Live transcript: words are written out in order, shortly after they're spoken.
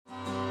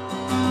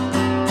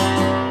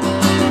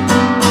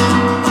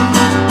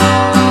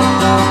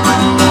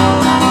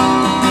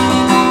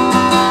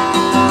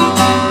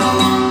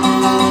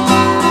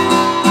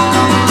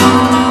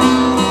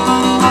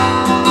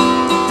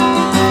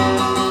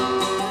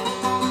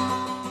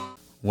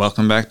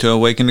Welcome back to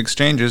Awakened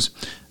Exchanges.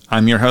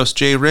 I'm your host,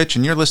 Jay Rich,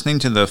 and you're listening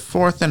to the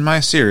fourth in my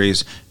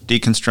series,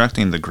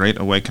 Deconstructing the Great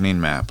Awakening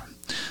Map.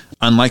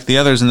 Unlike the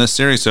others in this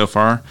series so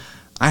far,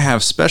 I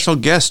have special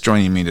guests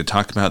joining me to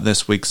talk about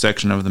this week's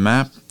section of the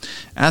map.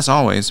 As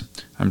always,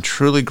 I'm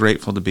truly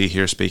grateful to be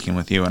here speaking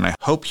with you, and I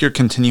hope you're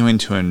continuing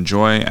to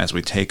enjoy as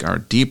we take our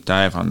deep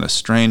dive on this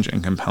strange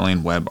and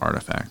compelling web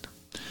artifact.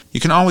 You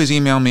can always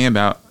email me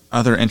about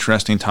other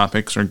interesting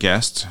topics or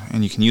guests,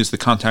 and you can use the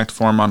contact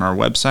form on our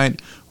website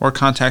or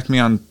contact me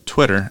on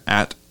Twitter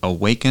at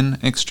Awaken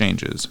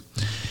Exchanges.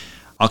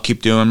 I'll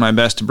keep doing my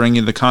best to bring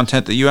you the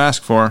content that you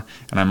ask for,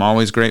 and I'm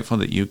always grateful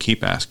that you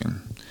keep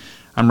asking.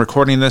 I'm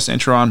recording this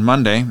intro on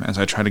Monday as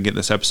I try to get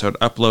this episode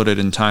uploaded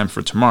in time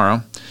for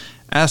tomorrow.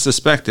 As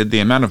suspected, the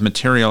amount of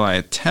material I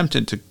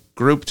attempted to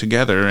group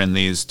together in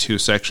these two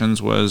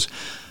sections was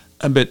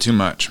a bit too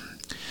much.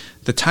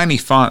 The tiny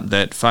font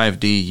that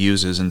 5D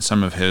uses in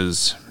some of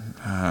his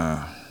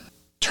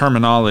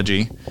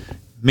terminology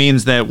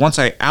means that once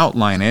I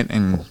outline it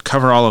and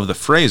cover all of the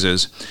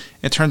phrases,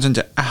 it turns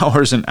into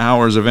hours and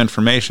hours of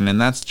information, and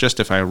that's just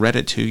if I read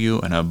it to you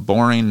in a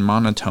boring,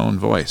 monotone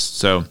voice.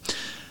 So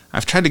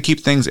I've tried to keep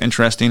things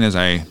interesting as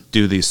I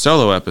do these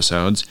solo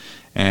episodes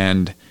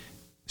and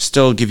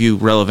still give you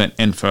relevant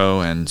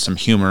info and some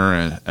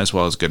humor as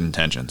well as good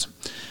intentions.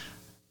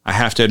 I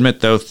have to admit,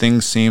 though,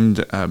 things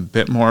seemed a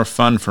bit more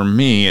fun for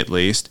me, at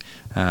least,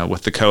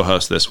 with the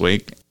co-host this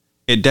week.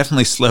 It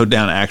definitely slowed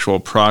down actual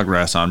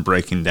progress on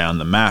breaking down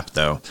the map,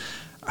 though.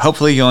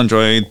 Hopefully you'll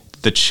enjoy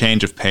the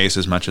change of pace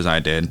as much as I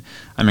did.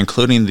 I'm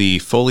including the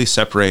fully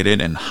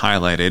separated and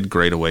highlighted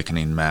Great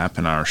Awakening map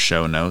in our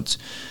show notes,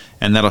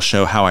 and that'll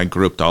show how I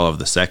grouped all of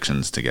the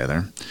sections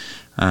together.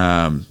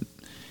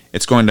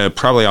 It's going to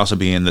probably also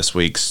be in this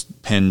week's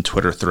pinned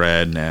Twitter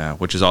thread,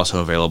 which is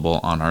also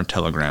available on our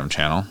Telegram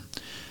channel.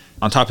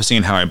 On top of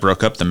seeing how I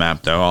broke up the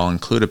map, though, I'll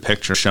include a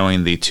picture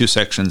showing the two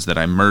sections that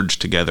I merged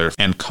together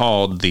and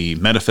called the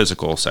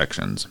metaphysical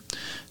sections.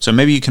 So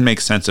maybe you can make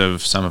sense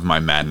of some of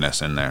my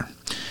madness in there.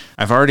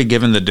 I've already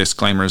given the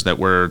disclaimers that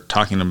we're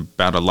talking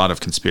about a lot of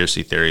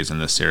conspiracy theories in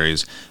this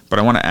series, but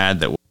I want to add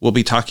that we'll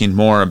be talking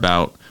more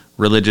about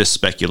religious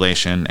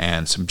speculation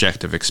and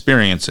subjective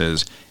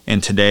experiences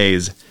in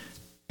today's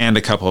and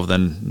a couple of the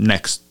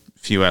next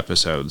few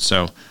episodes.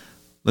 So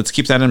let's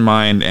keep that in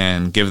mind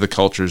and give the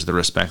cultures the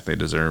respect they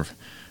deserve.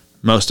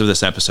 Most of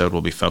this episode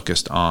will be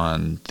focused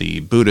on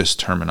the Buddhist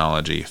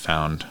terminology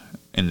found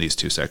in these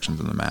two sections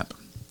of the map.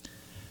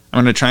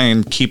 I'm going to try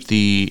and keep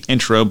the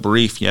intro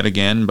brief yet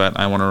again, but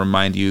I want to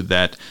remind you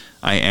that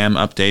I am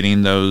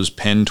updating those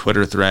pinned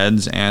Twitter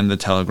threads and the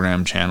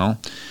Telegram channel.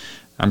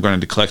 I'm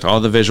going to collect all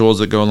the visuals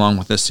that go along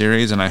with this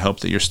series, and I hope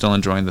that you're still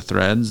enjoying the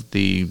threads.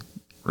 The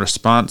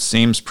response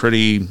seems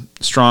pretty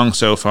strong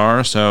so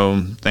far,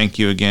 so thank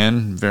you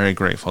again. Very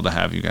grateful to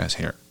have you guys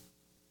here.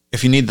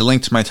 If you need the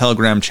link to my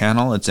Telegram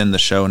channel, it's in the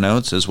show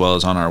notes as well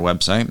as on our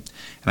website,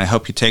 and I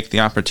hope you take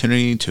the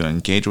opportunity to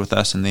engage with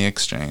us in the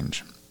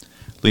exchange.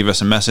 Leave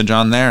us a message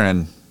on there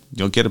and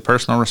you'll get a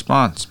personal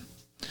response.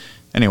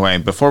 Anyway,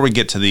 before we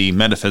get to the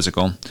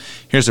metaphysical,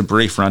 here's a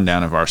brief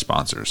rundown of our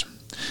sponsors.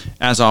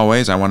 As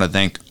always, I want to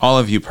thank all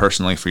of you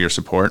personally for your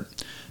support.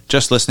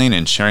 Just listening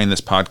and sharing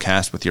this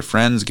podcast with your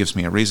friends gives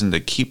me a reason to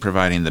keep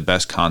providing the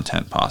best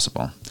content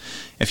possible.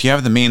 If you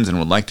have the means and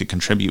would like to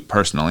contribute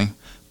personally,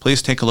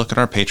 please take a look at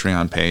our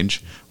Patreon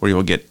page, where you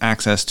will get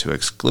access to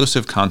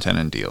exclusive content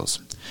and deals.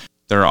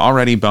 There are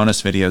already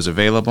bonus videos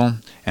available,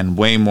 and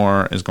way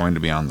more is going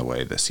to be on the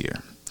way this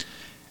year.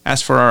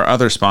 As for our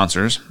other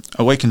sponsors,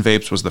 Awaken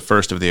Vapes was the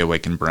first of the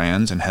Awaken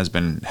brands and has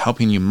been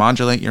helping you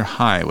modulate your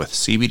high with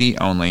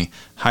CBD-only,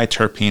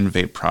 high-terpene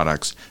vape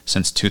products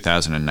since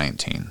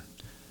 2019.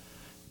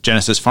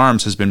 Genesis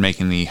Farms has been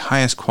making the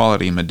highest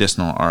quality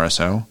medicinal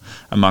RSO,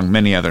 among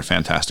many other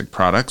fantastic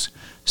products,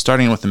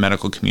 starting with the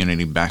medical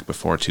community back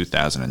before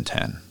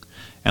 2010.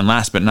 And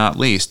last but not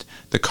least,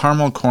 the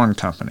Caramel Corn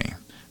Company,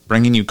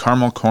 bringing you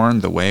caramel corn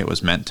the way it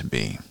was meant to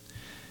be.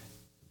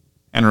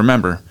 And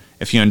remember,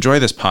 if you enjoy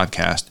this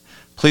podcast,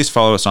 please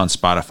follow us on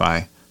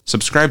Spotify,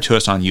 subscribe to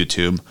us on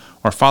YouTube,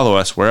 or follow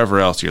us wherever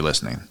else you're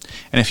listening.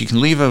 And if you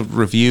can leave a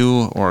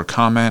review or a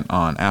comment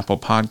on Apple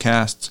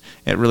Podcasts,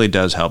 it really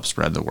does help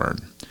spread the word.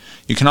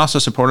 You can also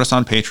support us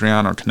on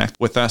Patreon or connect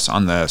with us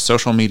on the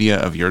social media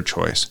of your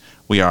choice.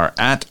 We are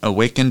at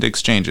Awakened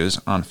Exchanges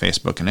on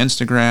Facebook and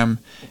Instagram,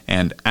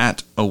 and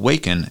at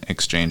Awaken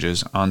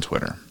Exchanges on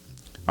Twitter.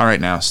 All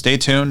right, now stay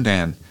tuned,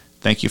 and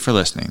thank you for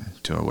listening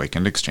to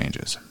Awakened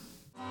Exchanges.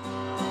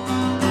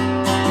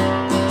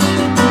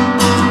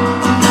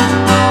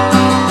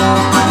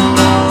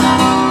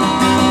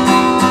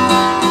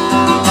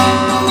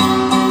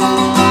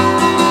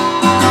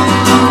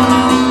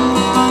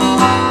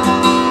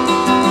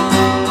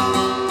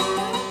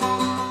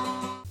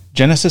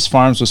 Genesis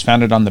Farms was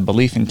founded on the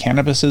belief in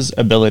cannabis's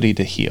ability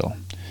to heal.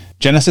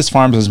 Genesis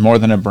Farms is more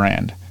than a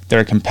brand. They're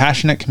a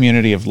compassionate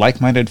community of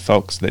like-minded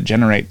folks that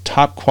generate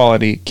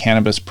top-quality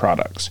cannabis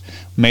products,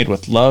 made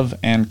with love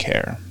and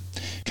care.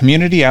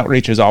 Community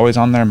outreach is always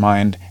on their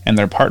mind, and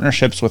their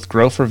partnerships with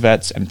Grow for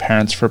Vets and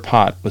Parents for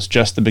Pot was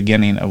just the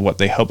beginning of what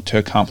they hope to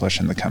accomplish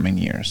in the coming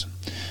years.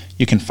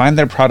 You can find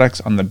their products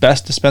on the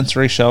best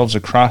dispensary shelves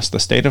across the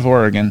state of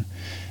Oregon.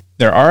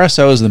 Their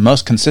RSO is the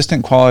most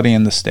consistent quality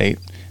in the state.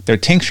 Their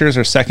tinctures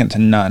are second to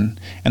none,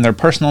 and their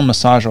personal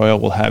massage oil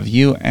will have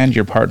you and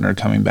your partner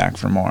coming back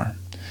for more.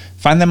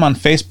 Find them on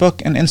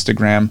Facebook and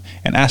Instagram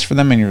and ask for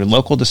them in your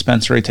local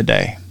dispensary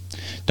today.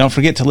 Don't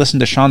forget to listen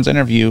to Sean's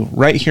interview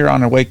right here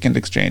on Awakened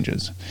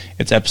Exchanges.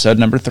 It's episode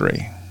number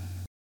 3.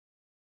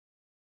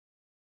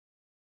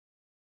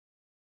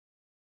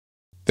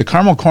 The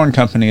Caramel Corn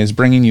Company is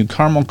bringing you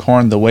caramel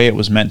corn the way it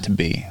was meant to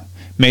be,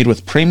 made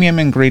with premium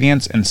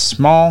ingredients in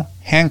small,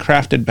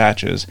 handcrafted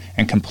batches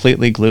and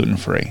completely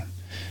gluten-free.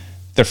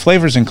 Their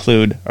flavors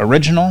include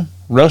original,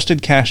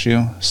 roasted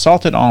cashew,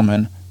 salted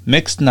almond,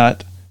 mixed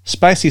nut,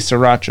 spicy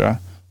sriracha,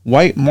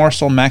 white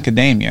morsel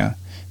macadamia,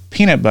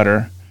 peanut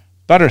butter,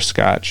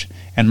 butterscotch,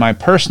 and my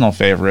personal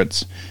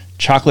favorites,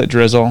 chocolate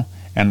drizzle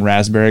and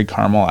raspberry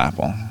caramel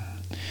apple.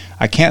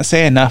 I can't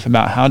say enough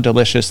about how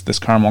delicious this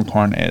caramel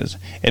corn is.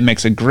 It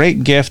makes a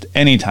great gift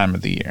any time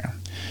of the year.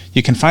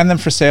 You can find them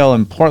for sale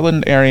in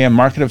Portland area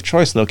Market of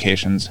Choice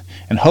locations,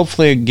 and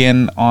hopefully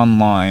again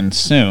online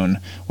soon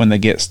when they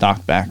get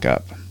stocked back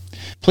up.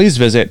 Please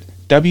visit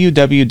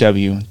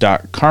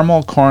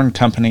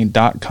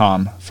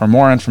www.caramelcorncompany.com for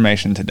more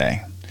information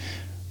today.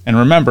 And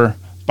remember,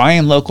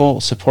 buying local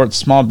supports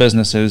small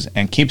businesses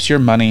and keeps your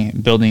money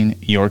building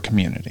your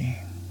community.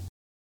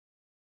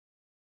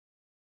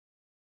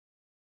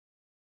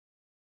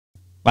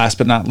 Last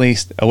but not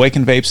least,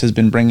 Awaken Vapes has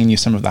been bringing you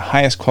some of the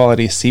highest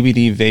quality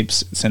CBD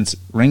vapes since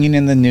ringing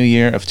in the new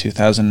year of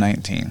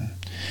 2019.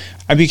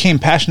 I became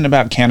passionate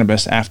about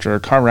cannabis after a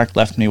car wreck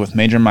left me with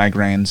major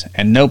migraines,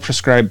 and no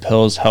prescribed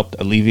pills helped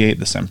alleviate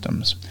the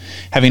symptoms.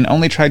 Having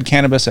only tried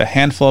cannabis a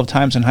handful of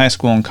times in high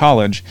school and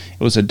college,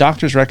 it was a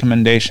doctor's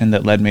recommendation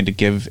that led me to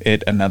give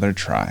it another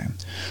try.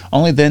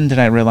 Only then did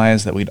I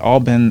realize that we'd all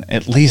been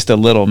at least a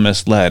little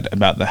misled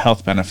about the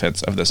health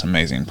benefits of this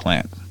amazing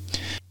plant.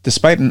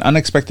 Despite an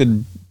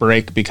unexpected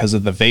break because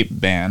of the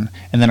vape ban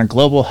and then a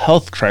global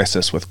health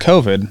crisis with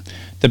COVID,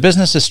 the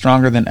business is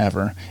stronger than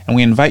ever, and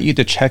we invite you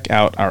to check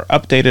out our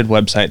updated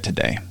website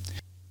today.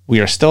 We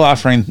are still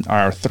offering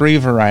our 3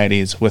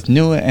 varieties with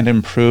new and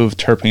improved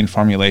terpene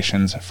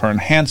formulations for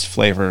enhanced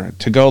flavor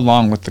to go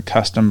along with the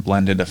custom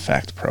blended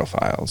effect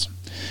profiles.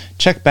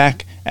 Check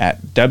back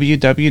at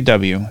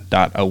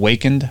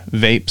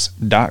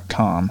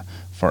www.awakenedvapes.com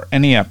for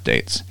any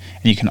updates,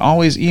 and you can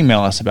always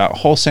email us about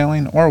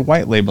wholesaling or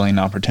white labeling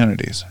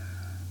opportunities.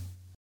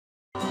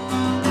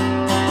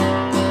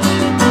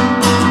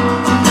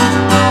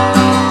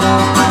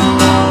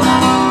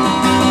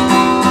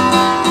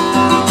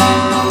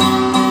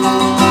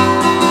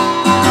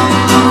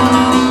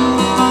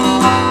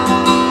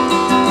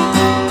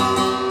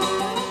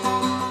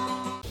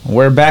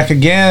 We're back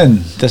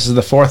again. This is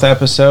the 4th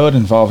episode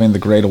involving the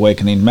Great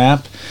Awakening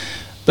map.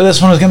 But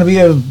this one is going to be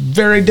a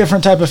very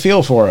different type of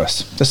feel for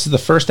us. This is the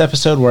first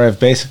episode where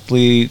I've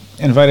basically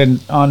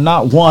invited on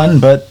not one,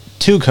 but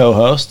 2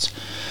 co-hosts.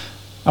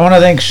 I want to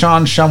thank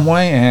Sean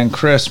Shumway and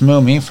Chris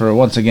Moomey for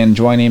once again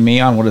joining me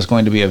on what is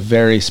going to be a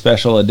very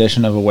special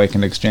edition of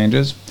Awakened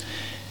Exchanges.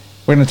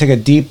 We're going to take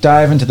a deep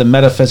dive into the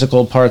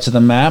metaphysical parts of the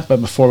map,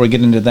 but before we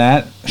get into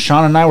that,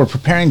 Sean and I were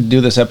preparing to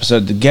do this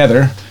episode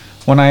together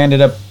when I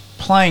ended up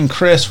plying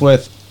Chris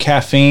with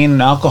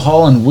caffeine,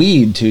 alcohol, and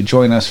weed to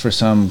join us for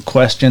some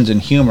questions and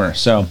humor.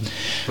 So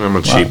I'm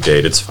a cheap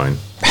date. It's fine.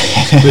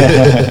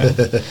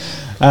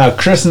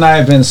 Chris and I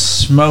have been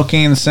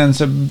smoking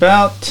since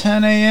about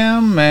 10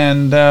 a.m.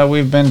 and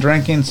we've been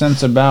drinking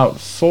since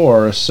about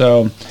 4.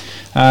 So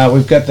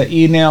we've got the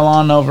e-nail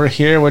on over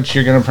here, which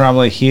you're going to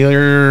probably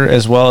hear,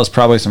 as well as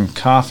probably some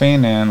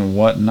coughing and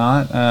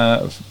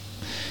whatnot.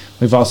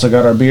 We've also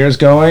got our beers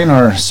going,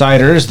 our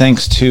ciders,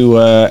 thanks to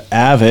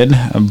Avid,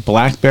 a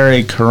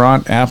blackberry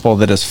currant apple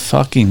that is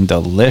fucking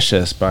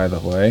delicious, by the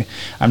way.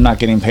 I'm not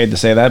getting paid to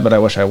say that, but I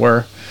wish I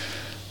were.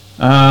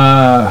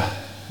 And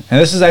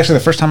this is actually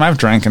the first time I've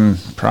drank in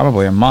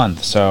probably a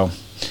month, so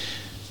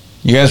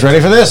you guys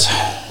ready for this?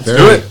 Let's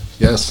do it.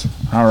 Yes.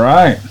 All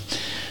right.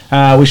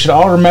 We should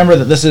all remember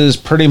that this is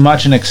pretty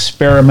much an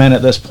experiment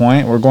at this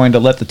point. We're going to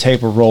let the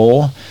tape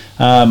roll.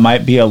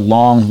 Might be a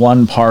long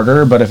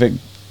one-parter, but if it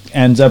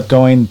ends up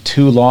going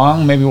too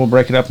long, maybe we'll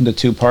break it up into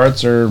 2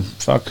 parts, or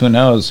fuck, who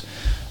knows.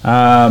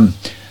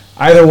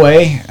 Either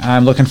way,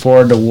 I'm looking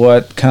forward to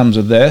what comes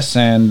of this,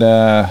 and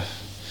all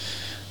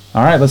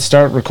right, let's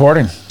start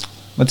recording.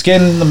 Let's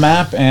get into the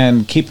map,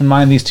 and keep in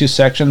mind these 2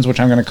 sections, which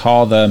I'm going to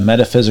call the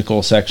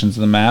metaphysical sections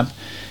of the map.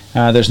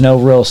 There's no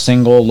real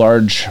single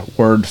large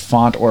word,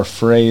 font, or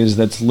phrase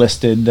that's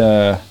listed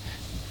that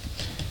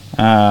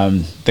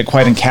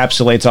quite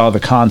encapsulates all the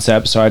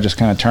concepts, so I just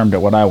kind of termed it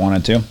what I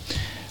wanted to.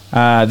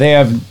 They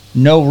have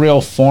no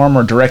real form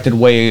or directed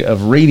way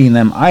of reading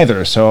them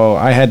either, so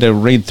I had to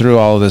read through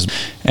all of this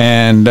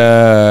and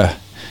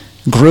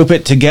group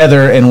it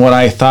together in what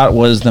I thought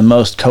was the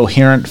most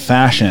coherent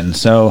fashion.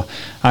 So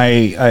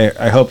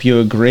I hope you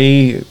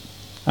agree.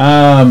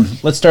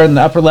 Let's start in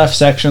the upper left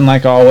section,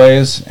 like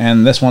always,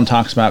 and this one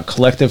talks about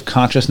collective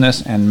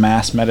consciousness and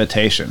mass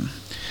meditation.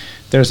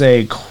 There's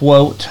a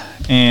quote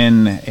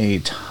in a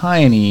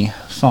tiny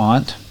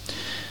font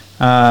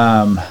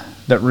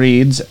that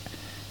reads,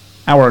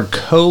 "Our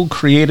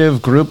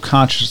co-creative group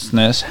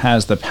consciousness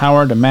has the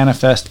power to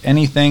manifest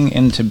anything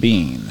into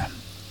being.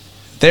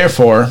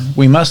 Therefore,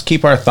 we must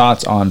keep our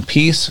thoughts on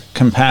peace,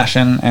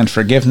 compassion, and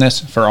forgiveness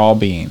for all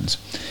beings."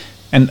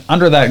 And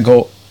under that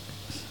goal,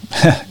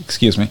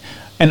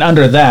 and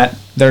under that,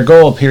 their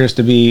goal appears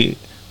to be,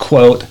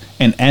 quote,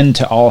 "an end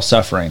to all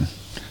suffering."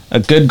 A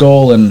good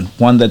goal and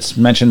one that's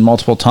mentioned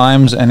multiple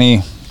times.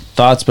 Any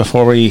thoughts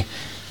before we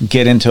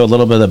get into a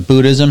little bit of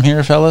Buddhism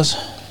here, fellas?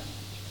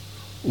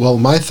 Well,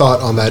 my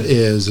thought on that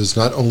is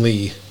not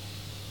only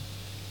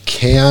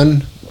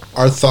can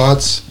our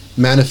thoughts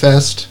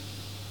manifest,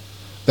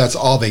 that's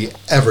all they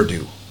ever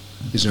do.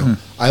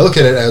 I look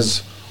at it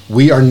as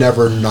we are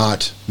never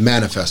not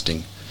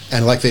manifesting.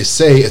 And like they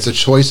say, it's a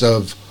choice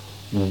of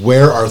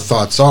where our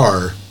thoughts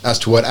are as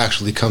to what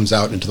actually comes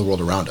out into the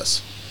world around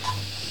us.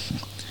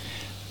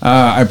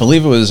 I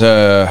believe it was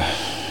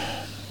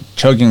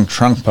Chogyam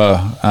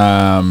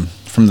Trungpa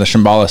from the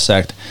Shambhala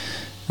sect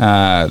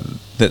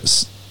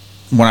that's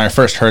when I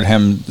first heard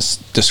him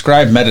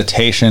describe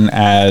meditation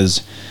as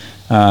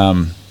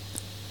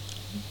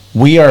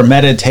we are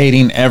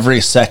meditating every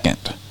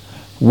second.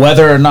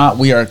 Whether or not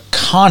we are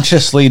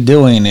consciously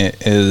doing it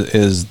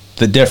is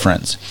the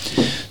difference.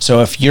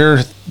 So if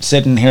you're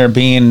sitting here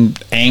being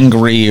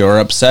angry or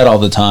upset all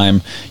the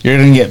time, you're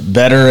going to get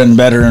better and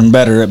better and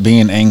better at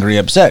being angry,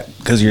 upset,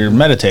 because you're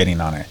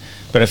meditating on it.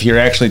 But if you're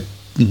actually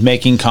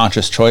making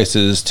conscious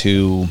choices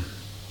to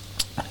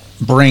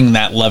bring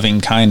that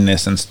loving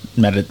kindness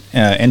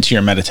into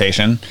your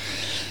meditation,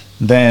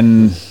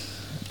 then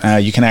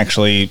you can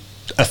actually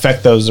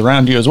affect those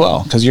around you as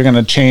well, because you're going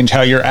to change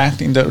how you're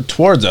acting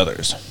towards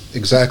others.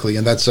 Exactly,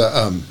 and that's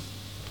a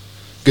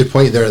good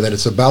point there, that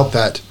it's about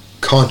that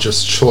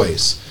conscious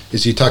choice.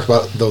 Is you talk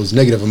about those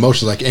negative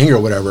emotions like anger or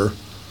whatever,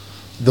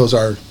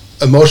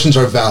 emotions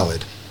are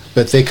valid,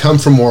 but they come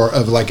from more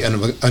of like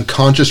an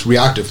unconscious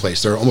reactive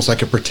place. They're almost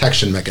like a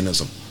protection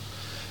mechanism.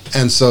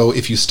 And so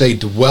if you stay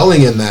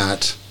dwelling in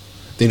that,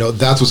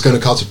 that's what's going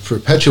to cause it to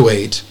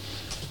perpetuate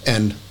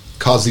and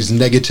cause these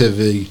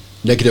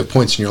negative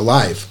points in your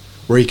life,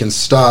 where you can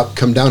stop,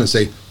 come down and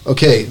say,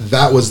 okay,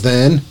 that was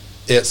then,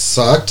 it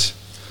sucked,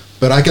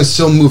 but I can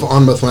still move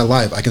on with my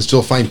life. I can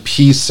still find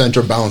peace,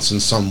 center, balance in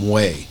some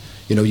way.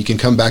 You can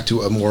come back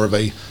to a more of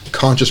a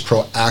conscious,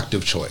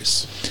 proactive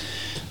choice.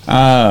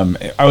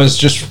 I was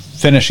just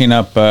finishing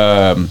up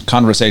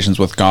Conversations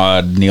with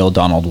God, Neale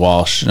Donald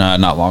Walsch,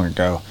 not long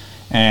ago,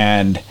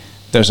 and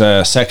there's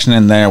a section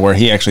in there where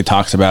he actually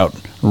talks about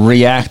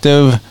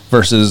reactive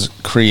versus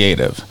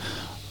creative.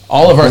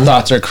 All of our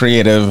thoughts are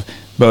creative,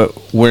 but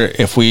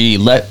if we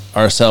let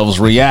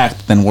ourselves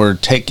react, then we're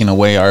taking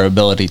away our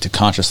ability to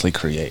consciously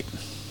create.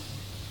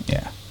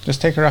 Yeah, just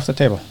take her off the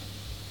table.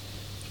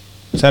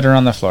 Set her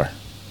on the floor.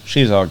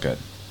 She's all good.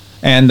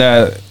 And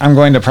I'm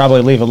going to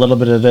probably leave a little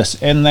bit of this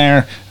in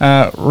there.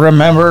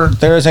 Remember,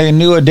 there's a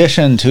new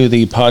addition to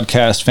the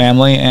podcast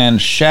family, and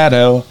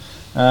Shadow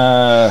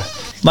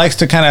likes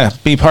to kind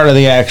of be part of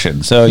the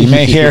action. So you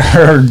may hear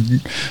her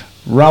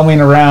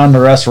roaming around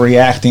or us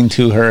reacting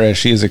to her as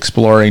she's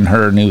exploring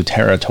her new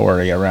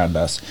territory around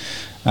us.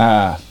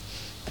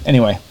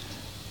 Anyway,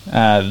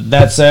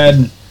 that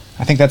said,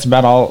 I think that's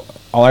about all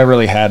I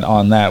really had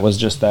on that, was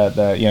just that,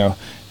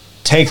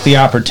 take the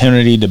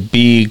opportunity to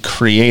be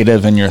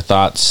creative in your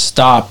thoughts.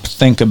 Stop,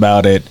 think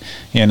about it,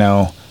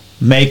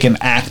 make an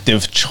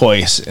active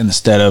choice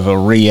instead of a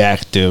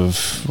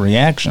reactive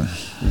reaction.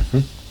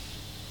 Mm-hmm.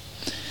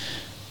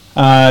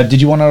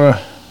 Did you want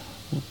to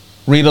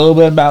read a little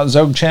bit about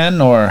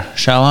Dzogchen, or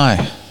shall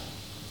I?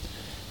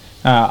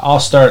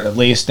 I'll start at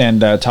least and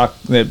talk.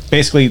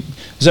 Basically,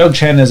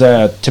 Dzogchen is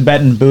a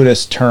Tibetan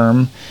Buddhist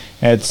term.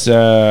 It's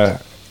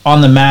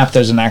on the map.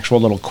 There's an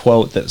actual little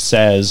quote that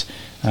says,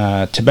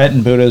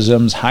 Tibetan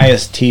Buddhism's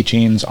highest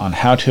teachings on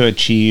how to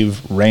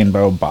achieve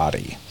rainbow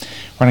body.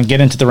 We're going to get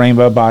into the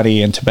rainbow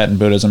body in Tibetan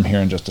Buddhism here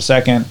in just a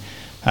second.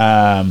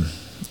 I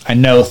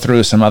know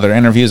through some other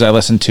interviews I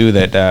listened to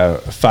that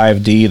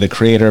 5D, the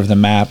creator of the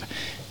map,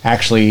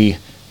 actually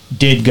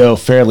did go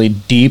fairly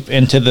deep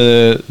into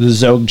the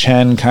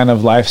Dzogchen kind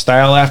of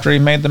lifestyle after he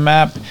made the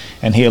map,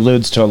 and he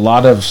alludes to a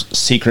lot of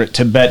secret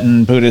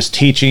Tibetan Buddhist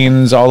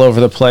teachings all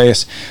over the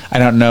place. I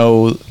don't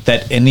know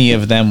that any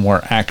of them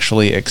were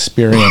actually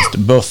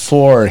experienced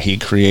before he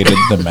created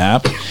the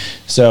map,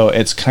 so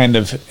it's kind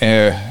of,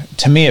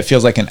 to me, it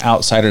feels like an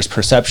outsider's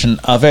perception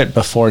of it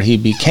before he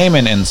became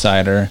an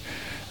insider,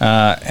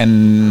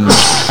 and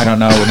I don't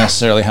know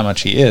necessarily how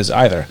much he is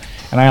either,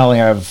 and I only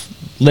have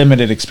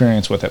limited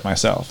experience with it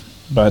myself.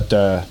 But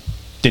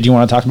did you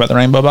want to talk about the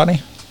rainbow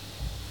body?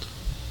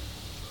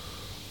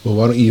 Well,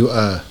 why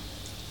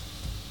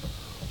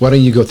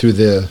don't you go through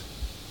the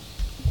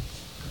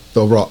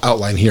overall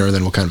outline here, and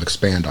then we'll kind of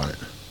expand on it.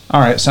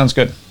 All right, sounds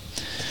good.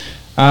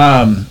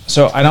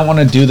 So I don't want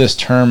to do this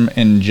term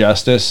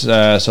injustice,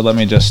 so let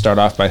me just start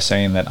off by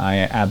saying that I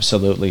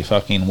absolutely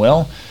fucking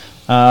will.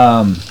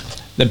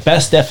 The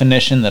best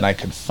definition that I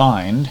could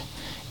find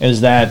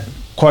is that,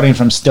 quoting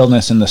from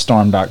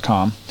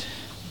stillnessinthestorm.com,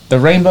 the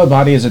rainbow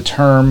body is a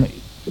term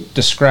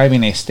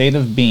describing a state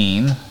of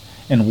being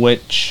in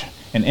which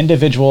an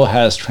individual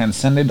has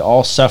transcended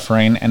all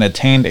suffering and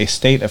attained a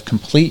state of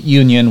complete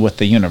union with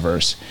the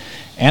universe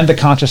and the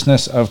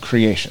consciousness of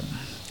creation.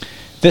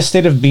 This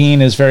state of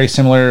being is very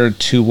similar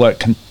to what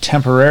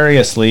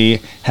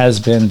contemporaneously has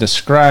been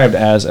described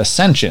as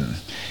ascension.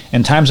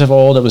 In times of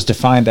old, it was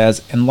defined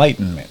as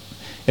enlightenment.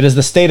 It is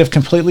the state of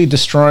completely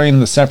destroying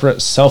the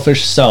separate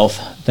selfish self,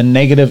 the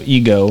negative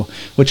ego,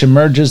 which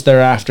emerges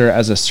thereafter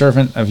as a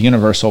servant of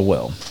universal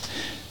will.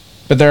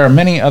 But there are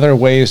many other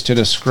ways to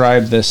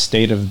describe this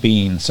state of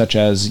being, such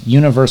as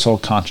universal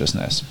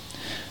consciousness.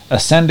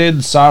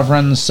 Ascended,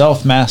 sovereign,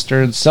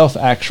 self-mastered,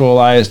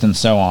 self-actualized, and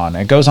so on.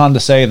 It goes on to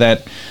say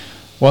that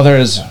while there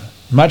is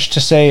much to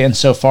say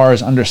insofar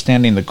as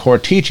understanding the core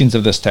teachings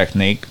of this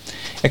technique,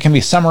 it can be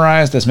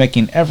summarized as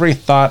making every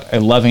thought a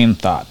loving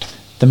thought.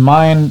 The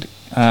mind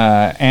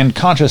and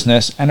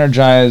consciousness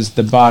energize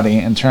the body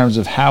in terms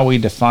of how we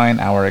define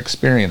our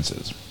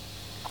experiences.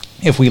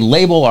 If we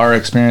label our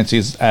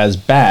experiences as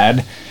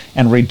bad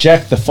and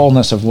reject the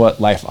fullness of what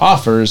life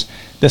offers,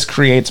 this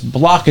creates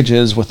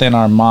blockages within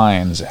our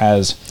minds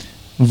as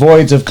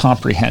voids of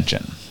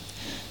comprehension.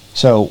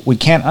 So we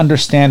can't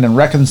understand and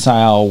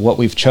reconcile what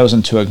we've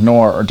chosen to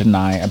ignore or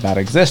deny about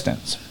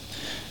existence.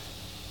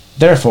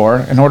 Therefore,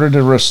 in order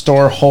to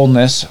restore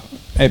wholeness,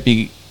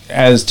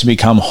 as to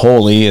become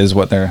holy is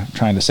what they're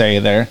trying to say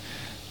there,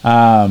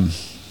 one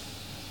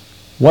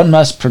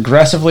must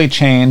progressively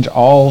change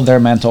all their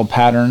mental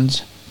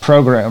patterns,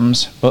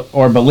 programs,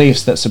 or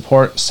beliefs that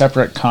support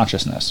separate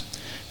consciousness.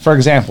 For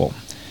example,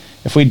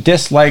 if we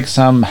dislike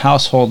some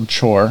household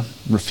chore,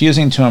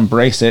 refusing to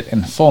embrace it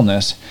in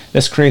fullness,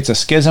 this creates a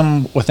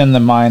schism within the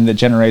mind that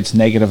generates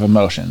negative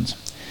emotions.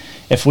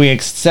 If we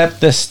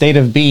accept this state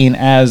of being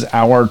as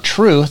our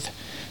truth,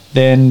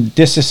 then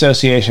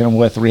disassociation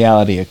with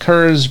reality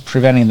occurs,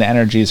 preventing the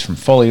energies from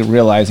fully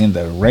realizing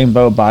the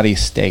rainbow body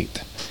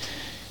state.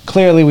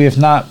 Clearly, we have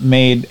not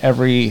made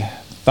every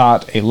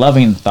thought a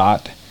loving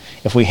thought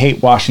if we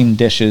hate washing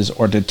dishes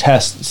or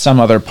detest some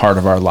other part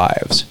of our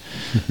lives.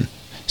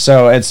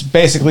 So it's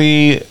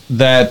basically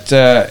that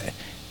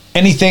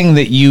anything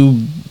that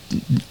you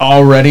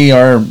already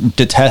are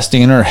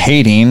detesting or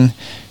hating,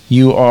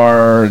 you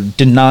are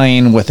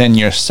denying within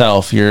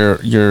yourself.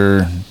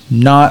 You're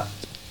not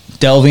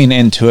delving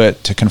into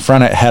it to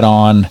confront it head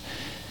on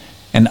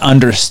and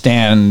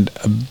understand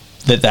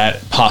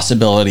that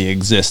possibility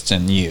exists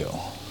in you.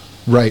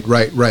 Right.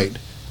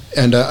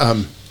 And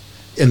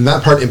in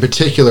that part in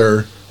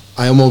particular,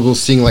 I am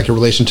almost seeing like a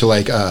relation to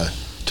like, to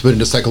put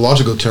into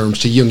psychological terms,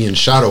 to Jungian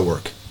shadow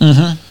work.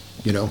 Mm-hmm.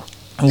 You know?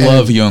 I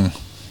love Jung.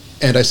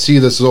 And I see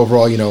this as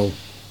overall,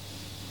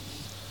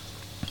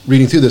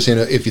 reading through this,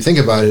 if you think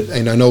about it,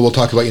 and I know we'll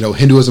talk about,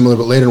 Hinduism a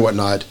little bit later and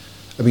whatnot,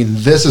 I mean,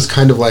 this is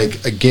kind of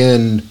like,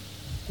 again,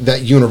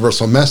 that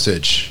universal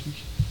message.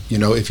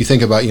 If you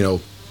think about,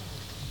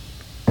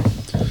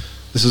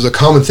 this is a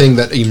common thing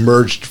that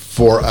emerged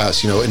for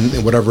us,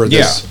 in whatever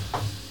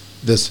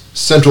this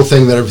central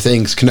thing that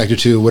everything's connected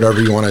to,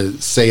 whatever you want to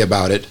say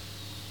about it.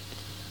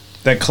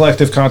 That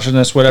collective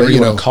consciousness, whatever you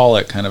want to call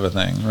it, kind of a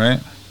thing, right?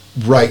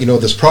 Right.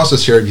 This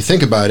process here, if you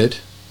think about it,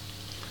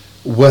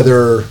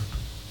 whether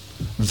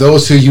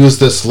those who use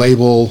this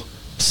label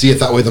see it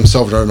that way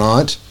themselves or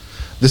not,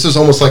 this is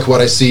almost like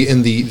what I see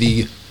in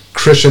the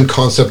Christian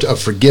concept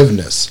of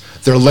forgiveness.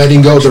 They're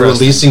letting go, they're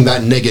releasing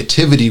that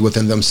negativity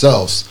within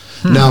themselves.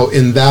 Now,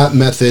 in that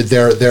method,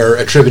 they're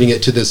attributing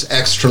it to this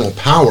external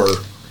power,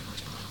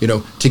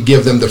 to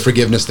give them the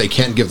forgiveness they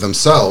can't give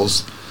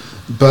themselves.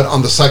 But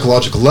on the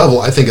psychological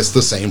level, I think it's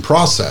the same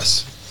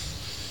process.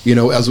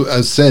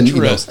 As sin,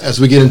 as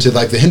we get into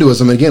like the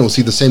Hinduism, and again, we'll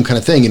see the same kind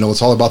of thing.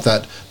 It's all about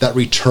that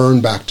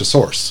return back to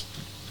source.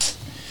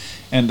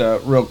 And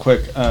real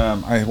quick,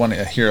 I want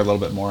to hear a little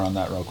bit more on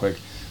that real quick.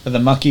 The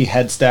monkey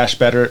head stash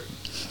batter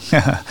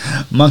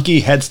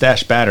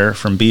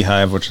from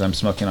Beehive, which I'm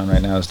smoking on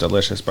right now, is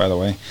delicious, by the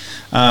way.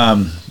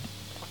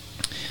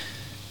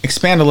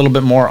 Expand a little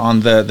bit more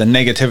on the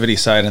negativity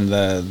side and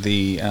the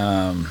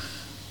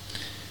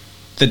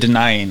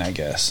denying, I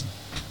guess,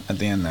 at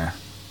the end there.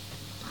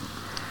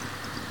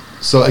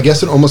 So I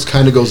guess it almost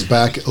kind of goes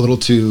back a little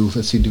to,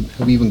 let's see,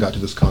 have we even got to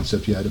this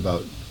concept yet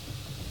about...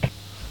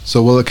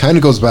 So, well, it kind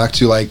of goes back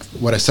to, like,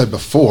 what I said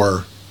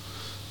before.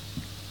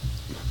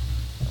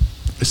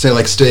 Say,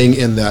 like, staying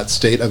in that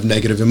state of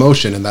negative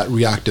emotion, in that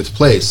reactive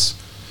place.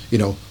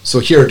 So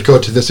here, to go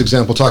to this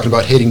example, talking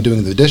about hating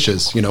doing the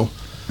dishes,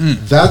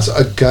 that's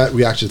a gut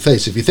reactive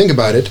place. If you think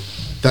about it,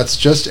 that's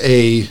just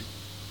a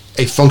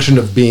function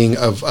of being,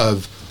 of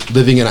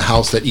living in a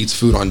house that eats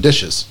food on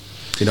dishes.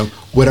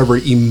 Whatever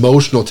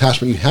emotional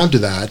attachment you have to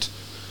that,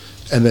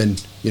 and then,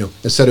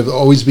 instead of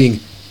always being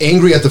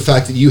angry at the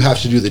fact that you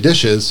have to do the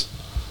dishes,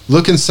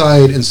 look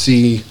inside and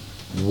see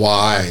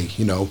why,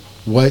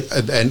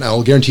 And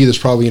I'll guarantee there's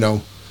probably,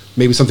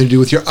 maybe something to do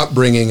with your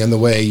upbringing and the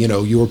way,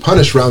 you were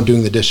punished around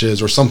doing the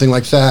dishes or something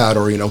like that,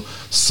 or,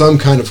 some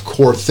kind of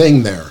core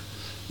thing there,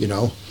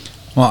 Well,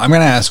 I'm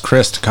going to ask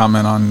Chris to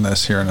comment on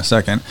this here in a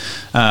second.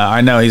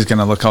 I know he's going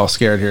to look all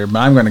scared here, but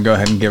I'm going to go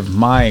ahead and give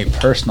my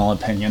personal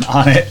opinion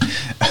on it.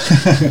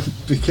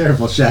 Be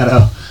careful,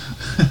 Shadow.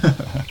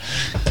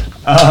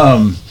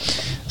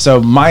 So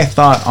my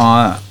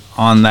thought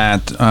on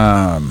that,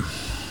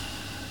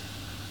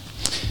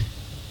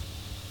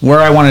 where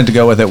I wanted to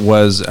go with it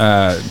was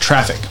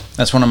traffic.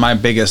 That's one of my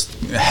biggest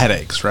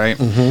headaches, right?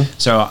 Mm-hmm.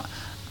 So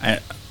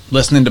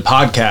listening to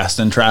podcasts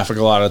in traffic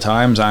a lot of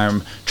times,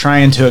 I'm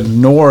trying to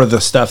ignore the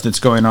stuff that's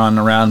going on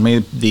around me,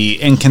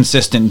 the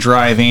inconsistent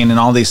driving and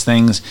all these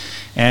things,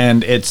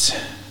 and it's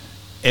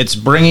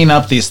bringing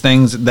up these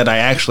things that I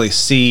actually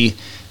see.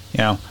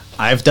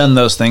 I've done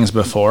those things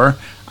before.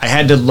 I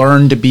had to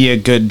learn to be a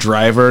good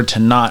driver, to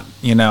not,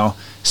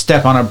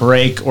 step on a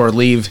brake or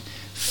leave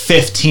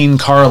 15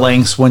 car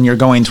lengths when you're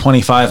going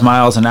 25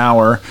 miles an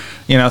hour,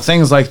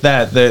 things like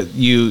that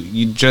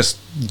you just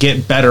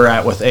get better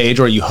at with age,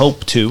 or you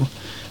hope to,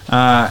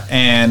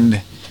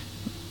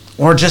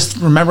 or just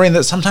remembering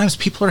that sometimes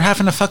people are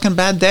having a fucking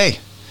bad day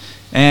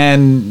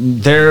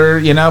and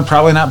they're,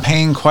 probably not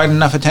paying quite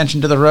enough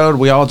attention to the road.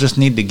 We all just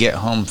need to get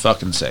home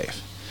fucking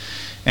safe.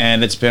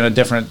 And it's been a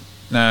different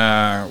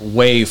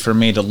way for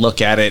me to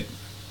look at it,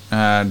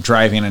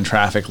 driving in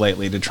traffic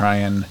lately, to try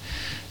and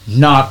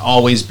not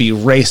always be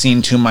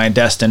racing to my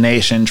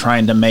destination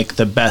trying to make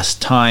the best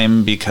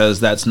time, because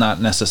that's not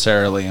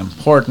necessarily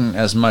important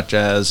as much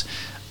as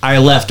I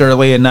left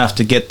early enough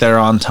to get there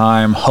on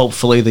time.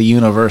 Hopefully the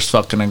universe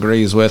fucking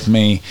agrees with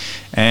me,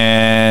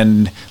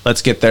 and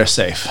let's get there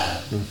safe.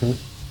 Mm-hmm.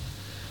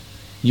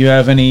 You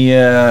have any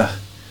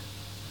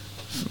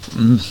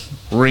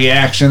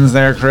reactions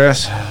there,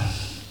 Chris?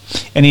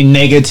 Any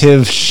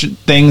negative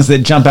things that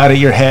jump out at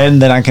your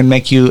head that I can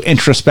make you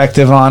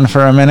introspective on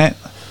for a minute?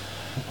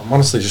 I'm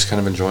honestly just kind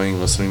of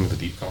enjoying listening to the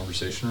deep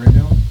conversation right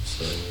now.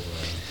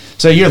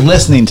 So you're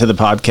listening to the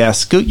podcast.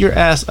 Scoot your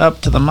ass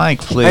up to the mic,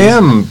 please. I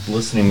am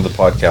listening to the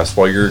podcast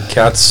while your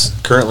cat's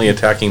currently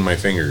attacking my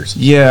fingers.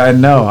 Yeah, I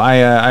know.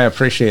 I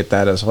appreciate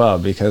that as well,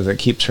 because it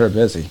keeps her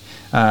busy.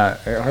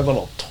 Her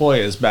little toy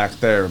is back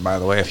there, by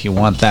the way, if you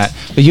want that.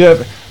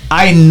 But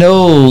I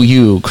know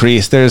you,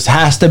 Kreese. There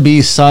has to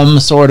be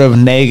some sort of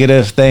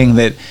negative thing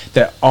that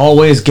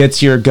always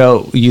gets your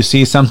goat. You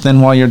see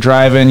something while you're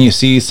driving. You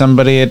see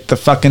somebody at the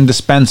fucking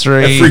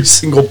dispensary. Every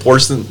single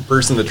person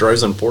that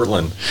drives in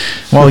Portland.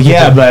 Well,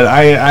 yeah, but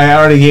I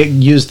already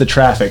used the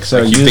traffic.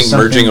 So you think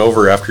merging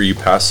over after you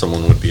pass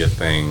someone would be a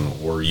thing,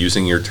 or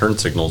using your turn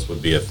signals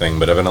would be a thing,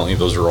 but evidently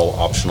those are all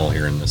optional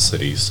here in this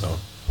city, so...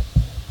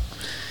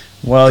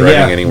 Well,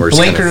 driving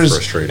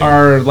blinkers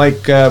are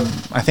like,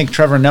 I think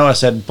Trevor Noah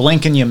said,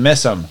 blink and you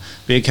miss them,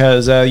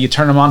 because you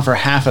turn them on for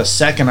half a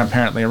second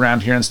apparently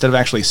around here, instead of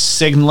actually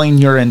signaling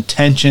your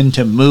intention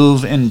to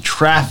move in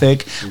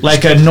traffic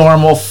like a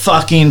normal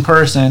fucking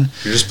person.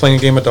 You're just playing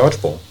a game of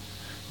dodgeball.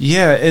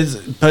 Yeah,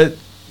 but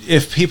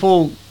if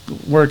people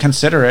were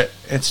considerate,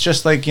 it's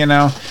just like,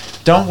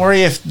 don't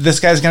worry if this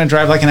guy's going to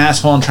drive like an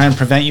asshole and try and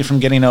prevent you from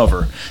getting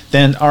over.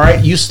 Then, all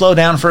right, you slow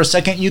down for a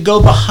second. You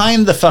go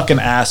behind the fucking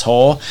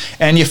asshole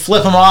and you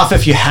flip him off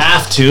if you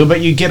have to,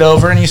 but you get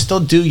over and you still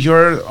do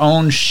your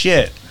own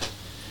shit.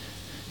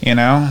 I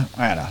don't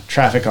know.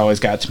 Traffic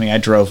always got to me. I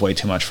drove way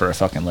too much for a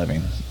fucking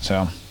living.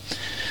 So,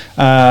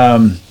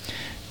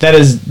 that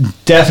is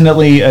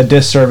definitely a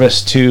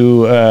disservice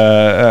to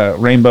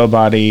Rainbow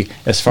Body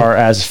as far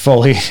as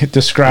fully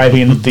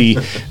describing the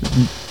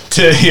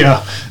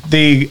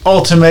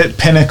ultimate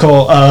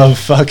pinnacle of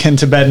fucking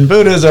Tibetan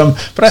Buddhism.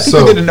 But I think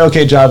we did an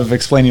okay job of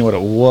explaining what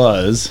it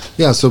was.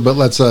 Yeah. But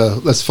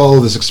let's follow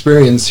this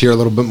experience here a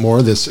little bit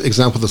more. This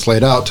example that's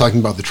laid out, talking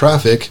about the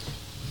traffic.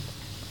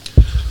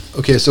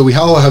 Okay, so we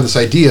all have this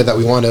idea that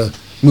we want to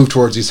move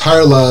towards these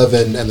higher love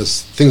and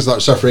this things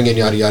about suffering and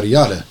yada yada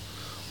yada.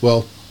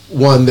 Well,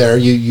 one there,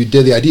 you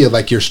did the idea,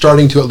 like you're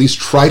starting to at least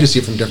try to see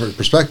it from a different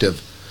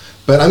perspective.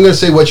 But I'm going to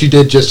say what you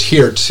did just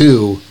here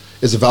too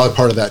is a valid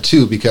part of that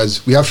too,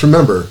 because we have to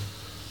remember,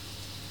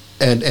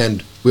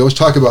 and we always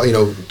talk about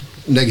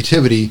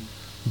negativity,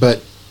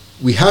 but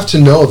we have to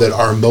know that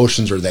our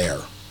emotions are there.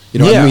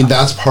 I mean,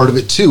 that's part of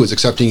it too, is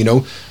accepting.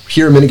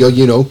 Here a minute ago,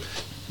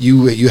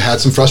 you had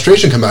some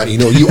frustration come out.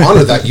 You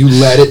honor that, you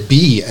let it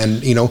be,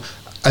 and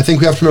I think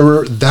we have to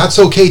remember that's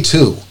okay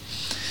too.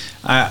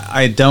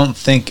 I don't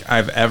think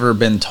I've ever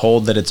been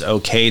told that it's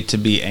okay to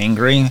be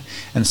angry,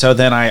 and so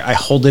then I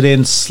hold it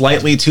in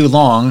slightly too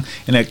long,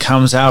 and it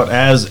comes out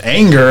as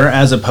anger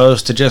as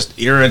opposed to just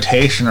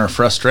irritation or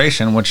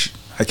frustration, which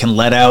I can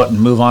let out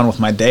and move on with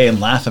my day and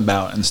laugh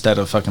about instead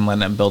of fucking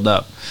letting it build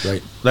up.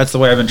 Right. That's the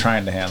way I've been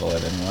trying to handle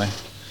it anyway.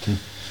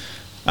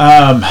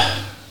 Well,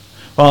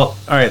 all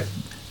right.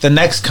 The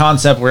next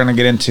concept we're going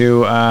to get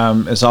into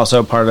is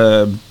also part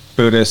of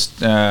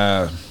Buddhist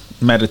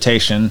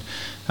meditation.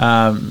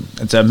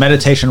 It's a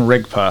meditation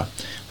rigpa,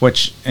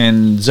 which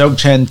in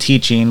Dzogchen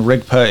teaching,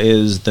 Rigpa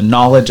is the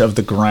knowledge of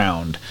the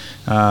ground.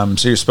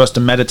 So you're supposed to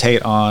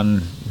meditate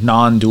on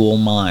non-dual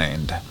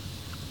mind.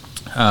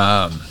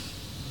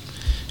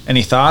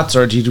 Any thoughts,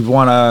 or do you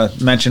want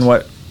to mention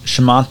what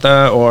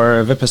Shamatha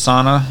or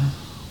Vipassana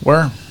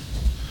were?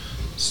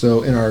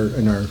 So in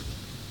our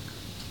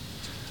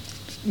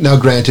now,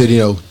 granted,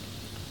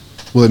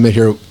 we'll admit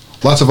here,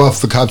 lots of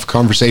off the cuff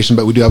conversation,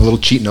 but we do have little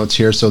cheat notes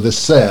here. So this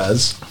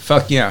says,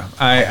 fuck yeah.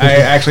 I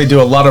actually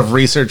do a lot of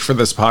research for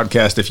this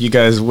podcast. If you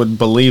guys would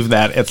believe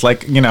that, it's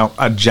like,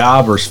 a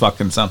job or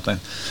fucking something.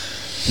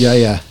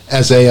 Yeah.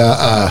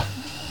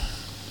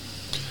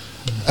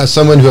 As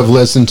someone who have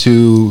listened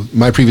to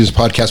my previous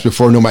podcast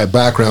before, know my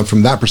background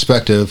from that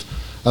perspective,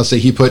 I'll say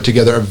he put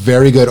together a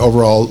very good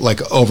overall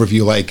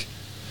overview.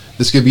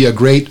 This could be a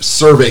great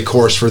survey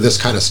course for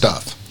this kind of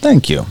stuff.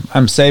 Thank you.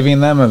 I'm saving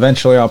them.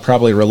 Eventually, I'll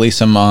probably release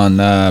them on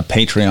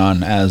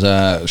Patreon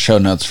as show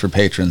notes for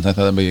patrons. I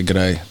thought that'd be a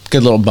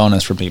good little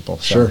bonus for people.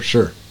 So.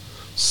 Sure.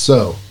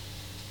 So,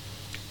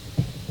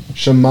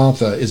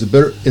 Shamatha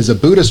is a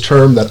Buddhist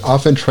term that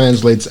often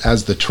translates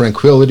as the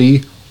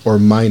tranquility or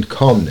mind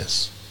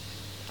calmness.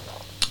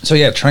 So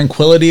yeah,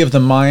 tranquility of the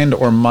mind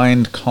or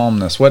mind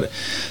calmness.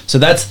 So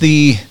that's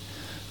the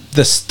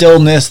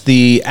stillness,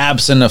 the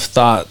absence of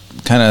thought,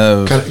 kind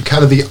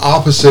of the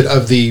opposite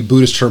of the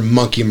Buddhist term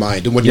monkey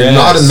mind. And when you're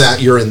not in that,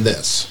 you're in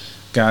this.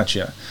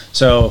 Gotcha.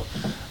 So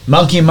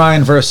monkey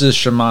mind versus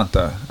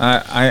Shamatha.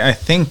 I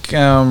think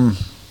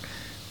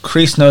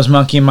Kreese knows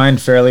monkey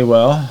mind fairly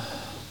well.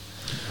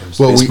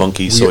 Space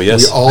monkey, so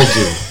yes. We all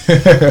do.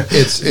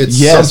 It's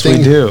yes, something,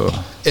 we do.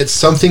 It's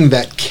something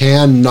that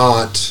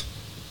cannot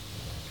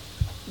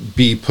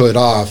be put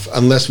off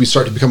unless we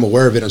start to become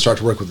aware of it and start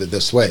to work with it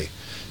this way,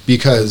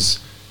 because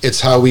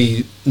it's how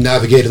we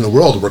navigate in the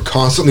world. We're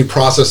constantly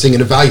processing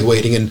and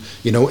evaluating,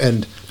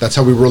 and that's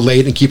how we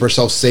relate and keep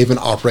ourselves safe and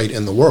operate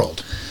in the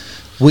world.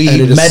 We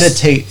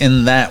meditate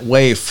in that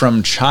way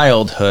from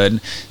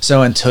childhood.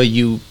 So until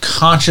you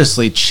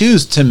consciously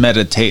choose to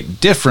meditate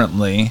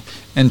differently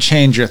and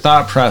change your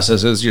thought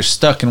processes, you're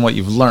stuck in what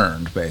you've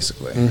learned,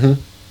 basically.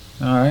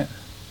 Mm-hmm. All right.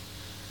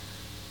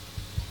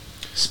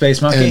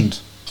 Space monkey.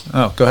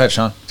 Oh, go ahead,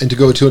 Sean. And to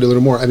go to it a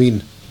little more,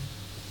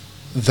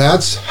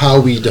 that's how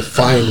we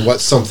define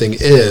what something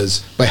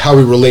is, by how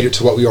we relate it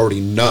to what we already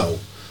know.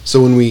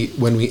 So when we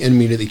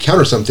immediately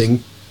counter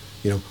something,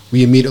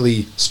 we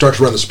immediately start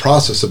to run this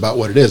process about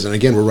what it is. And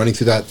again, we're running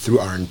through that through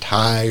our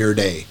entire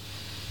day.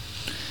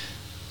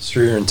 It's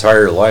through your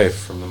entire life,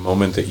 from the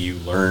moment that you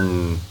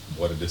learn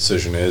what a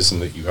decision is and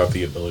that you have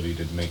the ability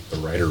to make the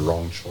right or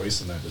wrong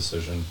choice in that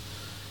decision.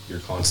 You're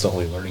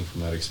constantly learning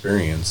from that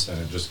experience, and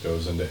it just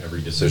goes into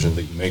every decision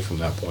that you make from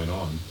that point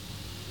on.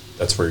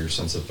 That's where your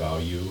sense of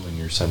value and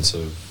your sense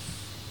of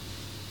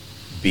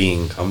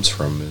being comes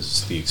from,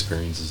 is the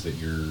experiences that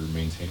you're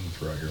maintaining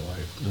throughout your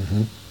life.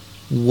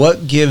 Mm-hmm.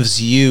 What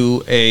gives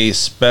you a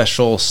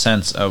special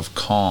sense of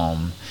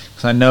calm?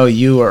 Because I know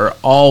you are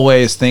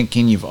always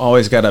thinking, you've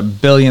always got a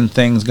billion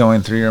things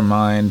going through your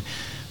mind.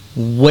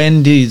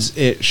 When does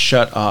it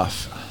shut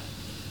off?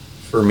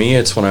 For me,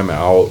 it's when I'm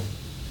out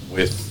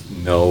with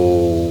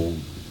no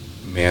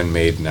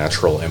man-made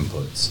natural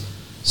inputs.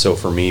 So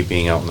for me,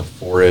 being out in the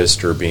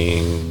forest or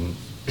being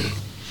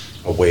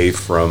away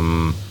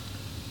from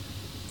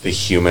the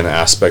human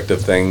aspect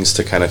of things,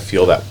 to kind of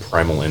feel that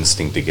primal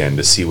instinct again,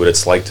 to see what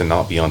it's like to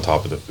not be on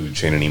top of the food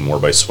chain anymore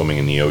by swimming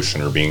in the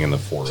ocean or being in the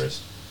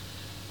forest.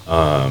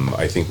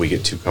 I think we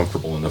get too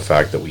comfortable in the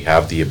fact that we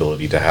have the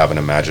ability to have an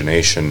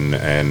imagination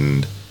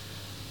and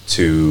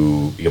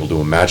to be able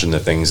to imagine the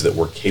things that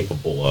we're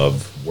capable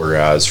of,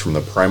 whereas from the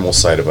primal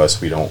side of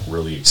us, we don't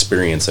really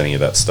experience any of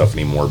that stuff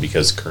anymore,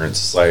 because current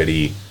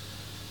society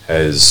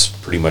has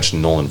pretty much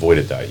null and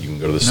voided that. You can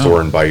go to the store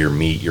and buy your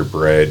meat, your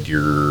bread,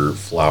 your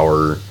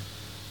flour.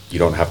 You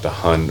don't have to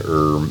hunt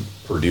or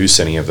produce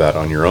any of that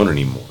on your own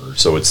anymore.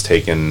 So it's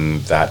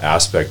taken that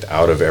aspect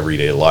out of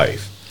everyday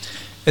life.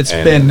 It's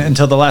been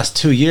until the last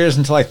 2 years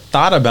until I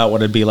thought about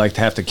what it'd be like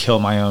to have to kill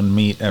my own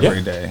meat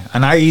every day.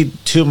 And I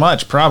eat too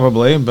much,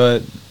 probably,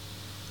 but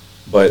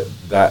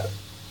that,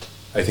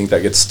 I think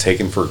that gets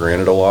taken for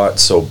granted a lot.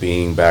 So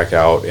being back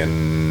out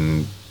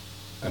in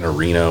an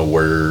arena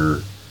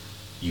where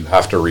you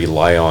have to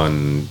rely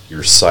on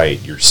your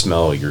sight, your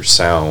smell, your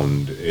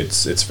sound,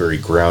 it's very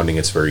grounding,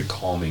 it's very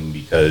calming,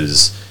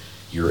 because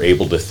you're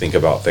able to think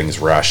about things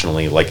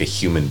rationally like a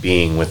human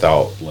being,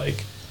 without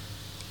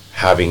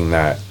having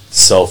that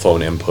cell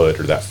phone input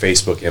or that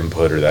Facebook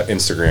input or that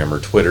Instagram or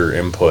Twitter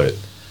input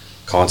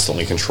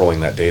constantly controlling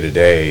that day to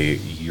day.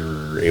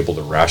 You're able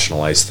to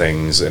rationalize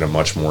things in a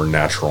much more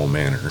natural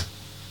manner.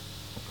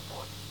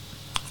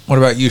 What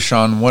about you,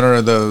 Sean? What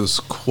are those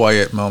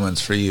quiet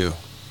moments for you?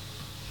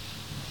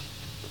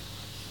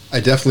 I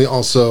definitely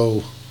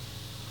also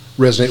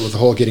resonate with the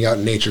whole getting out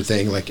in nature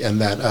thing, and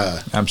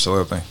that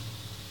absolutely,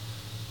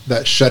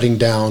 that shutting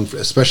down,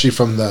 especially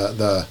from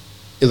the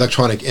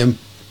electronic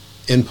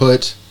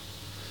input.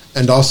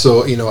 And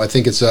also, I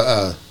think it's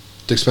to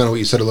expand on what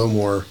you said a little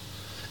more,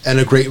 and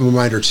a great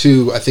reminder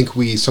too, I think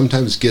we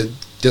sometimes get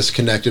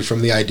disconnected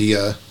from the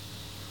idea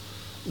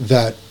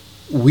that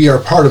we are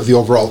part of the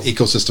overall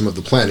ecosystem of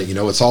the planet. You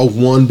know, it's all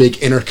one big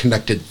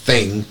interconnected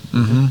thing.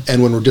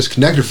 And when we're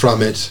disconnected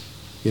from it,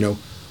 you know,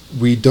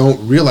 we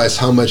don't realize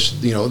how much,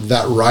 you know,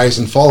 that rise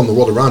and fall in the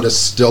world around us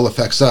still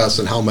affects us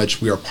and how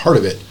much we are part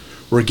of it.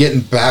 We're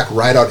getting back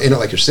right out in it,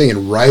 like you're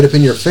saying, right up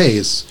in your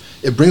face.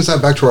 It brings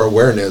that back to our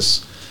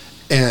awareness.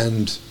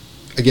 And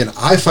again,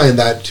 I find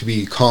that to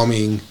be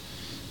calming,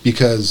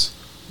 because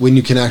when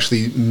you can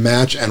actually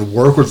match and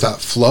work with that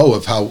flow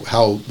of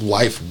how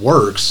life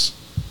works,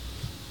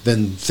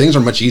 then things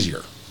are much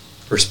easier.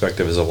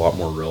 Perspective is a lot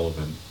more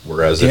relevant.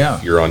 Whereas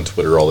if you're on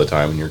Twitter all the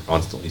time and you're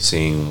constantly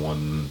seeing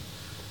one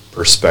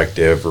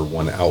perspective or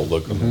one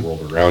outlook on the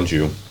world around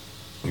you,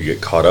 you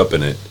get caught up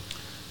in it.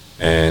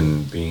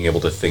 And being able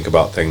to think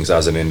about things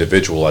as an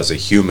individual, as a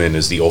human,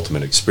 is the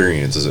ultimate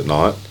experience, is it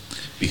not?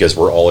 Because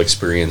we're all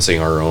experiencing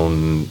our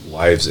own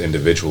lives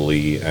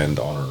individually and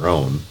on our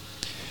own.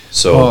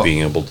 So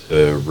being able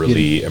to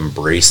really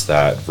embrace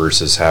that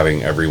versus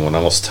having everyone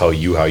else tell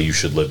you how you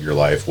should live your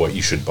life, what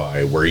you should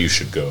buy, where you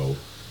should go,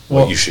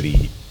 what you should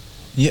eat.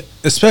 Yeah,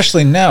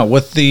 especially now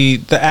with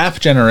the app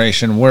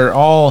generation,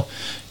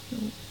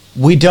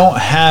 we don't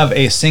have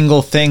a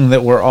single thing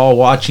that we're all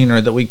watching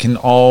or that we can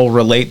all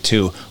relate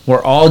to.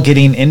 We're all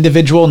getting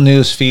individual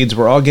news feeds.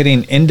 We're all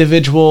getting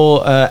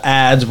individual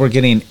ads. We're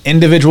getting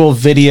individual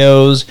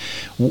videos.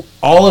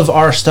 All of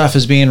our stuff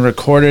is being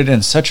recorded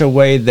in such a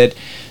way that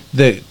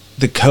the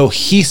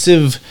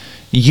cohesive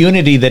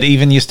unity that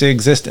even used to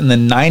exist in the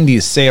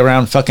 90s, say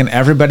around fucking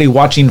everybody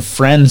watching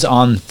Friends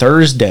on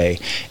Thursday.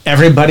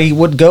 Everybody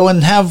would go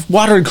and have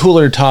water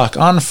cooler talk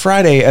on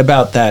Friday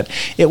about that.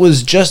 It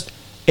was just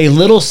a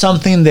little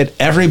something that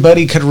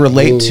everybody could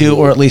relate to,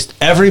 or at least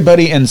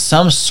everybody in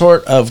some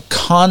sort of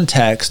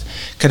context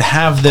could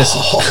have this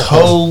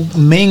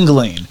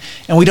co-mingling.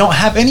 And we don't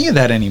have any of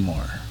that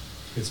anymore.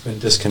 It's been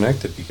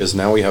disconnected because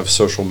now we have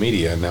social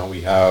media, and now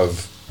we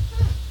have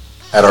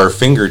at our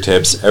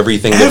fingertips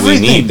everything that we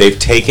need. They've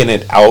taken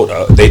it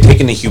out. They've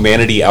taken the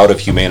humanity out of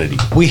humanity.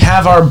 We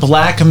have our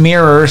Black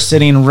Mirror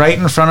sitting right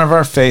in front of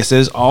our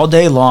faces all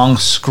day long,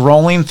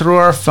 scrolling through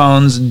our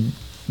phones.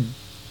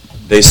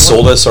 They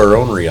sold us our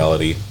own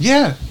reality.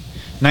 Yeah.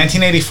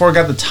 1984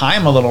 got the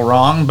time a little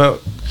wrong,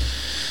 but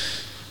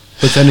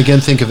then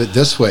again, think of it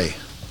this way.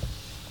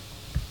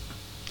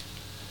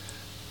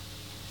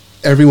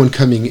 Everyone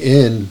coming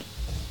in,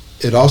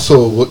 it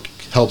also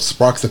helps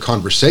spark the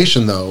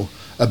conversation, though,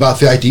 about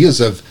the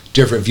ideas of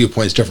different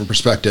viewpoints, different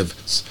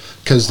perspectives,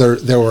 because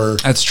there were.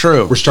 That's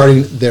true. They're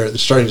starting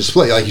to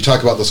display, like you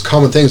talk about those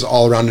common things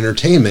all around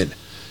entertainment,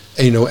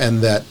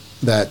 and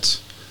that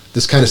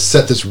this kind of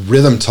set this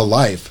rhythm to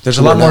life. There's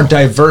a lot more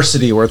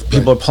diversity where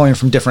people are pulling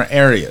from different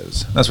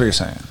areas. That's what you're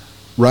saying,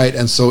 right?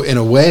 And so, in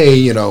a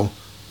way,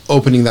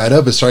 opening that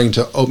up is starting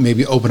to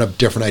maybe open up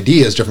different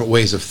ideas, different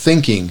ways of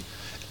thinking,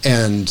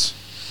 and.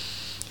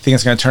 You think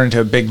it's going to turn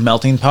into a big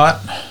melting pot?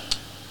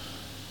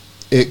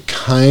 It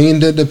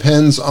kind of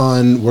depends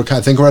on. I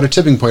think we're at a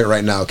tipping point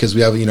right now because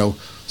we have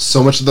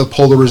so much of the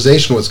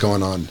polarization what's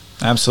going on.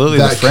 Absolutely,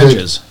 the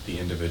fringes, the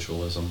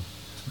individualism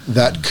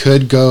that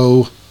could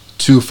go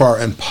too far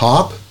and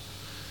pop.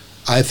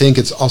 I think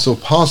it's also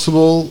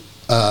possible.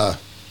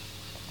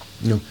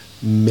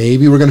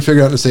 Maybe we're going to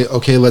figure out and say,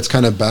 okay, let's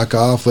kind of back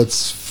off.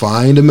 Let's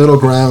find a middle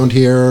ground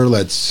here.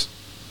 That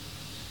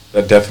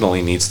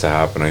definitely needs to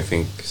happen. I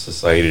think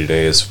society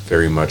today is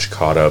very much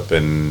caught up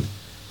in.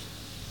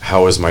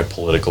 How is my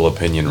political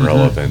opinion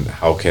relevant?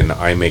 How can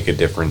I make a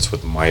difference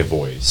with my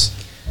voice?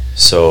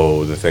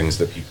 So the things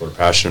that people are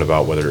passionate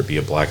about, whether it be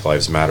a Black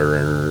Lives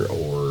Matter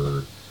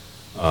or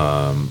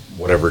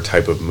whatever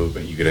type of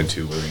movement you get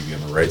into, whether you be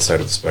on the right side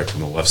of the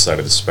spectrum, the left side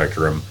of the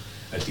spectrum,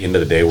 at the end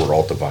of the day, we're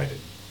all divided.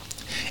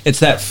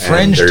 It's that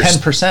fringe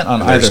 10%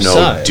 on either side. There's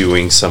no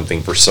doing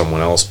something for someone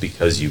else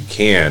because you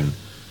can.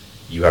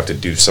 You have to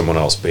do someone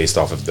else based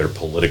off of their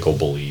political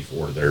belief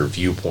or their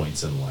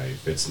viewpoints in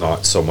life. It's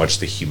not so much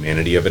the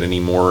humanity of it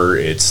anymore.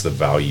 It's the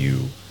value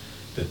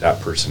that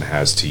person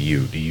has to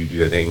you. Do you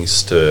do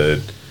things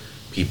to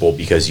people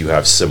because you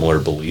have similar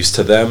beliefs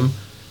to them?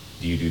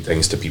 Do you do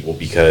things to people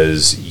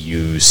because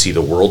you see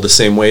the world the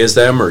same way as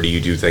them? Or do you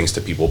do things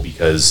to people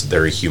because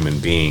they're a human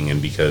being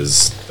and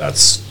because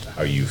that's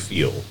how you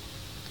feel?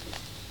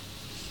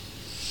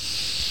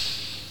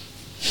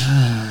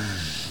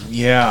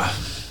 Yeah.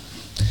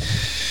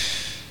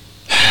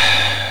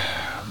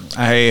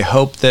 I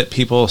hope that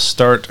people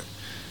start.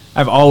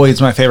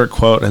 My favorite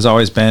quote has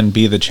always been,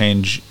 be the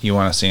change you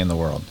want to see in the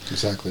world.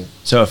 Exactly.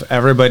 So if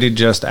everybody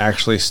just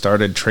actually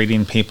started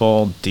treating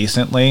people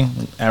decently,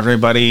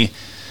 everybody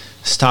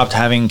stopped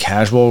having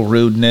casual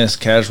rudeness,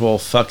 casual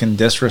fucking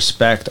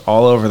disrespect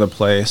all over the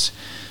place,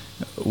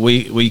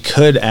 we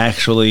could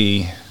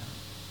actually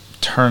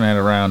turn it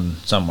around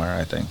somewhere,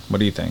 I think. What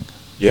do you think?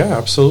 Yeah,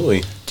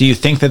 absolutely. Do you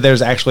think that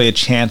there's actually a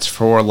chance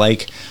for I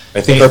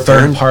think a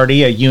third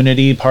party, a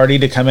unity party,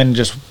 to come in and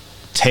just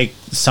take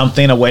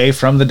something away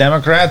from the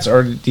Democrats,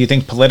 or do you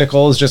think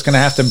political is just going to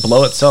have to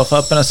blow itself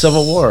up in a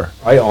civil war?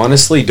 I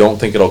honestly don't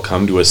think it'll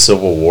come to a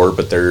civil war,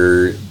 but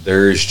there's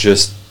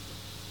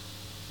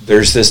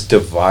this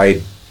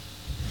divide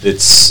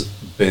that's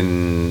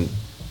been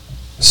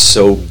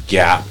so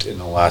gapped in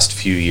the last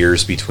few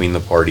years between the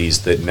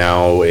parties that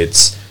now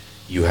it's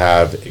you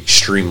have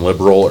extreme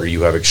liberal or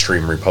you have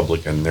extreme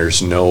Republican.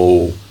 There's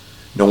no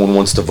one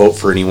wants to vote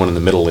for anyone in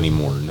the middle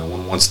anymore. No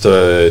one wants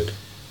to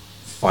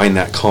find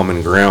that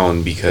common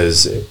ground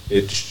because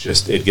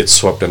it gets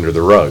swept under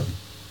the rug.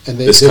 And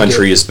this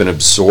country has been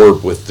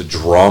absorbed with the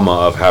drama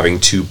of having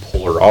two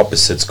polar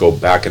opposites go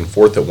back and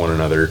forth at one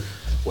another,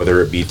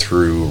 whether it be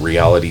through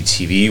reality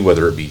TV,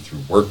 whether it be through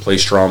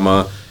workplace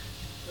drama,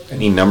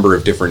 any number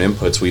of different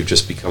inputs. We've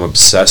just become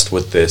obsessed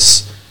with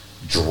this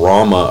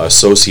drama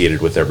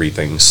associated with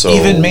everything. So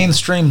even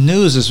mainstream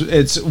news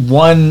it's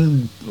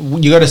one.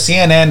 You go to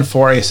CNN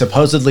for a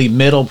supposedly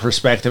middle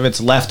perspective,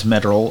 it's left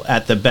middle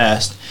at the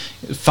best.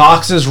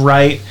 Fox is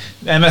right,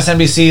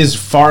 MSNBC is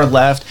far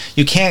left.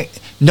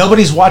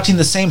 Nobody's watching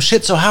the same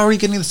shit, so how are you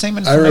getting the same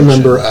information? I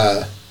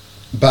remember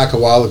back a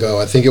while ago,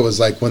 I think it was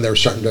like when they were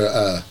starting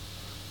to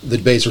the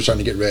debates were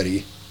starting to get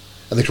ready,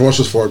 and the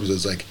commercials for it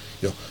was like,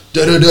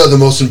 the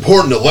most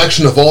important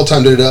election of all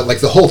time, like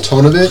the whole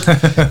tone of it,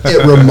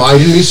 it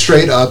reminded me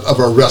straight up of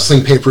a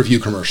wrestling pay-per-view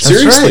commercial.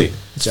 Seriously. Right.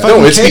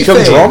 It's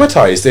become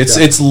dramatized.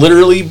 It's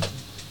literally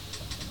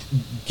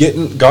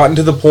gotten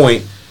to the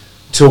point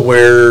to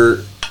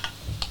where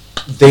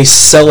they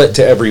sell it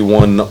to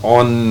everyone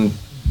on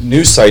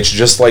news sites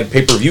just like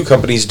pay-per-view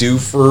companies do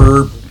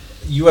for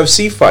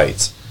UFC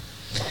fights.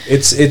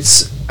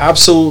 It's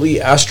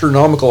absolutely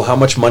astronomical how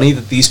much money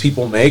that these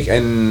people make,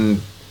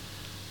 and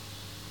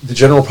the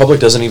general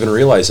public doesn't even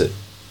realize it.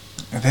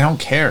 They don't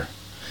care.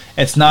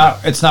 It's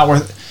not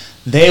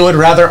worth. They would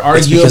rather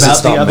argue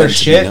about the other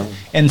shit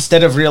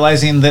instead of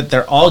realizing that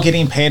they're all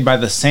getting paid by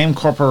the same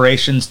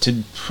corporations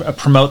to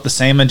promote the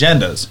same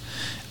agendas.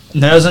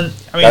 That's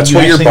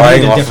what you're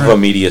buying off of a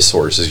media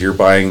source. Is you're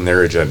buying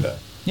their agenda.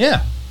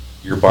 Yeah.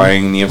 You're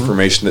buying the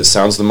information that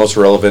sounds the most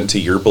relevant to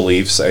your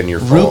beliefs, and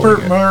you're following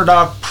Rupert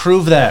Murdoch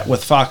proved that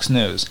with Fox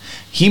News.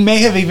 He may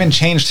have even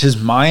changed his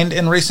mind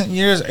in recent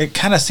years. It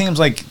kind of seems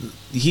like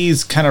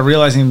he's kind of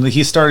realizing that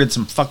he started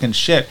some fucking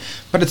shit,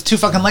 but it's too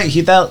fucking late.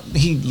 He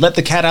let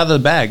the cat out of the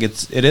bag.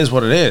 It is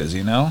what it is,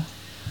 It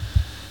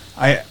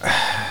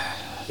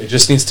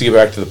just needs to get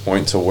back to the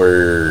point to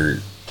where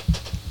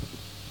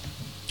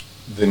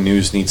the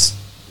news needs.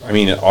 I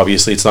mean,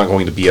 obviously, it's not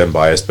going to be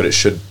unbiased, but it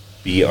should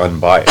be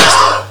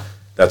unbiased.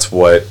 That's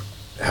what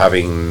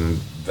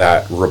having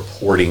that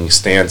reporting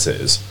stance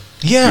is.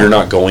 Yeah. You're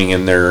not going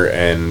in there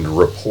and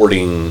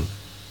reporting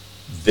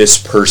this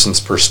person's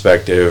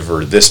perspective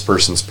or this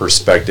person's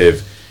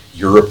perspective.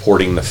 You're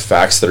reporting the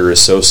facts that are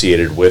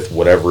associated with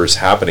whatever is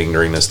happening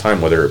during this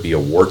time, whether it be a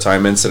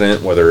wartime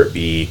incident, whether it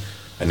be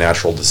a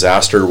natural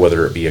disaster,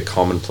 whether it be a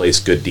commonplace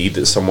good deed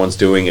that someone's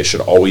doing. It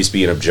should always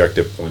be an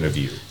objective point of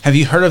view. Have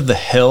you heard of The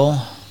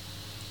Hill?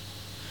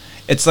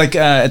 It's like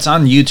it's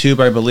on YouTube,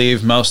 I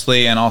believe,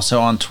 mostly, and also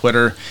on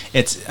Twitter.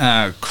 It's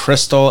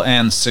Crystal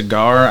and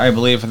Cigar, I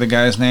believe, are the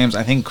guys' names.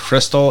 I think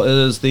Crystal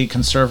is the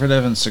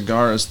conservative and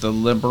Cigar is the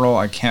liberal.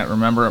 I can't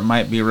remember. It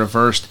might be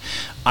reversed.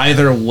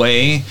 Either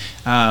way,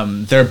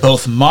 they're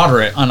both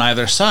moderate on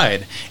either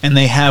side, and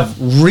they have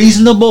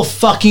reasonable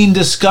fucking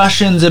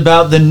discussions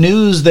about the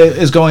news that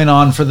is going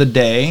on for the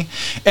day,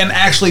 and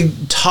actually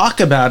talk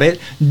about it.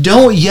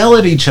 Don't yell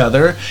at each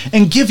other,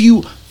 and give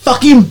you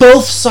fucking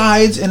both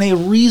sides in a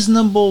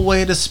reasonable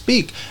way to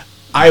speak.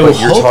 I would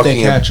hope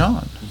they catch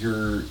on.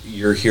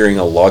 You're hearing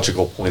a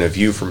logical point of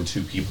view from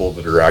two people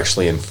that are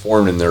actually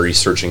informed and they're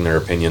researching their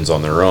opinions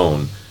on their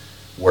own.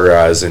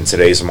 Whereas in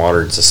today's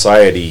modern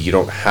society, you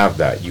don't have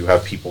that. You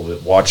have people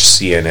that watch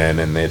CNN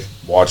and that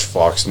watch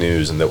Fox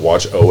News and that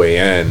watch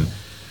OAN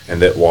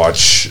and that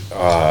watch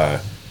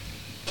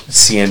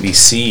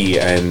CNBC,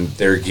 and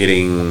they're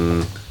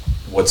getting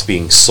what's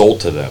being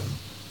sold to them.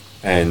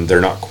 And they're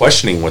not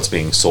questioning what's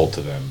being sold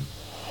to them.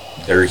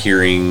 They're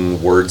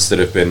hearing words that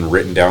have been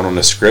written down on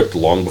a script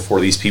long before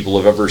these people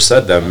have ever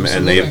said them. Absolutely.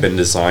 And they have been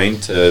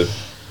designed to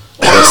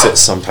elicit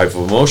some type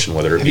of emotion,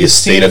 whether it be a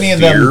state of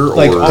fear or...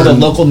 Like all the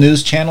local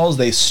news channels,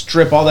 they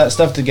strip all that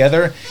stuff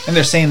together, and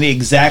they're saying the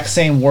exact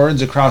same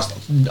words across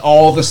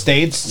all the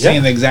states,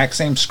 saying the exact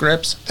same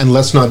scripts. And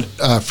let's not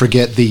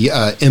forget the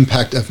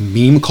impact of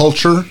meme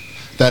culture,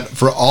 that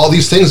for all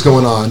these things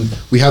going on,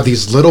 we have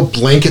these little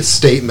blanket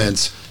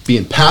statements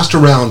being passed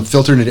around,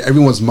 filtered into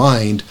everyone's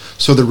mind,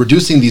 so they're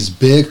reducing these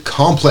big,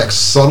 complex,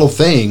 subtle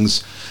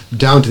things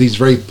down to these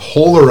very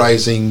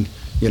polarizing,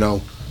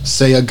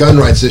 say a gun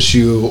rights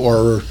issue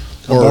or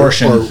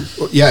abortion. Or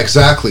yeah,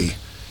 exactly.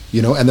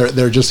 And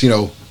they're just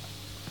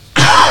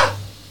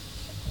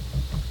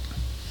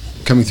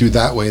coming through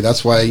that way.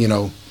 That's why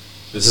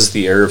this is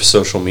the era of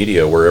social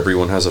media where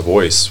everyone has a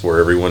voice, where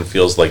everyone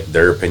feels like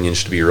their opinion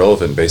should be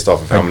relevant based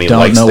off of how many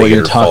likes they get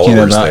or followers they have. I don't know what you're talking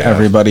about.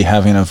 Everybody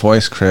having a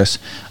voice, Chris.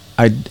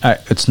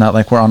 It's not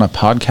like we're on a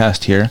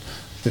podcast here.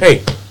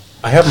 Hey,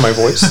 I have my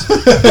voice.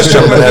 This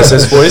gentleman has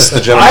his voice. The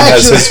gentleman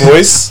has his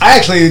voice. I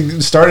actually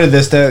started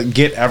this to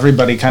get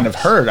everybody kind of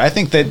heard. I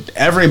think that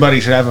everybody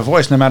should have a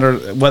voice, no matter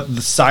what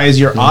the size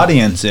your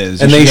audience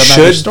is. And You they have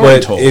your should, story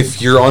but told.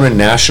 if you're on a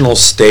national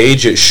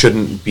stage, it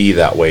shouldn't be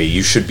that way.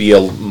 You should be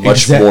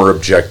much more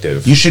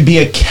objective. You should be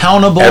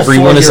accountable.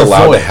 Everyone for is your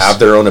allowed voice. to have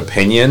their own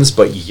opinions,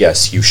 but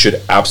yes, you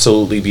should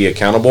absolutely be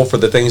accountable for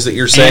the things that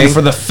you're saying. and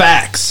for the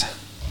facts.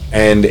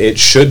 And it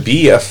should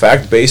be a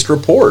fact-based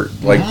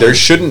report. Like, there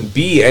shouldn't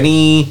be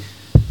any...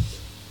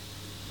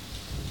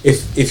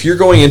 If you're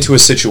going into a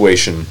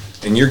situation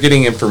and you're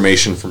getting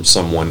information from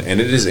someone and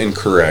it is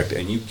incorrect,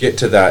 and you get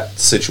to that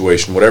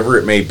situation, whatever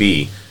it may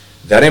be,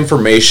 that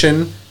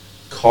information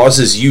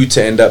causes you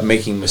to end up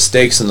making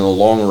mistakes in the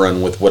long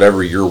run with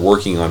whatever you're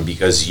working on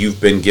because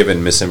you've been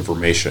given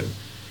misinformation.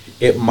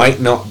 It might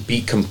not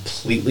be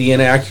completely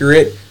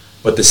inaccurate,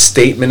 but the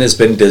statement has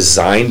been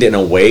designed in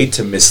a way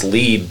to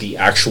mislead the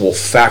actual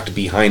fact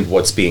behind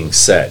what's being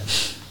said.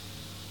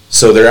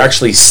 So they're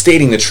actually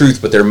stating the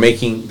truth, but they're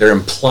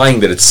implying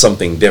that it's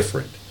something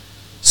different.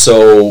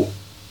 So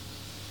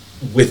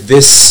with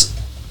this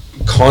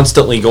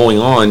constantly going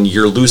on,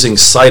 you're losing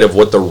sight of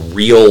what the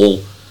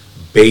real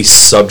base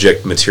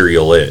subject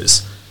material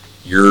is.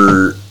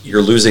 You're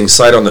losing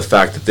sight on the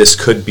fact that this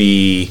could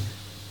be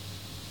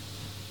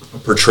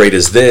portrayed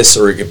as this,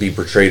 or it could be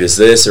portrayed as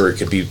this, or it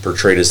could be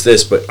portrayed as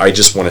this, but I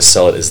just want to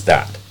sell it as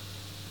that.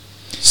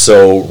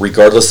 So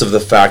regardless of the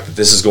fact that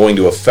this is going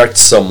to affect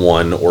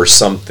someone or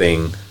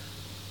something,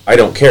 I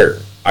don't care.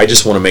 I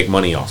just want to make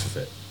money off of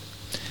it.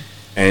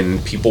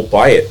 And people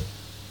buy it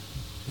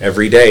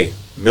every day.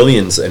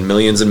 Millions and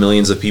millions and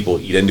millions of people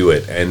eat into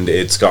it, and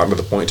it's gotten to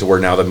the point to where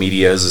now the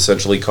media has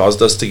essentially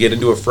caused us to get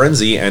into a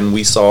frenzy, and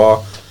we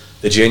saw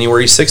the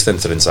January 6th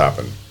incidents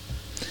happen.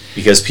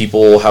 Because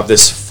people have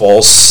this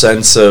false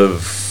sense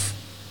of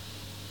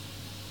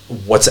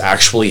what's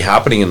actually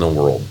happening in the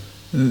world.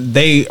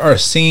 They are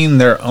seeing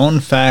their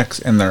own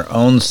facts and their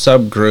own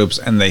subgroups,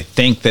 and they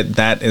think that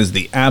that is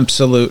the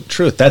absolute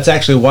truth. That's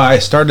actually why I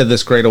started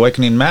this Great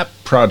Awakening Map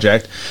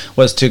project,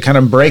 was to kind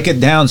of break it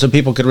down so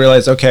people could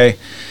realize, okay,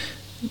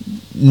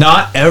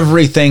 not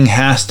everything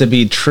has to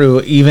be true,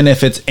 even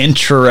if it's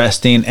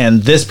interesting,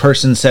 and this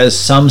person says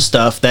some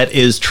stuff that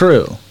is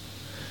true.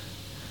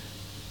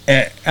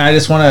 I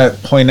just want to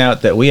point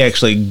out that we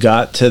actually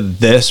got to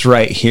this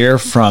right here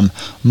from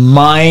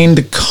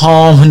Mind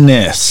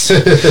Calmness.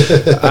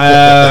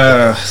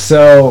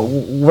 So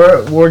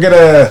we're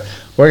gonna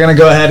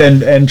go ahead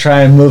and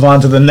try and move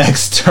on to the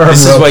next term.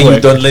 This is why quick.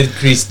 you don't let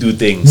Chris do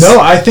things. No,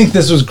 I think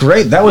this was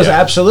great. That's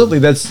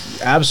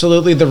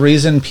absolutely the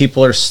reason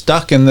people are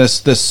stuck in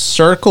this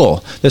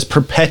circle, this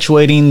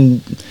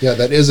perpetuating. Yeah,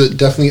 that is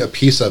definitely a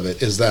piece of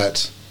it. Is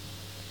that,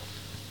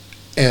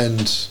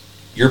 and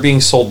you're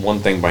being sold one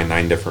thing by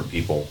 9 different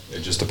people. It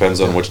just depends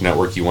on which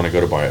network you want to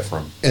go to buy it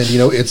from. and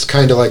it's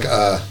kind of like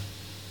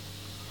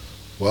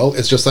well,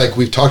 it's just like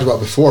we've talked about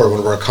before. One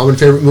of our common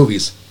favorite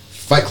movies,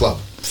 Fight Club.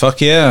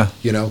 Fuck yeah.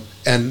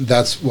 And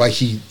that's why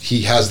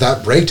he has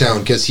that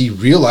breakdown, because he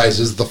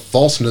realizes the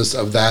falseness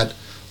of that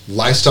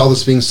lifestyle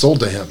that's being sold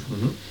to him.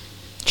 Mm-hmm.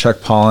 Chuck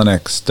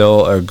Palahniuk,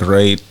 still a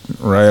great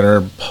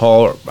writer.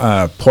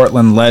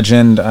 Portland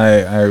legend.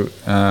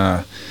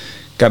 I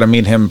got to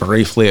meet him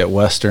briefly at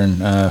Western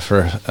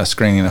for a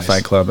screening of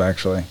Fight Club,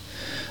 actually.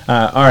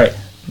 All right.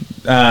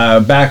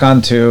 Back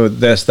onto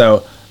this,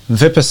 though.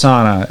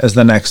 Vipassana is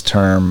the next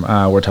term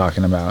we're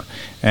talking about.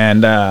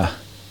 And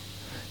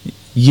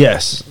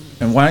yes.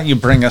 And why don't you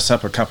bring us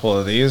up a couple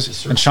of these?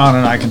 Yes, and Sean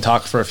and I can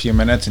talk for a few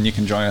minutes, and you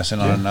can join us in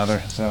on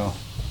another. So,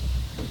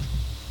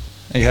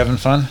 are you having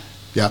fun?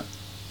 Yeah.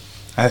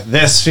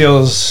 This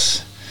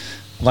feels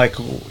like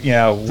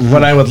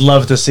what I would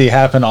love to see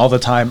happen all the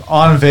time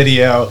on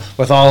video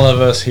with all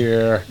of us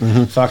here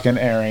fucking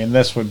airing.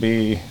 This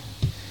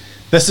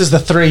is the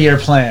 3-year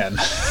plan.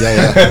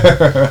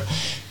 Yeah.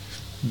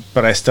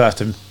 But I still have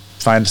to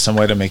find some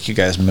way to make you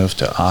guys move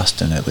to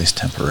Austin, at least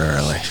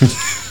temporarily.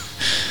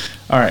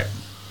 All right.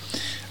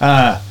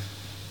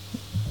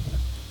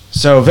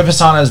 So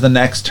Vipassana is the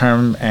next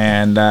term,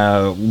 and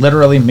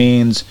literally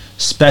means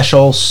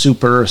special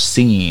super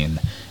seeing.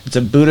 It's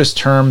a Buddhist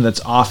term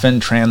that's often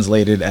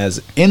translated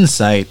as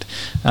insight,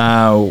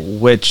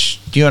 which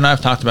you and I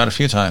have talked about a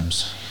few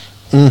times.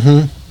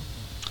 Mm-hmm.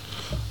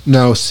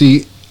 Now,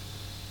 see,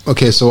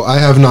 okay, so I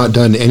have not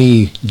done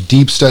any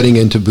deep studying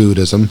into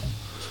Buddhism,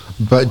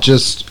 but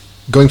just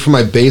going from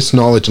my base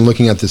knowledge and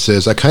looking at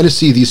this I kind of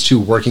see these two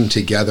working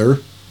together,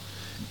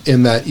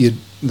 in that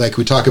like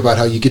we talk about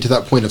how you get to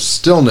that point of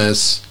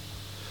stillness,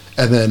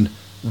 and then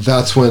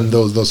that's when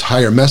those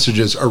higher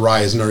messages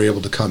arise and are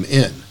able to come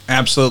in.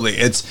 Absolutely.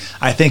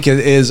 I think it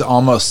is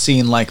almost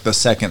seen like the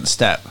second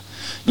step.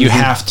 You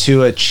have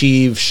to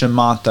achieve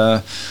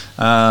shamatha,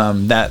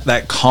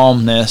 that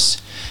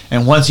calmness,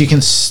 and once you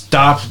can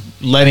stop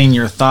letting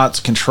your thoughts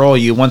control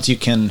you, once you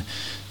can,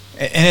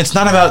 and it's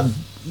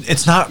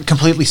not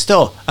completely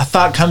still. A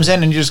thought comes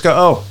in and you just go,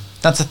 oh,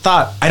 that's a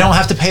thought. I don't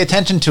have to pay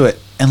attention to it,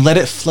 and let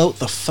it float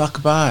the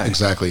fuck by.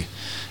 Exactly.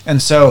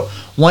 And so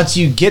once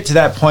you get to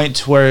that point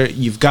to where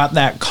you've got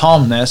that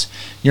calmness,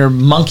 your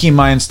monkey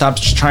mind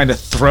stops trying to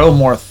throw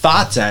more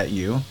thoughts at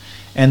you,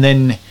 and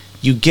then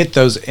you get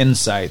those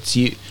insights.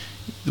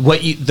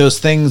 Those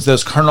things,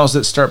 those kernels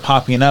that start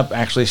popping up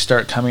actually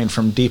start coming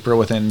from deeper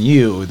within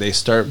you. They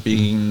start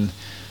being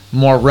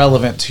more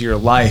relevant to your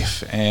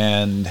life,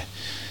 and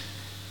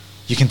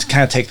you can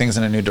kind of take things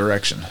in a new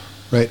direction.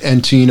 Right.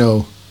 And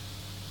to,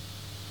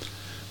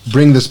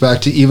 bring this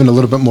back to even a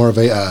little bit more of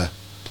a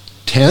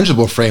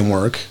tangible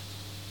framework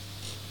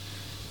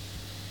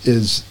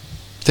is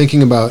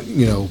thinking about,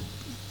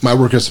 my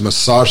work as a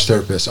massage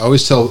therapist. I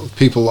always tell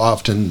people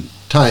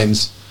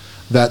oftentimes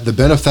that the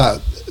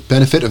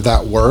benefit of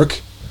that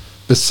work,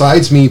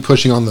 besides me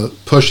pushing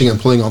and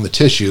pulling on the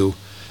tissue,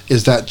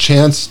 is that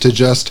chance to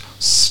just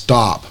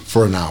stop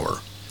for an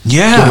hour.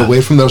 Yeah. Get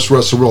away from the rest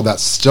of the world, that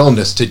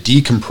stillness, to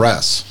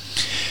decompress.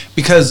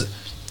 Because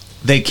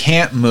they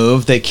can't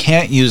move, they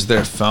can't use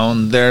their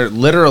phone, they're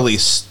literally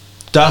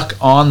stuck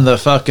on the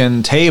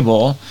fucking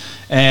table,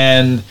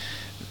 and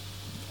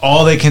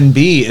all they can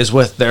be is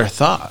with their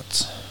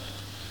thoughts.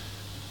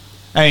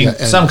 I mean,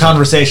 some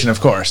conversation,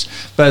 of course,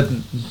 but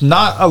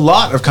not a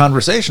lot of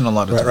conversation a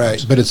lot of times.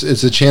 Right. But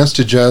it's a chance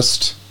to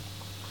just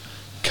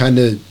kind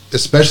of,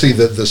 especially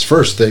the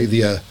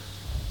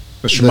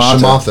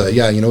shamatha.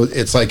 Yeah,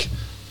 it's like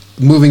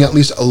moving at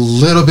least a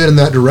little bit in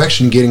that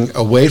direction, getting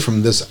away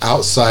from this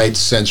outside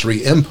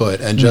sensory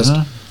input, and just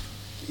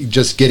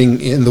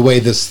getting in the way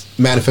this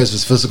manifests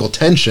as physical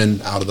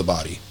tension out of the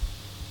body.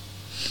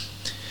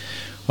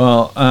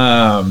 Well,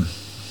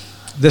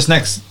 the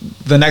next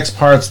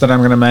parts that I'm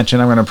going to mention,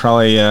 I'm going to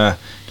probably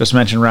just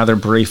mention rather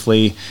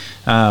briefly.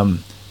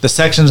 The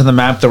sections of the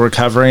map that we're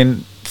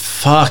covering,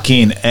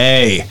 fucking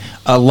a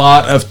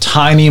lot of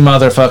tiny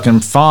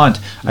motherfucking font.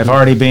 I've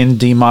already been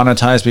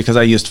demonetized because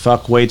I used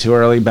fuck way too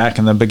early back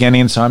in the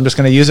beginning, so I'm just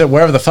going to use it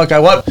wherever the fuck I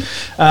want.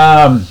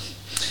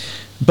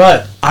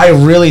 But I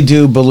really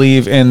do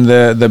believe in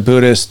the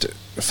Buddhist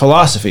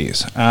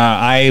philosophies.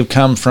 I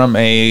come from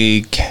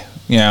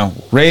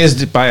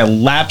raised by a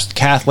lapsed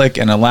Catholic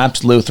and a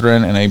lapsed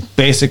Lutheran and a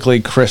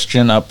basically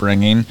Christian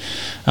upbringing.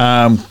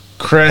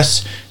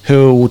 Chris,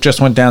 who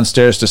just went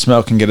downstairs to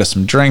smoke and get us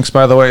some drinks,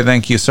 by the way,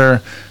 thank you,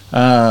 sir.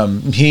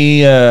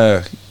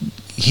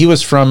 He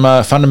was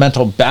from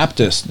Fundamental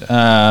Baptist,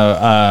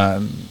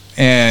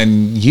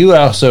 and you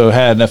also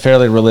had a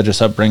fairly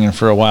religious upbringing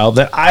for a while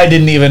that I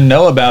didn't even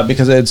know about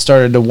because it had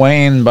started to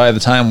wane by the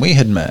time we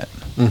had met.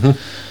 Mm-hmm.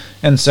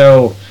 And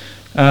so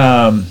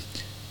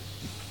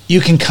you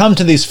can come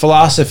to these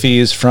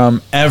philosophies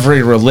from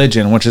every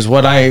religion, which is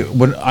what I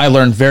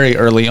learned very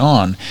early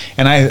on.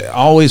 And I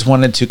always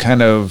wanted to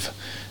kind of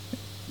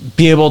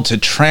be able to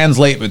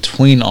translate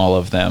between all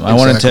of them. Exactly.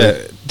 I wanted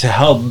to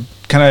help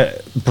kind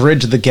of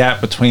bridge the gap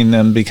between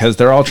them because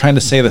they're all trying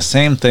to say the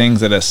same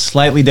things at a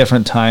slightly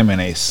different time in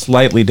a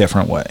slightly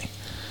different way.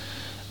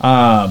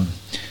 But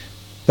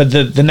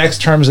the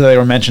next terms that they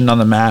were mentioned on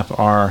the map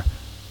are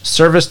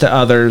service to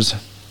others,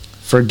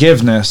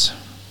 forgiveness,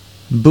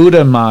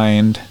 Buddha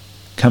mind,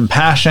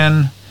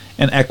 compassion,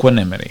 and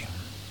equanimity.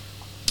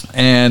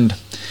 And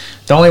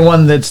the only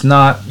one that's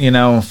not,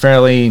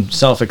 fairly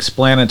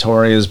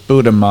self-explanatory is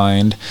Buddha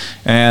mind.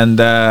 And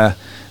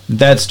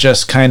that's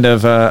just kind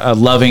of a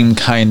loving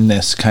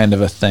kindness kind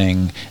of a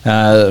thing,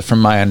 from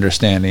my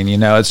understanding.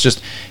 It's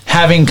just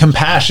having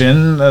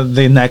compassion,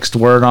 the next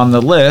word on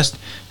the list,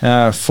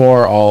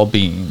 for all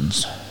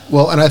beings.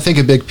 Well, and I think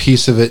a big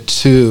piece of it,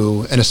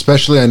 too, and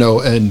especially I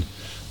know in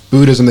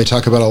Buddhism they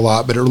talk about a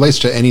lot, but it relates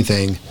to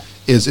anything,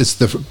 is it's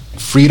the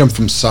freedom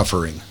from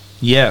suffering.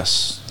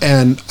 Yes.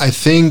 And I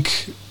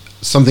think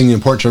something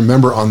important to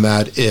remember on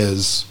that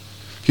is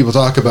people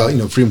talk about,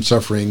 freedom from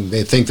suffering.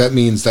 They think that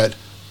means that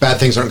bad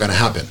things aren't going to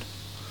happen.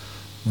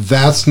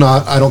 That's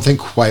not, I don't think,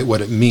 quite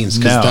what it means,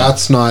 because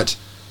that's not,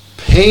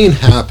 pain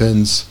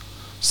happens.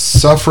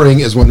 Suffering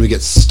is when we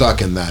get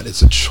stuck in that.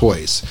 It's a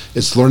choice.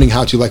 It's learning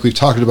how to, like we've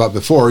talked about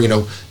before,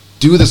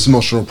 do this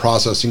emotional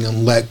processing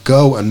and let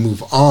go and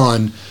move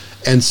on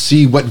and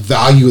see what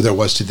value there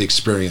was to the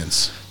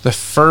experience. The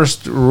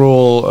first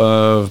rule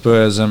of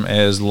Buddhism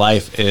is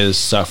life is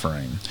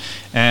suffering.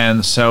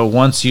 And so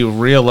once you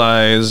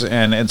realize,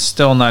 and it's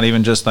still not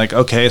even just like,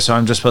 okay, so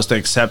I'm just supposed to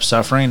accept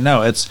suffering.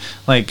 No, it's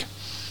like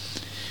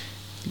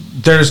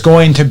there's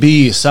going to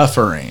be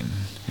suffering.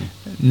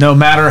 No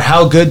matter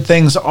how good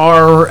things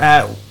are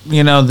at,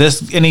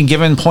 this any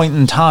given point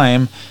in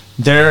time,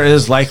 there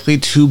is likely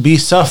to be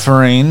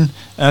suffering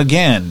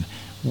again.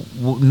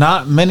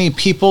 Not many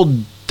people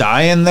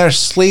die in their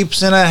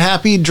sleeps in a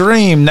happy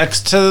dream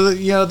next to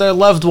their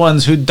loved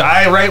ones who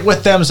die right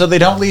with them so they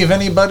don't leave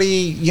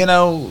anybody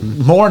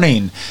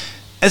mourning.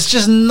 It's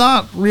just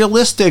not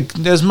realistic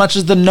as much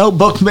as the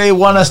Notebook may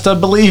want us to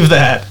believe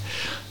that.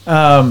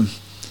 But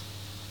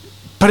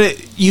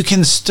you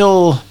can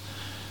still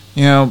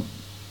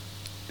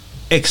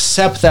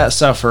accept that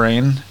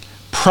suffering,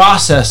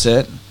 process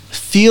it,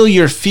 feel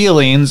your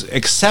feelings,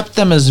 accept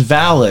them as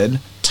valid,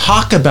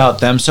 talk about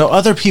them so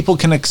other people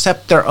can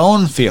accept their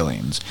own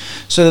feelings,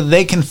 so that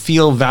they can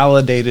feel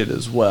validated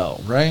as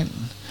well, right?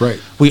 Right.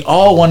 We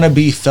all want to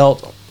be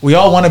felt. We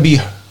all want to be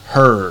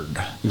heard.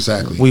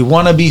 Exactly. We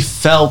want to be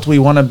felt. We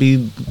want to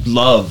be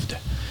loved.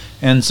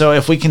 And so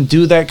if we can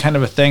do that kind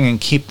of a thing and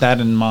keep that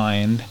in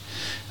mind,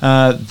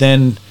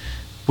 then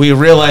we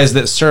realize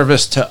that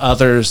service to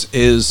others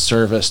is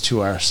service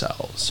to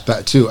ourselves.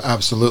 That too,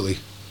 absolutely.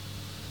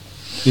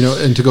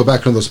 And to go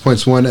back on those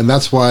points, one, and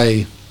that's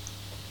why,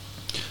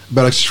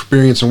 about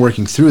experience and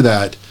working through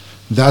that,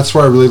 that's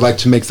why I really like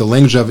to make the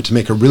language of it, to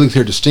make a really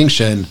clear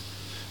distinction,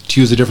 to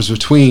use the difference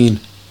between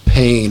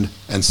pain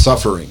and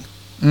suffering.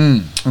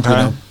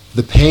 Okay.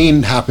 The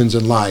pain happens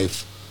in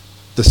life.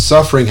 The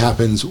suffering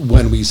happens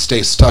when we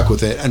stay stuck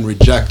with it and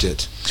reject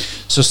it.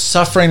 So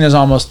suffering is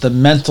almost the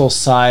mental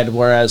side,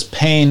 whereas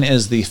pain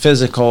is the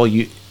physical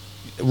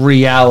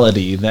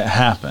reality that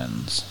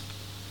happens.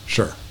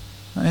 Sure.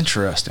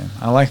 Interesting.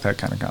 I like that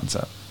kind of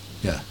concept.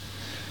 Yeah.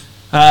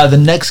 The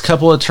next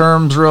couple of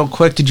terms, real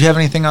quick. Did you have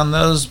anything on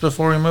those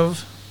before we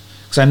move?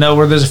 Because I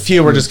know there's a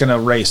few we're just going to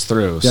race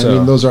through. Yeah,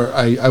 so. those are.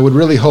 I would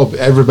really hope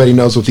everybody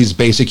knows what these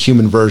basic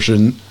human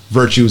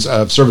virtues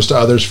of service to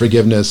others,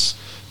 forgiveness,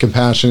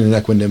 compassion, and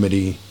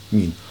equanimity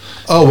mean.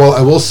 Oh, well,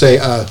 I will say,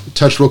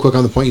 touch real quick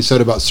on the point you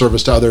said about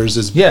service to others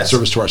is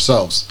service to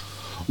ourselves.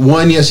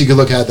 One, yes, you could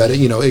look at that.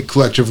 It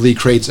collectively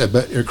creates a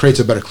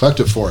better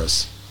collective for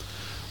us.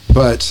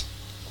 But,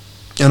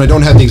 and I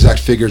don't have the exact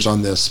figures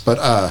on this,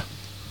 but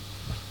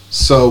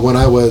so when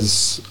I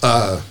was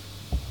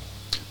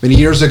many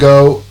years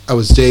ago, I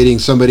was dating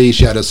somebody.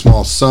 She had a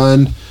small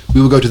son.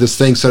 We would go to this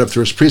thing set up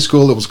through his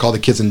preschool. It was called the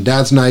Kids and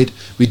Dad's Night.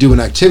 We'd do an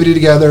activity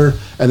together,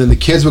 and then the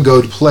kids would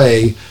go to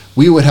play.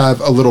 We would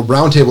have a little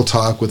roundtable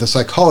talk with a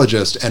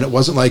psychologist, and it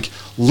wasn't like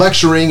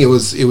lecturing. It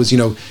was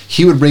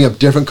he would bring up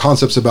different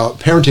concepts about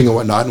parenting and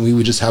whatnot, and we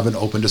would just have an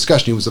open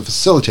discussion. He was a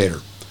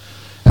facilitator.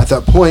 At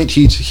that point,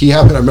 he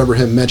happened. I remember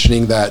him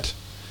mentioning that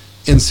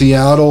in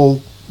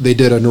Seattle they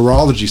did a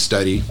neurology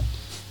study.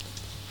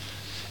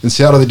 In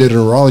Seattle, they did a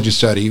neurology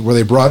study where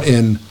they brought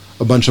in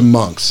a bunch of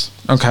monks.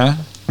 Okay.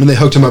 And they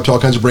hooked them up to all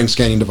kinds of brain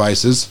scanning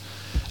devices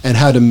and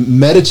had to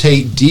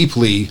meditate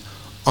deeply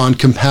on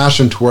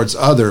compassion towards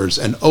others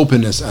and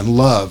openness and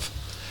love.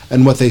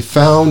 And what they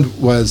found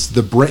was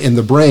in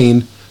the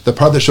brain, the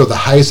part that showed the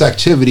highest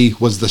activity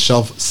was the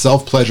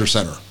self-pleasure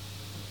center.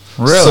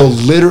 Really? So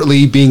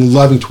literally being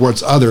loving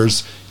towards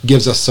others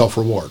gives us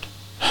self-reward.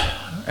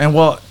 And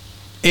well,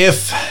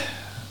 if,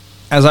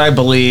 as I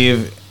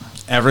believe,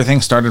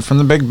 everything started from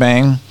the Big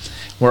Bang,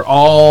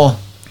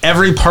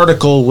 every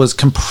particle was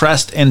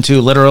compressed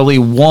into literally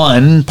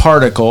one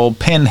particle,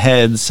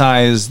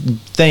 pinhead-sized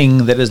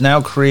thing that has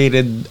now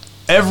created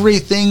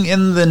everything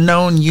in the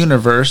known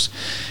universe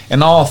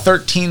and all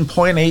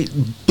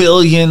 13.8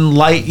 billion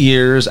light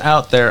years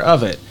out there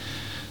of it.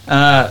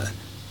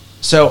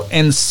 So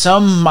in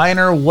some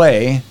minor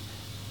way,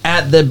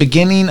 at the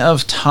beginning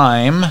of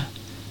time,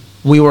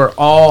 we were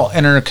all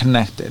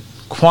interconnected,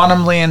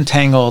 quantumly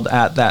entangled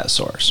at that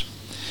source.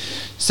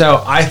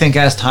 So I think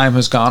as time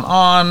has gone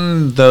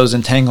on, those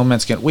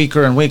entanglements get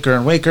weaker and weaker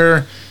and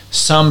weaker.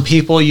 Some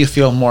people you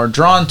feel more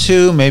drawn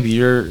to. Maybe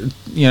you're,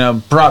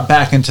 brought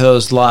back into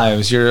those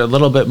lives. You're a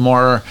little bit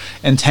more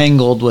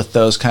entangled with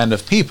those kind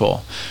of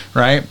people,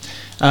 right?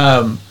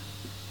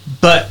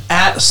 But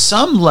at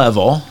some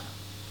level,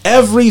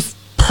 every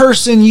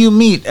person you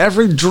meet,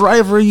 every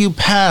driver you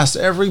pass,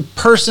 every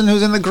person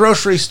who's in the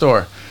grocery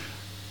store,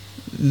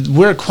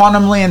 we're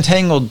quantumly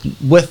entangled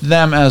with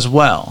them as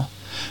well.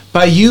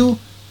 By you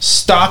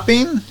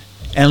stopping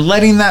and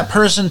letting that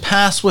person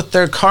pass with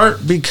their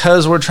cart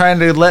because we're trying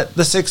to let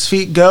the 6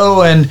 feet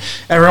go and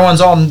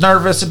everyone's all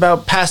nervous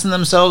about passing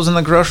themselves in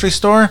the grocery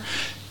store,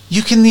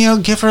 you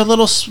can give her a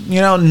little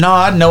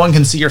nod. No one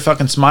can see your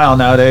fucking smile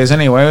nowadays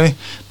anyway,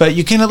 but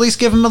you can at least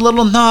give them a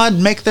little nod,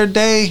 make their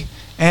day,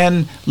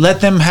 and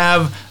let them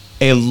have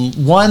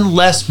one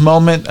less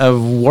moment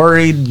of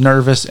worried,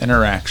 nervous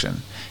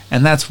interaction.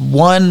 And that's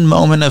one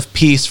moment of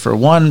peace for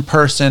one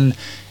person.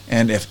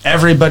 And if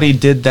everybody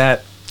did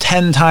that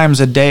 10 times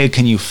a day,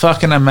 can you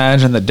fucking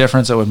imagine the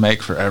difference it would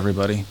make for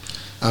everybody?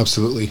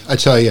 Absolutely. I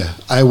tell you,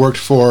 I worked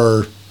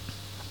for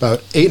about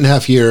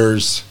 8.5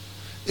 years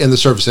in the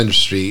service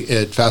industry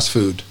at fast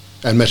food.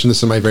 I mentioned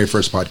this in my very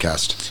first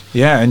podcast.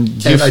 Yeah, and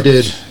I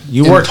did.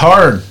 You worked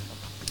hard.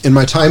 In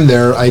my time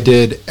there, I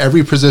did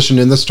every position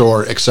in the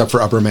store except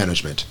for upper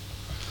management.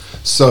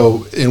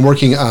 So in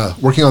working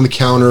on the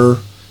counter,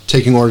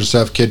 taking orders and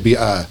stuff could be,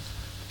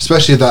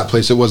 especially at that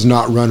place, it was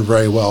not run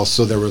very well.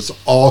 So there was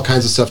all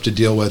kinds of stuff to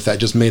deal with that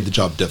just made the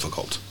job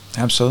difficult.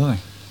 Absolutely.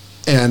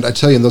 And I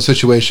tell you, in those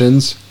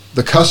situations,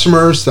 the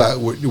customers that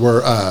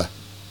were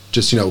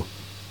just,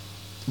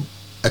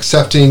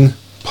 accepting,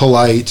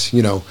 polite,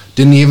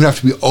 didn't even have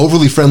to be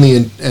overly friendly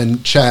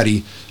and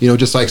chatty,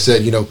 just like I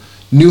said,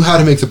 knew how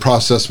to make the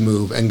process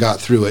move and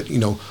got through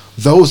it.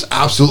 Those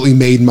absolutely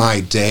made my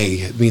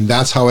day. I mean,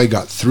 that's how I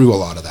got through a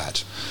lot of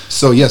that.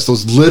 So yes,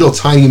 those little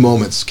tiny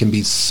moments can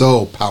be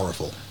so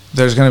powerful.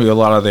 There's going to be a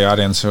lot of the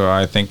audience who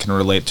I think can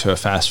relate to a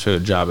fast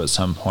food job at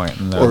some point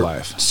in their or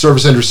life.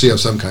 service industry of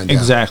some kind. Yeah.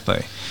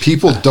 Exactly.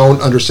 People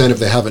don't understand if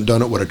they haven't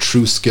done it what a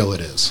true skill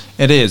it is.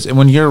 It is. And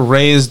when you're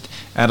raised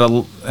at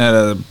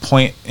a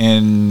point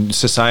in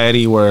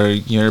society where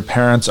your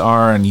parents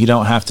are and you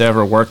don't have to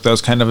ever work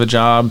those kind of a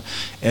job,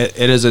 it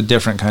is a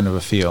different kind of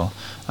a feel.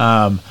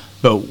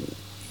 But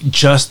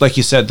just like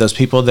you said, those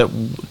people that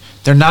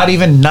they're not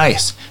even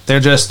nice. They're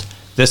just,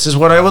 this is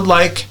what I would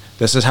like.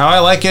 This is how I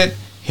like it.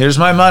 Here's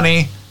my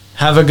money.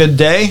 Have a good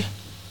day.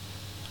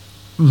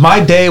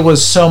 My day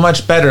was so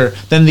much better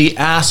than the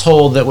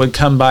asshole that would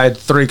come by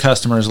 3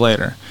 customers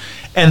later.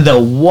 And the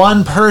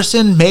one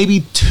person,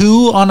 maybe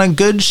 2 on a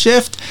good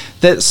shift,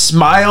 that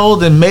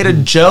smiled and made a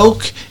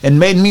joke and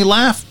made me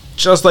laugh,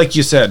 just like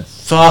you said,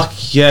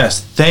 fuck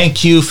yes.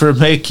 Thank you for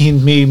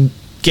making me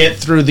get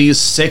through these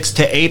 6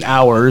 to 8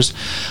 hours.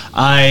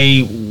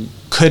 I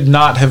could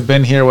not have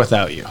been here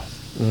without you.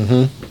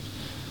 Mm-hmm.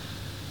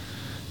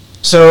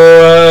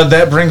 So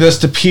that brings us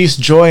to peace,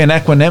 joy, and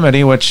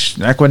equanimity, which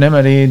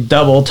equanimity,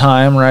 double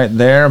time right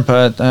there.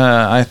 But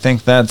I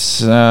think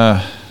that's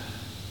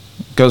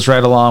goes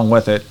right along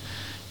with it.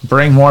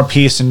 Bring more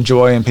peace and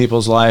joy in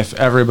people's life.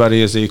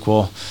 Everybody is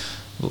equal.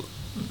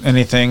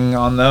 Anything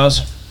on those?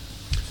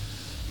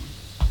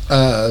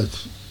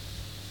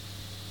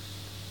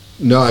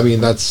 No, I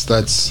mean that's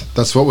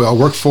what we all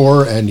work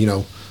for, and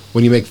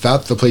when you make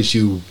that the place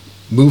you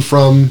move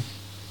from,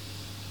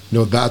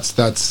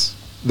 that's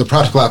the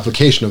practical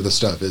application of the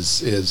stuff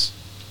is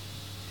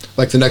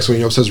like the next one,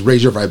 it says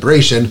raise your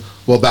vibration.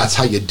 Well, that's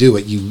how you do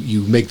it.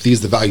 You make these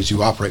the values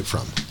you operate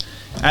from.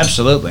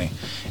 Absolutely.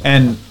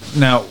 And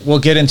now we'll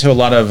get into a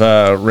lot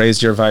of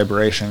raise your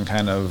vibration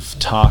kind of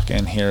talk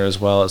in here as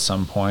well at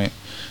some point.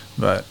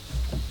 But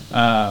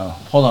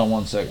hold on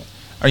one second.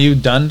 Are you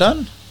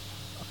done?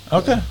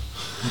 Okay.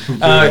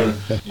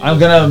 I'm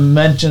going to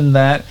mention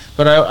that,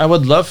 but I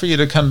would love for you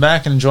to come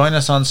back and join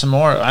us on some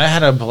more. I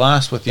had a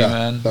blast with you,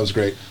 man. That was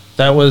great.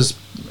 That was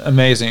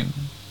amazing.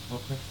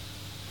 Okay.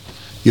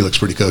 He looks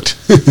pretty cooked.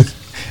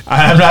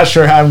 I'm not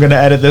sure how I'm going to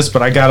edit this,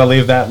 but I got to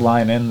leave that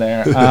line in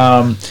there.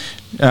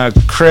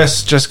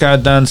 Chris just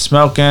got done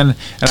smoking, and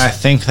I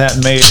think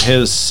that made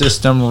his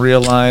system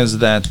realize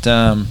that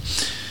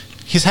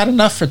he's had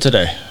enough for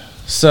today.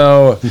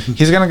 So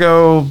he's going to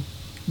go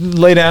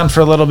lay down for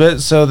a little bit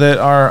so that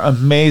our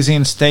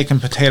amazing steak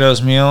and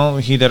potatoes meal,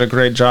 he did a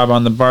great job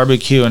on the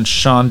barbecue, and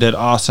Sean did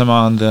awesome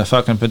on the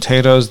fucking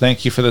potatoes.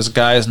 Thank you for this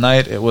guy's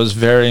night. It was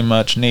very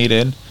much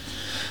needed.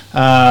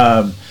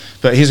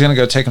 But he's going to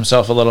go take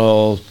himself a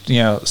little,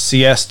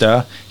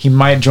 siesta. He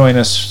might join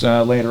us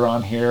later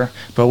on here,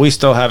 but we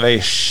still have a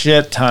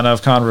shit ton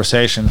of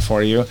conversation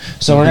for you.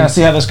 So we're going to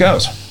see how this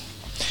goes.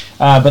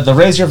 But the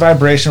raise your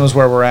vibration was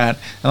where we're at.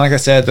 And like I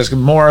said, there's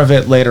more of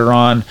it later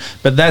on,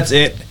 but that's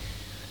it.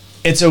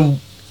 It's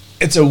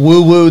a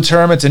woo-woo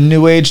term. It's a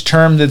new age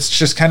term that's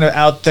just kind of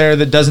out there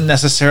that doesn't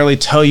necessarily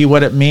tell you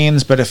what it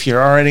means. But if you're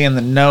already in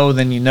the know,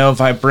 then you know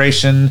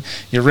vibration.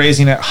 You're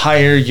raising it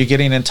higher. You're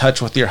getting in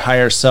touch with your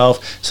higher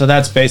self. So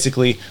that's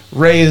basically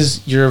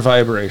raise your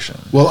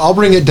vibration. Well, I'll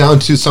bring it down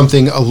to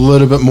something a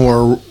little bit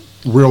more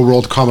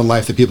real-world common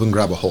life that people can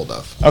grab a hold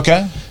of.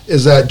 Okay.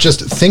 Is that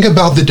just think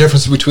about the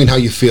difference between how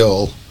you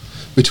feel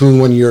between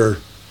when you're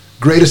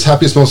greatest,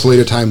 happiest, most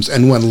elated times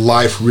and when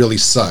life really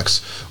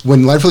sucks.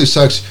 When life really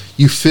sucks,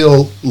 you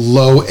feel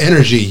low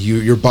energy.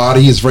 Your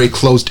body is very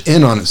closed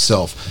in on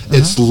itself. Mm-hmm.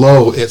 It's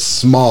low, it's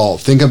small.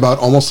 Think about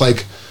almost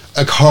like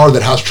a car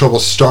that has trouble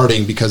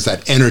starting because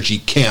that energy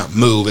can't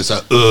move. It's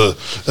I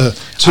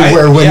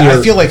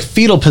feel like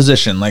fetal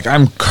position. Like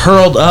I'm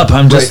curled up.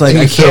 I'm just like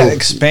I can't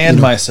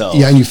expand myself.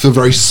 Yeah, and you feel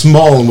very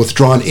small and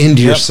withdrawn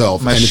into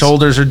yourself. My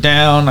shoulders are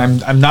down.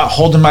 I'm not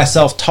holding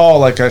myself tall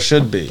like I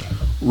should be.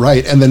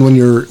 Right, and then when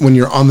you're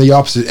on the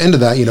opposite end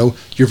of that,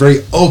 you're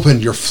very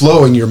open, you're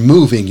flowing, you're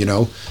moving. It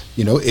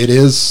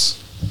is.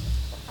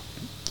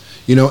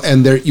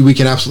 And there we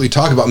can absolutely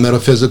talk about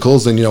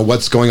metaphysicals and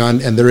what's going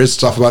on, and there is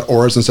stuff about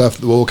auras and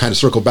stuff. We'll kind of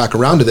circle back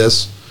around to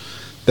this.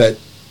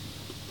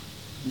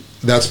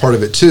 That's part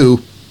of it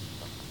too.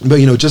 But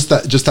just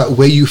that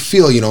way you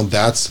feel,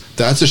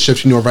 that's a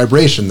shift in your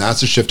vibration.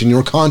 That's a shift in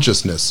your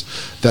consciousness.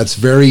 That's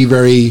very,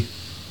 very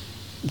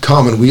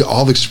common. We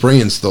all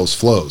experience those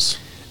flows.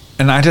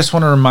 And I just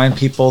want to remind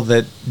people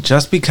that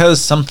just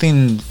because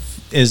something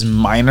is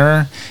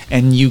minor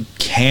and you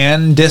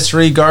can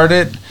disregard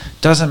it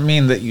doesn't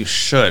mean that you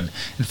should.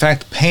 In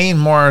fact, paying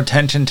more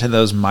attention to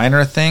those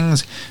minor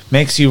things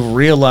makes you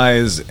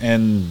realize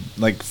and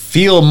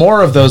feel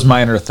more of those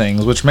minor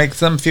things, which makes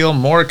them feel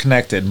more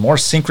connected, more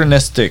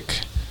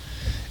synchronistic.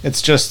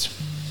 It's just,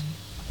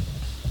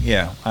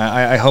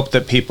 I hope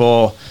that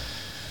people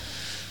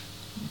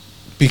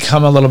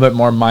become a little bit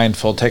more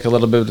mindful, take a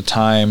little bit of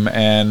time,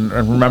 and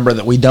remember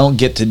that we don't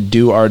get to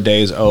do our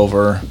days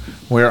over.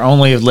 We're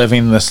only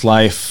living this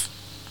life,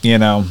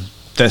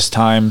 this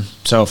time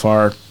so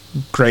far,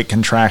 great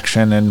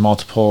contraction and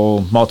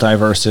multiple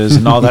multiverses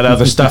and all that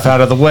other stuff out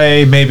of the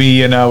way, maybe,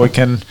 you know, we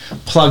can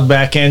plug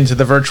back into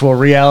the virtual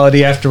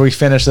reality after we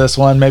finish this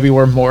one. Maybe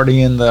we're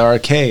Morty in the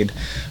arcade.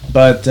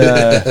 But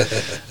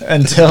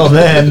until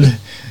then,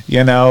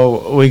 you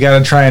know, we got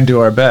to try and do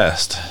our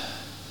best.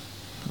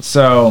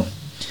 So,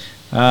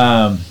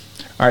 all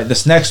right,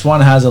 this next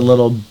one has a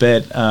little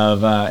bit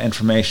of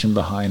information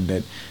behind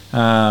it.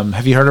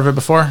 Have you heard of it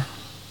before?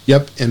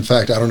 Yep. In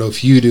fact, I don't know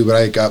if you do, but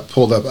I got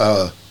pulled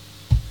up.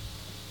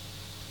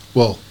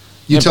 Well,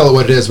 you tell it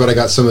what it is, but I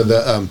got some of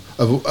the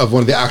of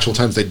one of the actual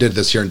times they did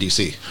this here in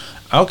DC.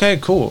 Okay,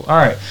 cool. All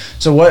right.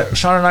 So what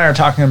Sean and I are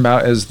talking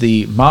about is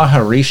the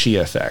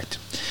Maharishi effect.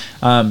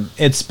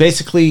 It's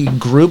basically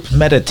group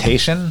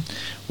meditation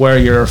where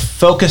you're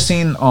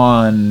focusing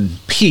on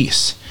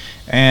peace,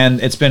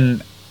 and it's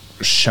been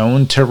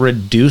shown to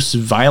reduce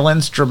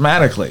violence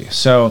dramatically.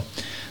 So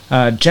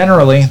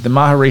generally, the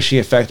Maharishi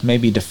effect may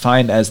be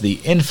defined as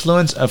the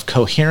influence of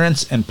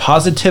coherence and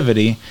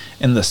positivity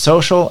in the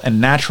social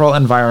and natural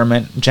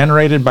environment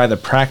generated by the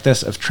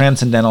practice of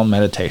transcendental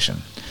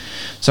meditation.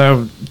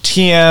 So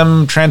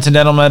TM,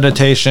 transcendental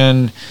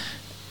meditation,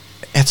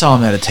 it's all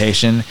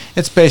meditation.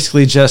 It's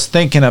basically just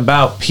thinking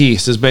about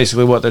peace is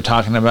basically what they're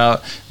talking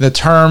about. The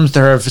terms,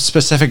 there are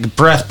specific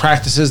breath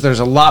practices.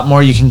 There's a lot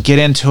more you can get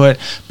into it.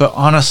 But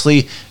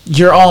honestly,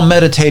 you're all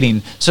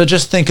meditating. So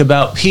just think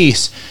about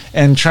peace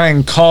and try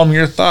and calm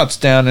your thoughts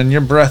down and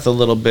your breath a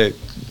little bit.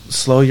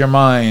 Slow your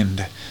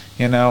mind.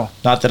 You know,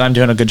 not that I'm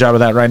doing a good job of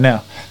that right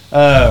now.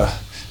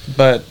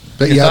 But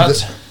yeah,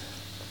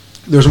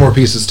 there's more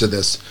pieces to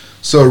this.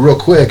 So real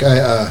quick,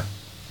 I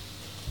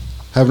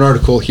have an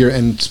article here,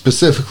 and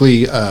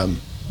specifically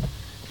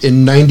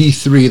in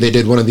 '93 they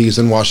did one of these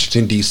in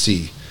Washington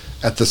D.C.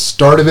 At the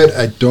start of it,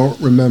 I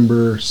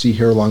don't see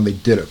how long they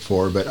did it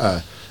for, but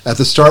at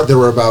the start there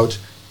were about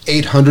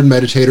 800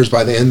 meditators.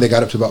 By the end, they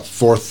got up to about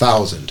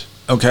 4,000.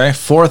 Okay,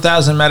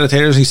 4,000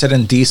 meditators. You said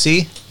in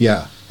D.C.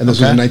 Yeah, and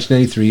this was in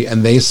 1993,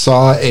 and they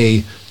saw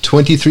a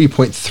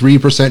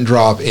 23.3%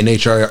 drop in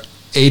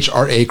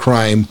HRA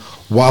crime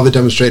while the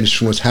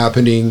demonstration was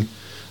happening.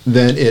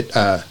 Then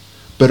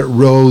but it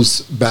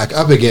rose back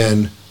up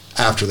again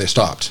after they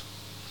stopped.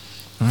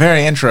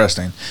 Very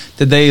interesting.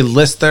 Did they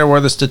list there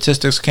where the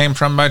statistics came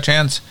from by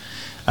chance?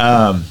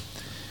 I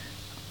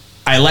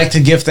like to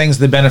give things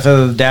the benefit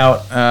of the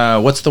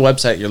doubt. What's the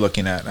website you're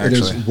looking at,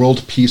 actually? It is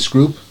World Peace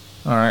Group.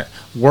 All right.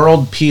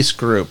 World Peace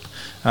Group.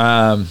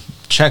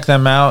 Check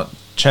them out.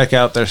 Check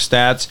out their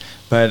stats.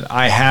 But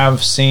I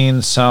have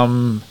seen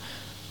some,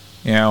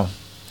 you know,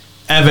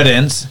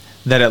 evidence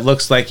that it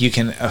looks like you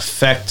can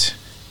affect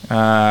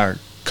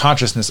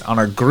consciousness on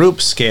a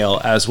group scale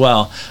as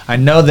well. I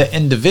know that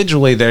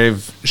individually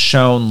they've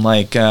shown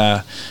like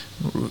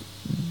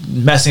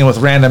messing with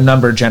random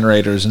number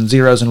generators and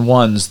zeros and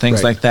ones,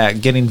 things like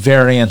that, getting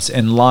variance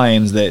in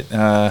lines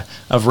that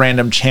of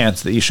random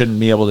chance that you shouldn't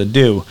be able to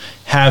do,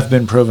 have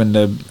been proven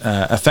to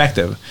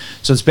effective.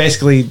 So it's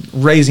basically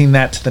raising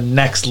that to the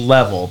next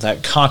level,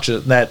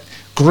 that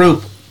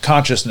group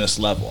consciousness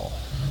level.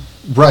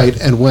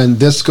 Right, and when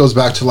this goes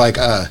back to like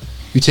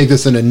you take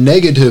this in a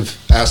negative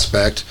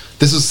aspect,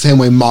 this is the same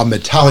way mob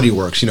mentality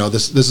works. You know,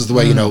 this is the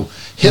way, you know,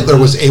 Hitler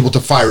was able to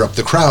fire up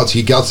the crowds.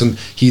 He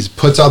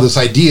puts out this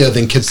idea,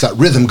 then gets that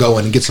rhythm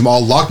going and gets them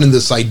all locked into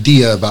this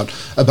idea about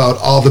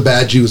all the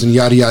bad Jews and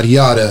yada yada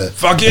yada.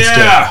 Fuck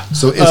yeah!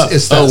 So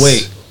it's that. Oh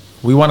wait,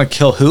 we want to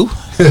kill who?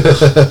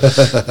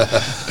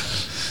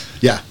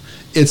 Yeah,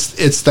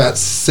 it's that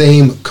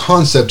same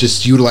concept,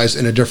 just utilized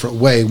in a different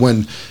way.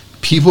 When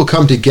people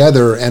come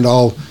together and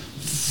all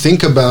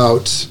think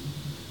about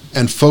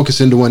and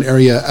focus into one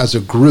area as a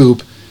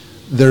group,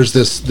 there's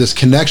this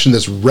connection,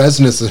 this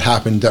resonance that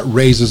happened that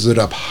raises it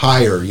up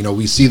higher. You know,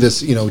 we see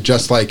this, you know,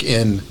 just like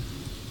in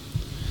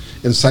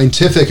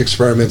scientific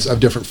experiments of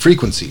different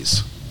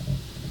frequencies.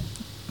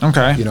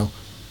 Okay. You know.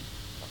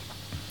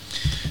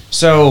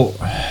 So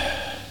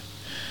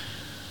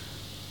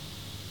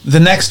the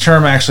next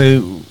term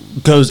actually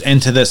goes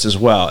into this as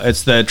well.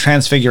 It's the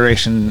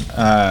transfiguration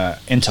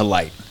into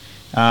light,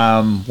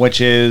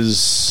 which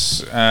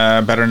is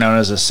better known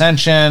as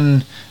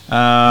ascension.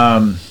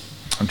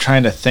 I'm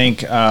trying to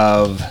think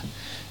of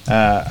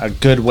a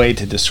good way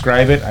to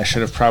describe it. I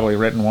should have probably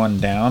written one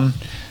down.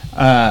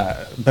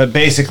 But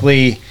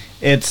basically,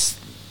 it's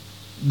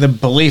the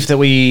belief that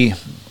we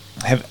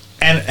have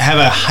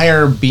a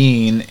higher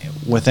being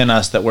within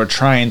us that we're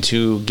trying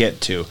to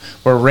get to.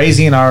 We're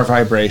raising our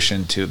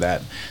vibration to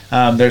that.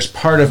 There's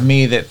part of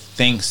me that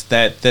thinks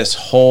that this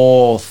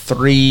whole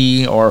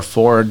 3 or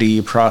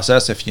 4D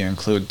process, if you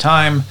include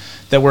time,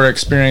 that we're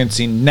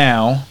experiencing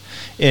now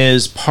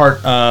is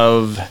part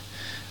of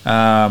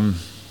an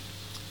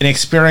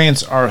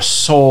experience our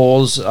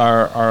souls,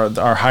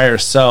 our higher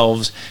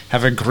selves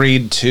have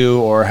agreed to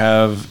or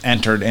have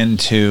entered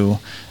into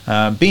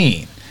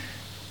being.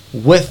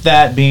 With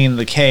that being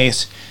the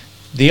case,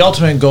 the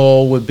ultimate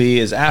goal would be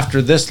is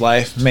after this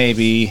life,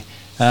 maybe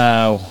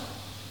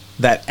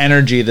that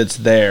energy that's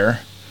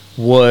there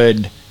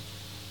would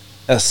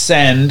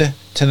ascend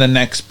to the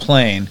next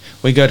plane.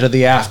 We go to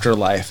the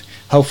afterlife.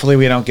 Hopefully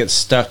we don't get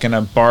stuck in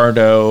a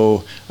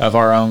bardo of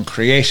our own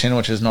creation,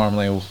 which is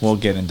normally, we'll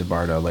get into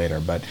bardo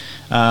later, but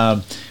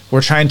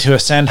we're trying to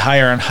ascend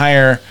higher and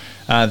higher.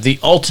 The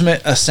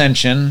ultimate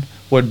ascension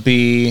would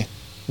be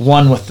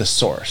one with the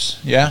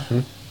source. Yeah?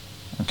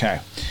 Mm-hmm. Okay.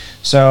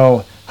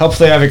 So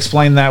hopefully I've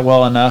explained that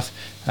well enough.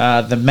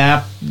 The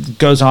map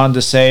goes on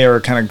to say, or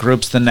kind of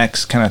groups the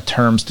next kind of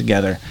terms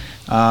together.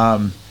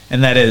 And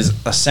that is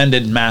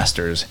ascended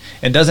masters.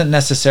 It doesn't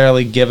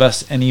necessarily give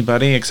us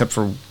anybody, except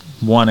for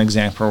one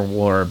example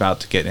we're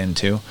about to get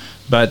into.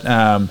 But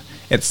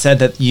it said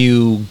that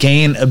you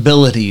gain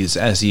abilities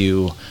as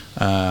you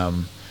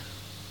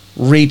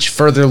reach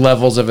further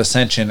levels of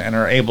ascension and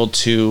are able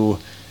to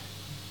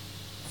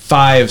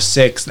 5,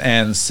 6,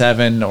 and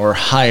 7 or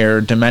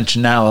higher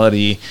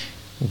dimensionality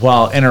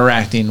while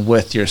interacting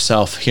with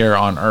yourself here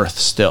on Earth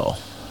still.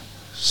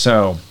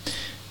 So,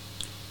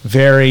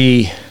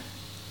 very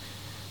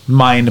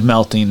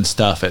mind-melting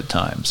stuff at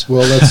times.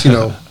 Well, let's,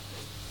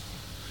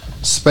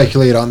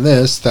 speculate on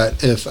this,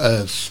 that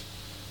if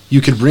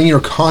you could bring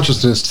your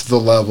consciousness to the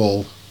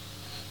level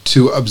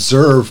to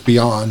observe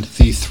beyond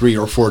the 3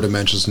 or 4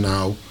 dimensions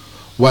now,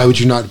 why would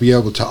you not be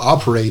able to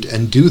operate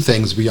and do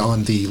things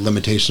beyond the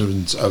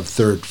limitations of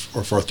 3rd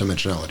or 4th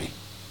dimensionality?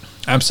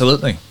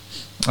 Absolutely.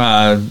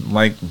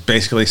 Like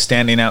basically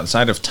standing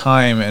outside of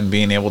time and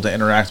being able to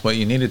interact what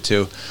you needed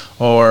to,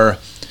 or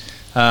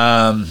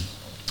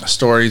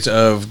stories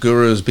of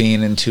gurus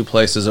being in 2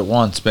 places at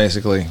once,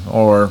 basically,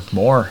 or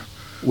more.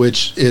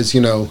 Which is,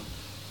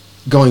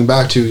 going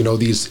back to,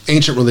 these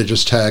ancient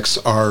religious texts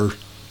are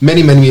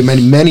many, many,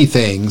 many, many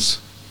things,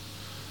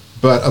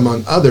 but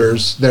among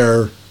others,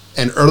 they're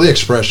an early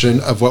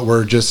expression of what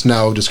we're just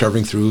now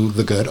discovering through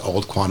the good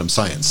old quantum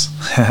science.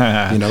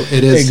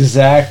 It is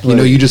exactly.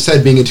 You just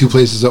said being in 2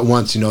 places at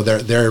once.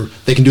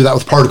 They can do that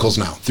with particles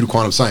now through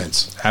quantum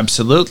science.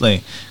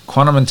 Absolutely,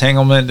 quantum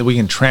entanglement. We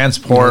can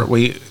transport.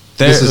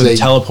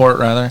 Teleport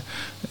rather.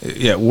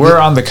 Yeah, we're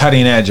on the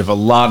cutting edge of a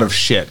lot of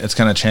shit. It's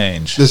going to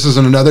change. This is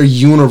another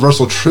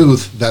universal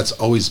truth that's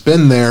always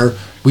been there.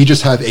 We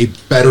just have a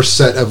better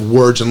set of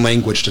words and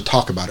language to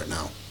talk about it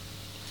now.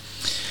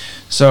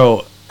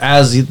 So,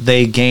 as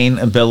they gain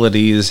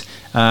abilities,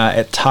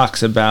 it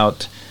talks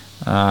about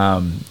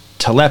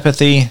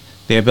telepathy,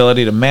 the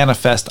ability to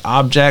manifest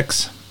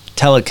objects,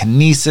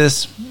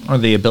 telekinesis, or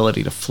the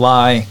ability to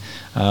fly,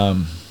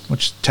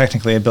 which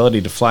technically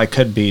ability to fly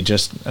could be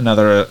just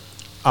another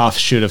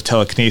offshoot of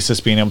telekinesis,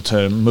 being able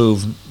to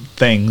move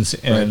things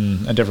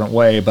in a different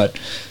way. But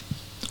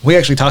we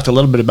actually talked a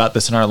little bit about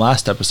this in our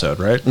last episode,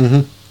 right?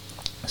 Mm-hmm.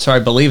 So I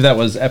believe that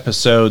was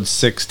episode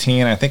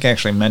 16. I think I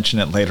actually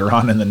mentioned it later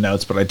on in the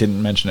notes, but I didn't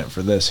mention it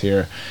for this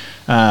here.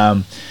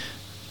 But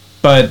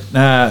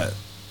the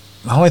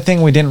only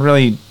thing we didn't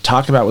really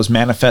talk about was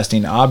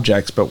manifesting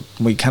objects, but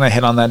we kind of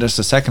hit on that just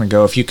a second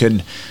ago. If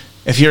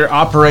you're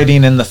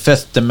operating in the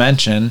 5th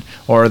dimension,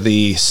 or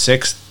the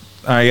 6th,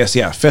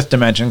 fifth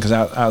dimension, because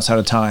outside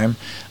of time.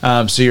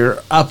 So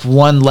you're up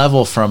 1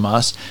 level from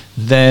us.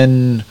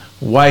 Then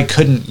why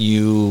couldn't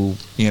you,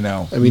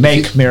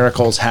 make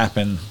miracles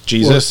happen?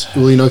 Jesus.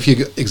 Well, if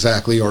you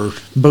exactly, or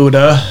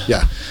Buddha.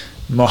 Yeah.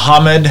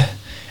 Muhammad.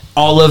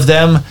 All of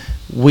them.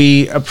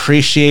 We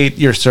appreciate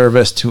your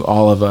service to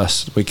all of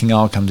us. We can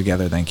all come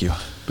together. Thank you.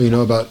 But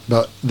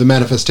about the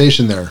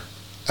manifestation there,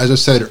 as I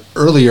said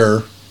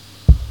earlier,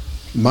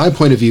 my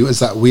point of view is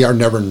that we are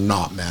never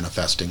not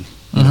manifesting.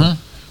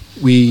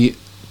 We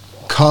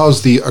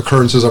cause the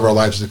occurrences of our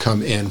lives to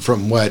come in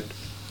from what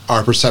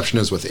our perception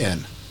is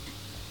within.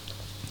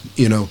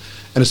 And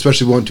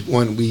especially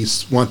when we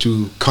want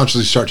to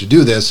consciously start to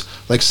do this,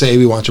 like say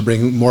we want to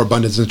bring more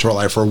abundance into our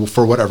life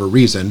for whatever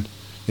reason,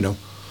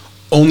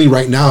 only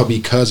right now,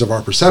 because of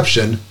our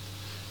perception,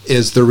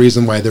 is the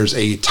reason why there's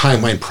a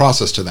timeline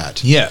process to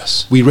that.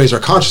 Yes. We raise our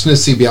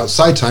consciousness, see be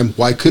outside time.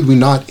 Why could we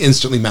not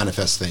instantly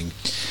manifest things?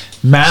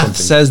 Math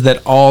says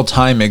that all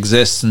time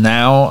exists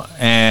now,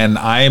 and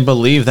I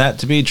believe that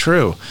to be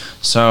true.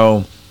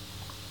 So,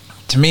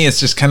 to me,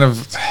 it's just kind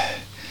of...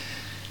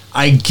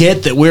 I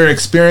get that we're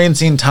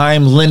experiencing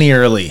time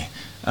linearly,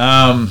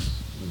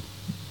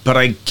 but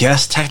I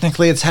guess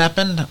technically it's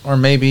happened, or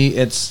maybe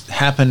it's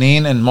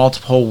happening in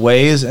multiple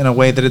ways in a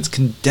way that it's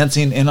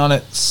condensing in on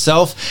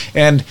itself.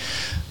 And,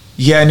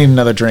 yeah, I need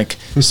another drink.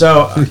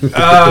 So,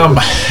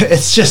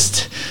 it's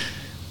just...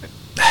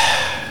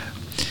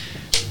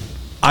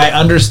 I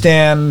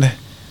understand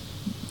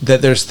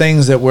that there's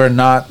things that we're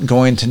not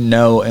going to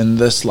know in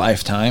this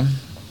lifetime,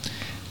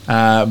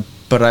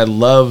 but I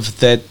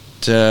love that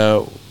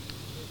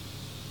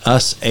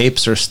us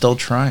apes are still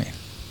trying.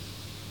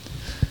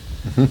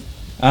 Mm-hmm.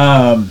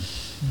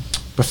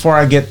 Before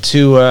I get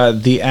to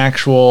the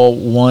actual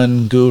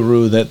one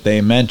guru that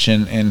they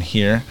mention in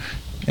here,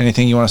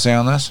 anything you want to say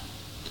on this?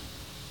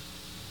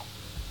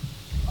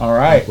 All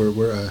right.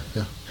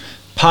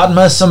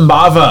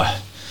 Padmasambhava.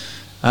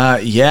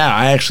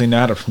 I actually know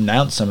how to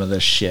pronounce some of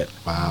this shit.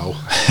 Wow.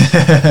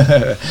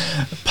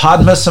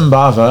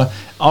 Padmasambhava,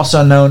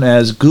 also known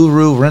as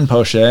Guru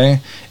Rinpoche,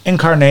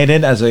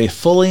 incarnated as a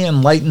fully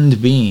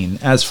enlightened being,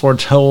 as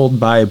foretold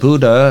by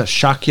Buddha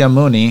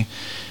Shakyamuni,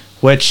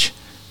 which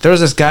there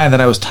was this guy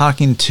that I was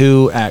talking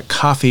to at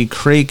Coffee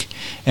Creek,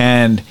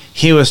 and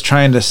he was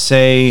trying to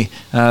say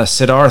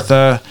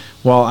Siddhartha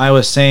while I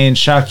was saying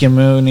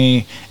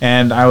Shakyamuni,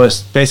 and I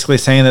was basically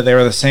saying that they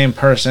were the same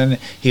person.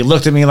 He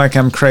looked at me like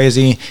I'm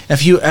crazy.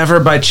 If you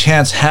ever by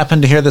chance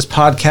happen to hear this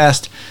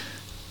podcast,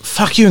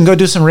 fuck you and go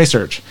do some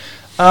research.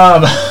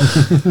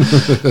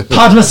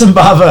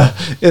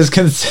 Padmasambhava is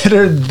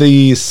considered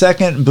the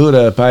second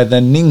Buddha by the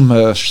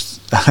Nyingma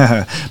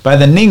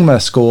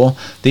school,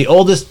 the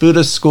oldest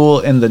Buddhist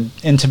school in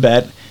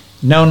Tibet,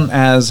 known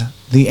as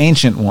the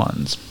Ancient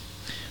Ones.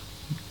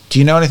 Do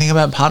you know anything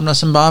about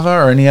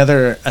Padmasambhava or any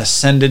other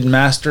ascended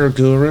master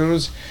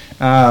gurus?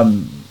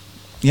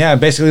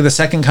 Basically the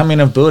second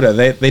coming of Buddha.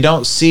 They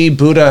don't see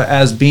Buddha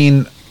as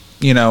being,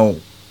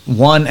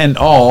 one and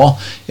all.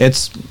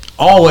 It's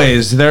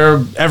always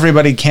there.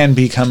 Everybody can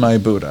become a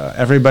Buddha.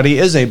 Everybody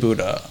is a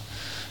Buddha.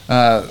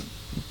 But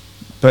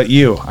I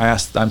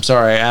asked and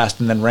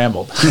then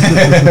rambled.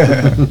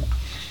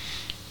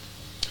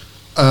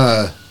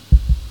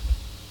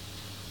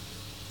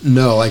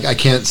 No, I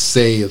can't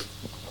cite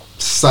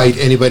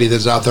anybody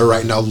that's out there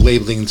right now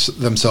labeling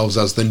themselves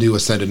as the new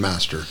ascended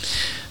master.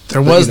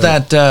 There was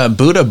that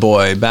Buddha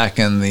boy back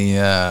in the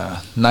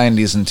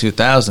 90s and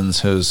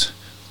 2000s who's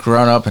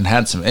grown up and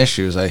had some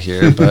issues, I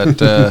hear. But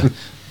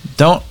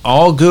don't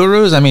all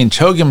gurus? I mean,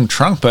 Chogyam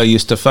Trungpa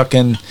used to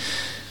fucking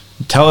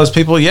tell his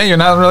people, yeah, you're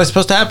not really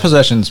supposed to have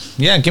possessions.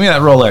 Yeah, give me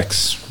that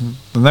Rolex.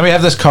 Let me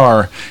have this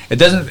car.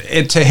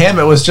 To him,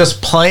 it was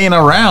just playing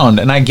around,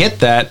 and I get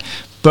that.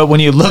 But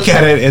when you look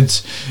at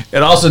it,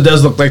 it also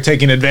does look like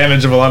taking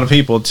advantage of a lot of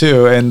people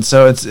too, and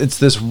so it's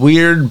this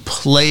weird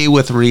play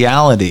with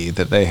reality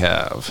that they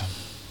have.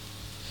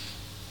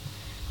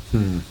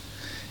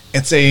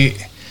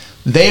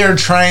 They are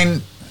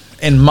trying,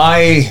 in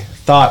my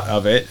thought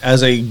of it,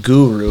 as a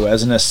guru,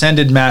 as an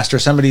ascended master,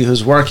 somebody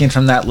who's working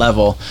from that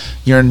level,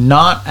 you're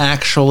not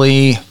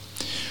actually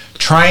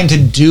trying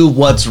to do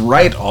what's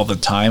right all the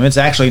time. It's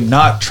actually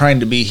not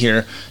trying to be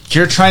here.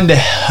 You're trying to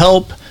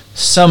help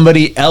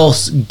somebody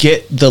else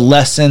get the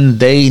lesson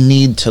they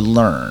need to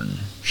learn.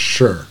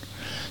 Sure.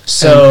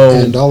 So,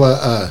 and I'll,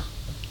 I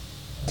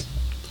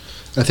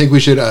think we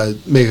should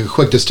make a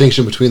quick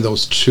distinction between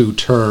those two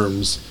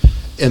terms,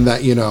 in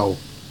that,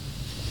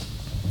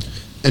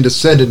 an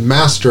ascended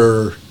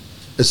master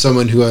is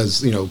someone who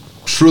has,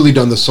 truly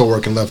done the soul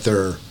work and left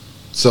their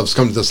selves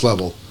come to this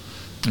level.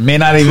 May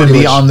not even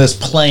be on this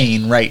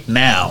plane right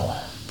now.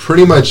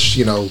 Pretty much,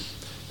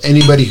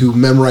 anybody who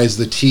memorized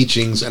the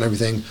teachings and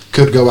everything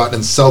could go out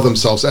and sell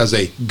themselves as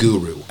a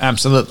guru.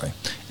 Absolutely.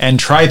 And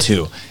try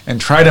to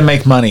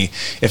make money.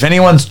 If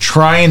anyone's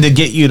trying to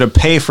get you to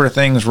pay for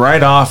things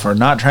right off, or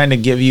not trying to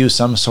give you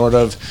some sort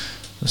of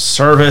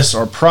service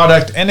or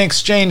product in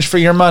exchange for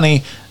your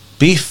money,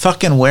 be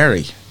fucking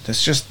wary.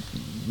 That's just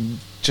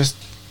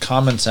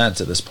common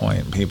sense at this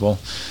point, people.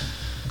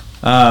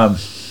 But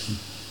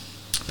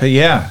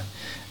yeah,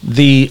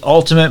 the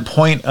ultimate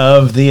point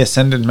of the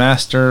Ascended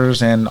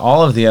Masters and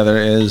all of the other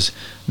is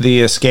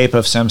the escape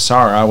of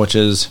samsara, which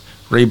is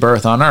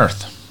rebirth on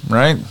Earth,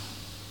 right?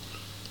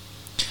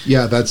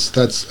 Yeah,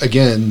 that's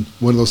again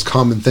one of those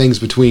common things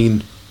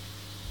between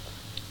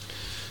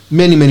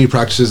many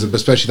practices,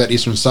 especially that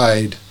Eastern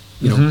side.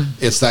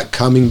 It's that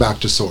coming back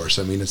to source.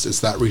 I mean, it's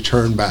that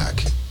return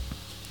back.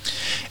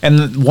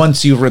 And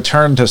once you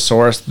return to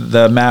source,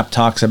 the map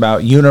talks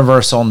about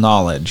universal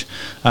knowledge,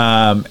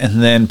 and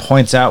then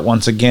points out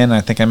once again,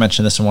 I think I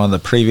mentioned this in one of the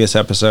previous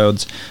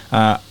episodes,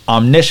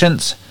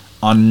 omniscience,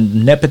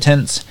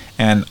 omnipotence,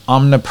 and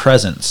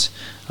omnipresence.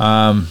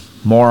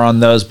 More on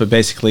those, but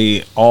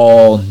basically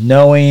all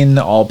knowing,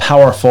 all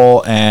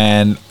powerful,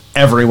 and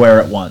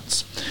everywhere at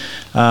once.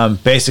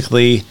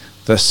 Basically,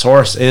 the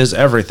source is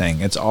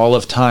everything. It's all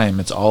of time.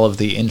 It's all of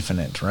the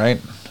infinite,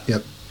 right?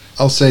 Yep.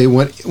 I'll say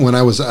when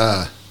I was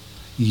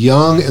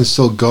young and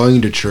still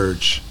going to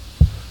church,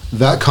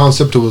 that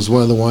concept was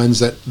one of the ones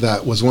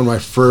that was one of my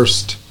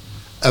first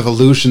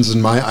evolutions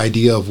in my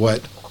idea of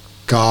what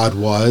God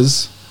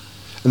was.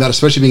 And that,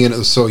 especially being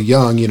so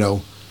young,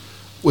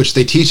 which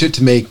they teach it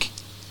to make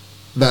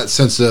that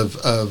sense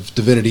of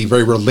divinity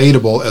very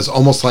relatable, as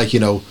almost like,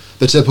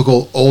 the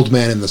typical old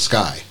man in the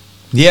sky.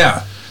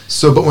 Yeah.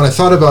 So, but when I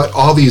thought about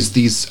all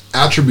these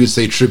attributes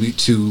they attribute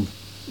to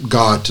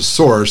God, to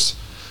source,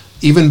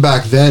 even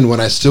back then when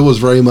I still was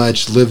very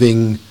much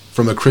living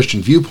from a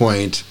Christian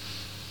viewpoint,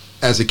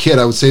 as a kid,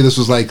 I would say this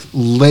was like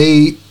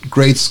late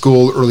grade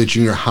school, early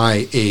junior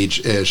high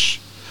age-ish.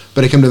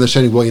 But I came to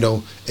understanding,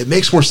 well, it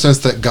makes more sense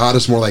that God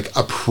is more like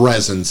a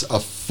presence, a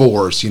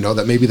force,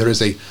 that maybe there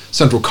is a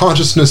central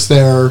consciousness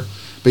there,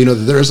 but, that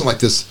there isn't like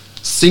this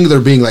singular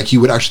being like you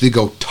would actually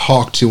go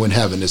talk to in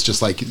heaven. It's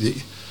just like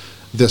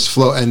this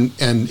flow. And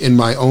in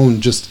my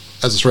own, just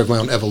as a story of my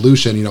own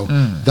evolution,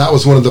 that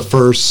was one of the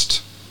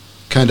first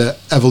kind of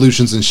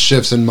evolutions and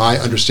shifts in my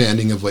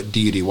understanding of what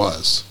deity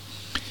was.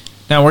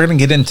 Now we're going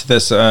to get into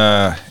this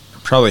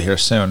probably here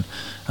soon.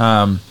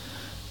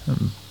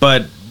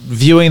 But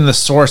viewing the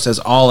source as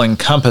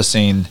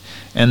all-encompassing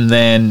and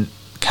then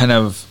kind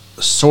of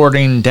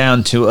sorting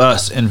down to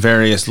us in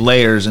various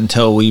layers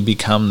until we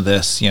become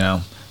this,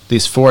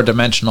 these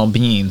four-dimensional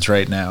beings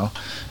right now,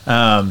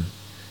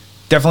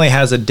 definitely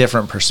has a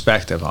different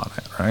perspective on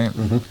it, right?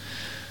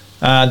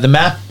 The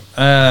map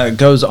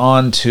goes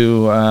on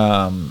to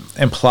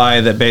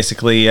imply that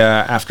basically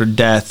after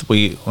death,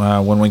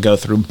 when we go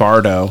through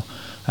Bardo,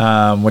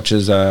 which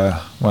is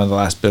one of the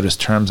last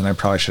Buddhist terms, and I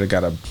probably should have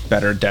got a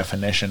better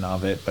definition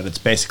of it, but it's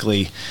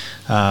basically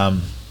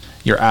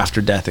your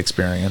after-death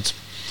experience.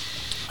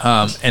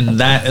 And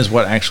that is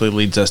what actually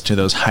leads us to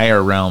those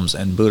higher realms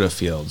and Buddha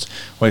fields,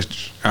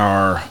 which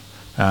are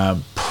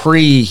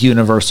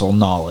pre-universal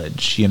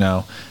knowledge,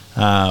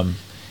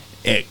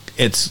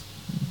 It's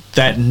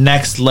that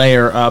next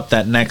layer up,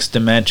 that next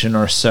dimension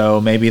or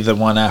so, maybe the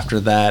one after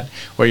that,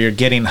 where you're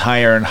getting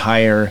higher and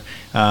higher,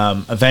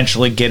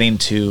 eventually getting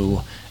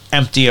to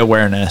empty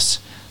awareness,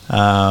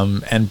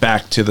 and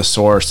back to the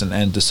source and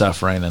end to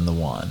suffering in the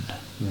one.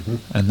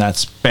 And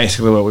that's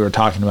basically what we were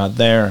talking about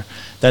there.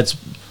 That's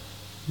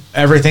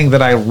everything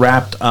that I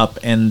wrapped up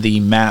in the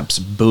MAPS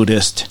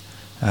Buddhist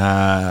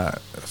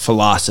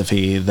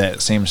philosophy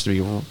that seems to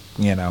be,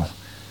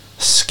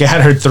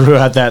 scattered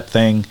throughout that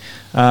thing.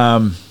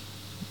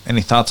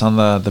 Any thoughts on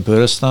the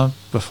Buddhist stuff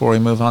before we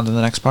move on to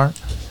the next part?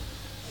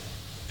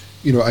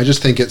 I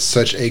just think it's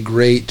such a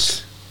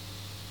great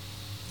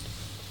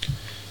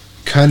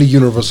kind of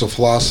universal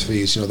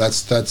philosophies.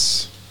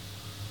 That's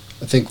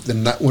I think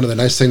one of the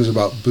nice things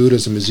about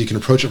Buddhism is you can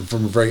approach it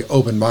from a very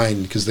open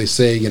mind, because they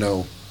say,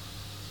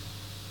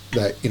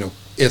 that,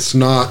 it's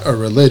not a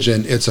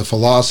religion, it's a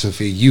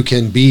philosophy. You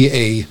can be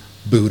a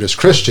Buddhist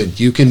Christian.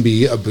 You can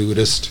be a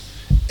Buddhist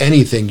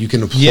anything. You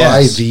can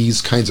apply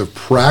these kinds of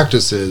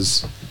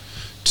practices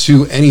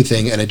to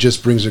anything, and it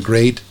just brings a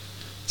great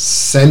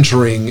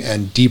centering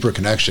and deeper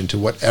connection to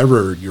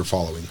whatever you're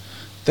following.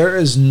 There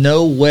is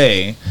no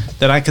way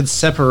that I could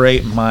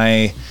separate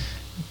my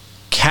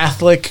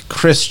Catholic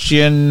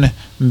Christian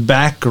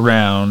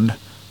background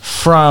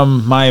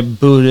from my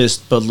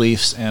Buddhist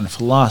beliefs and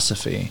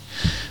philosophy.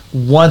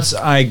 Once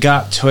I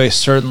got to a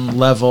certain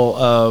level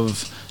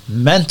of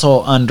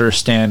mental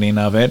understanding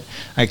of it,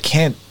 I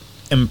can't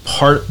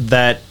impart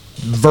that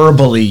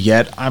verbally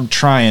yet. I'm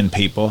trying,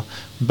 people.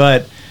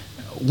 But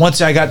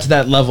once I got to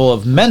that level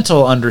of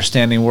mental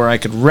understanding where I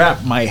could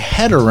wrap my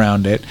head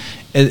around it,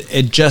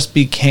 it just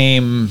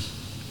became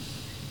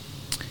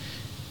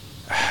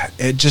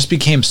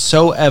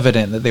so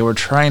evident that they were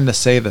trying to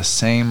say the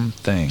same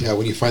thing. Yeah,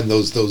 when you find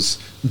those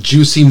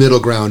juicy middle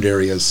ground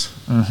areas.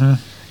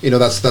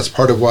 That's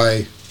part of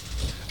why,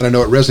 and I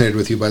know it resonated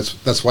with you, but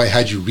that's why I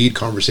had you read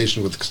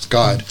Conversation with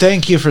God.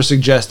 Thank you for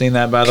suggesting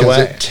that, by the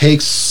way. Because it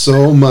takes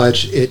so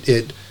much,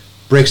 it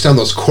breaks down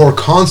those core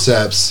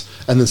concepts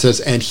and then says,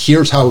 and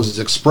here's how it was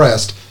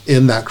expressed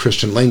in that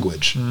Christian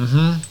language.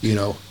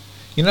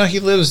 He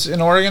lives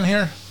in Oregon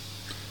here?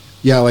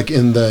 Yeah, like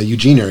in the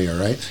Eugene area,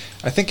 right?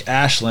 I think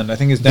Ashland. I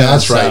think it's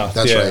down south.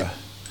 That's right.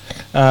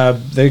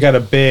 They got a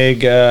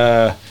big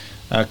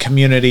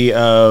community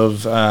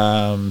of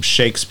Oregon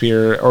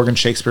Shakespeare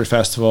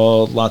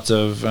Festival, lots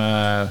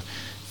of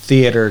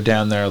theater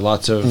down there,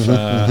 lots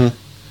of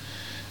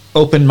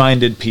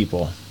open-minded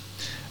people.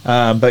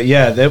 But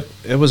yeah,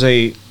 it was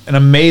an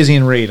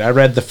amazing read. I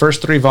read the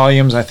first 3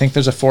 volumes. I think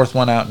there's a 4th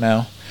one out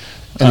now.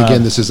 And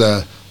again, this is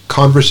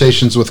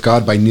Conversations with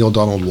God by Neale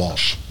Donald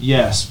Walsch.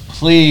 Yes,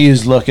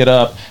 please look it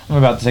up. I'm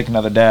about to take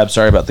another dab.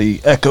 Sorry about the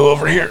echo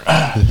over here.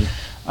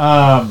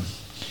 But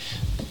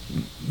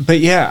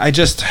yeah,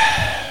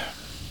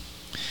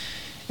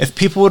 if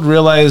people would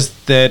realize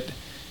that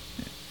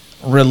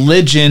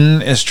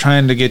religion is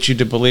trying to get you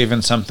to believe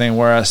in something,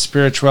 whereas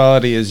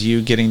spirituality is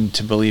you getting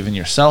to believe in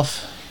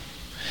yourself,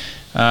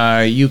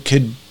 you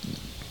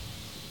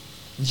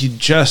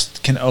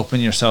just can open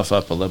yourself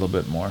up a little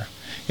bit more.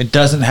 It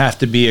doesn't have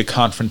to be a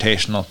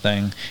confrontational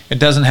thing. It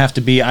doesn't have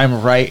to be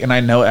I'm right and I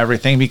know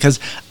everything, because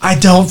I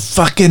don't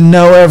fucking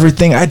know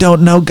everything. I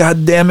don't know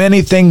goddamn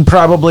anything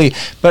probably.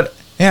 But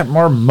yeah,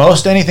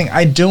 most anything.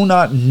 I do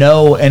not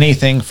know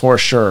anything for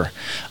sure.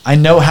 I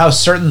know how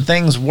certain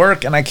things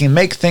work and I can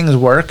make things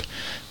work,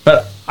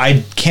 but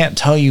I can't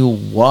tell you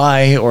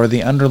why or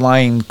the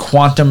underlying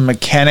quantum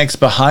mechanics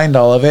behind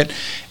all of it.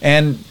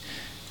 And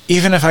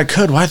even if I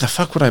could, why the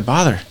fuck would I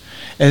bother?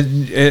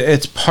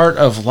 It's part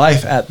of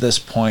life at this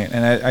point,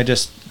 and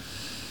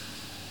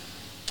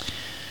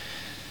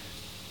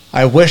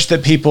I wish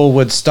that people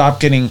would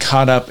stop getting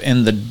caught up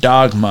in the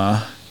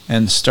dogma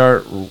and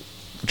start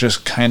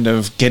just kind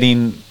of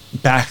getting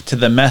back to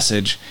the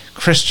message.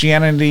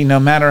 Christianity,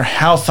 no matter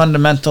how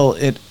fundamental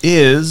it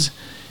is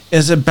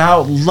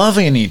about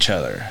loving each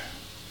other.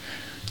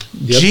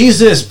 Yep.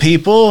 Jesus,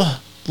 people,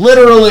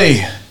 literally.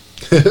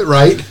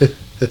 Right?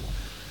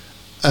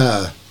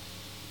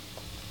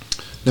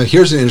 Now,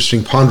 here's an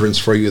interesting ponderance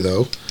for you,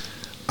 though.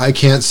 I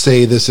can't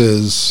say this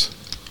is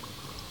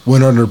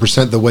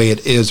 100% the way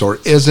it is or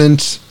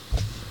isn't.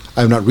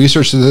 I've not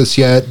researched this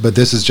yet, but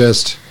this is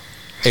just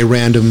a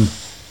random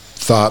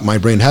thought my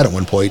brain had at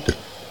one point.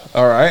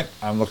 All right,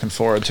 I'm looking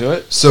forward to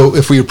it. So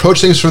if we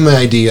approach things from the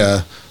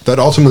idea that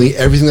ultimately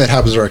everything that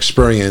happens in our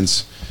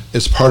experience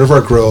is part of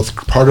our growth,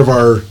 part of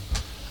our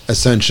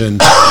ascension,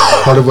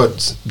 part of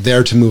what's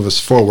there to move us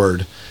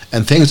forward,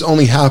 and things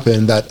only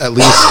happen that, at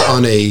least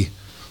on a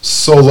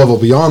soul level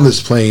beyond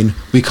this plane,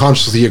 we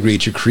consciously agree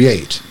to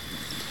create.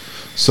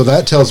 So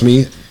that tells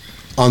me,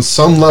 on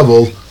some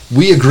level,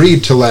 we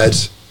agreed to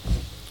let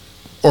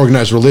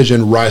organized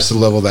religion rise to the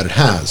level that it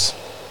has.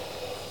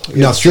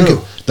 Now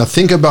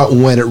think about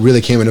when it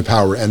really came into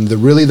power, and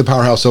the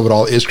powerhouse of it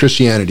all is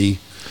Christianity,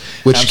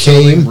 which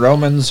Absolutely. came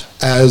Romans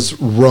as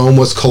Rome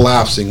was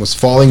collapsing, was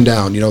falling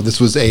down. This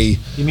was a.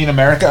 You mean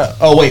America?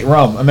 Oh wait,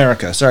 Rome,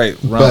 America. Sorry,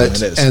 Rome.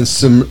 But it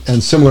is.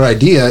 and similar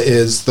idea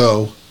is,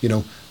 though,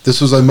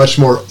 this was a much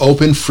more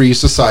open, free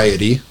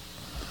society,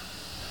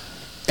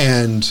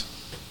 and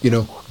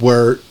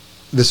where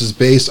this is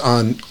based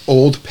on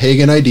old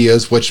pagan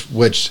ideas,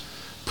 which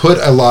put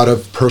a lot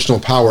of personal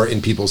power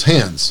in people's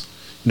hands.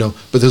 But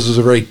this was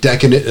a very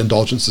decadent,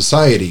 indulgent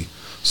society.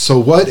 So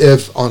what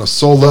if, on a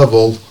soul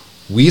level,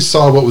 we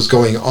saw what was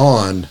going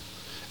on,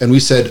 and we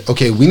said,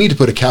 okay, we need to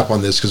put a cap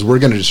on this because we're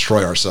going to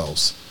destroy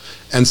ourselves.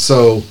 And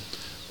so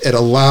it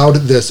allowed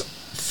this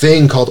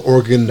thing called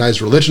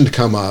organized religion to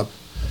come up,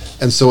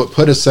 and so it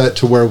put us set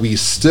to where we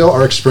still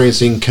are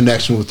experiencing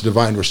connection with the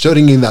divine. We're still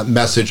getting that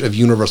message of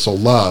universal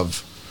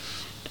love,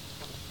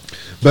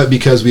 but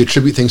because we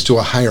attribute things to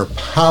a higher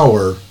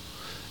power.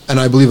 And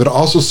I believe it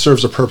also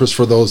serves a purpose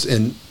for those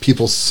in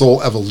people's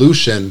soul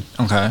evolution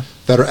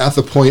that are at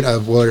the point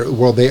of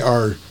where they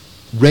are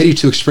ready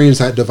to experience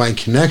that divine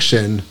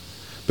connection,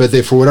 but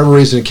they, for whatever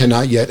reason,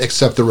 cannot yet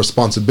accept the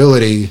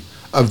responsibility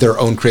of their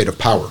own creative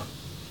power.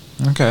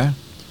 Okay.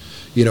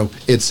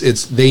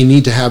 It's they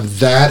need to have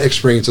that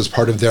experience as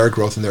part of their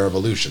growth and their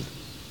evolution.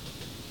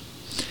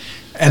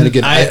 And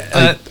again,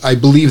 I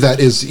believe that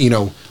is,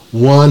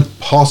 one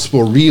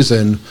possible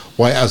reason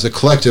why, as a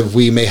collective,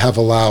 we may have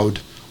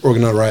allowed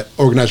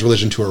organized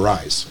religion to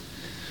arise.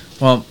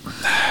 Well,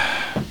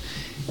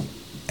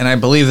 and I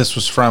believe this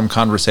was from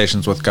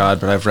Conversations with God,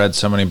 but I've read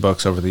so many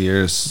books over the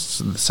years,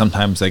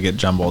 sometimes they get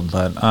jumbled,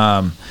 but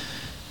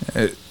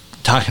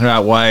talking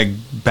about why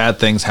bad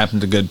things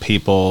happen to good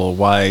people,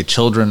 why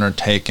children are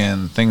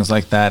taken, things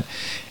like that.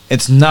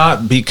 It's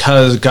not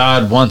because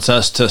God wants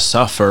us to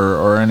suffer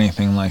or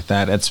anything like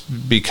that. It's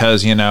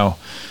because,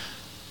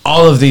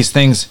 all of these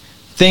things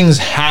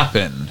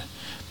happen,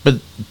 but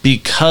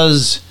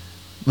because...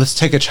 Let's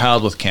take a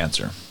child with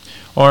cancer.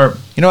 Or,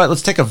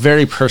 let's take a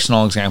very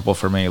personal example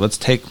for me. Let's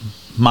take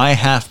my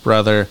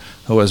half-brother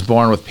who was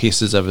born with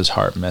pieces of his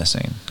heart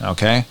missing,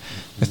 okay?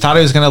 They thought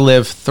he was going to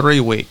live 3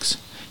 weeks.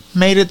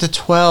 Made it to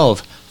 12.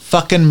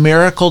 Fucking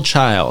miracle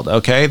child,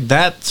 okay?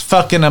 That's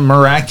fucking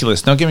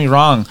miraculous. Don't get me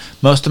wrong.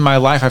 Most of my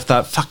life I've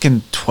thought,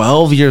 fucking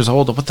 12 years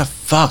old, what the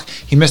fuck?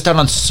 He missed out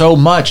on so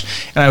much.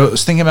 And I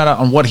was thinking about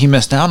it on what he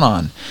missed out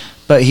on.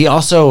 But he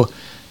also...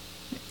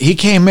 He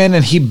came in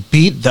and he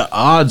beat the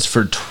odds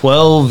for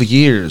 12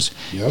 years.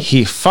 Yep.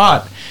 He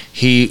fought.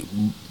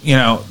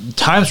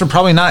 Times were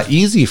probably not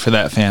easy for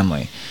that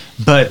family.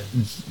 But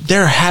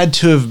there had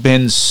to have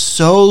been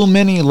so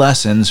many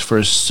lessons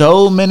for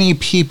so many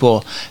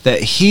people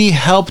that he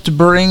helped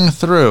bring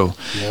through.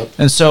 Yep.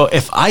 And so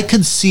if I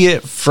could see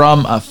it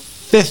from a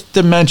fifth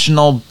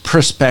dimensional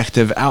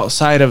perspective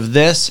outside of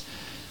this,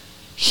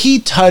 he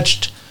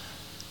touched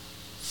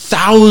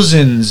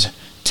thousands,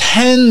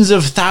 tens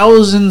of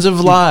thousands of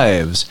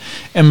lives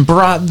and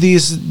brought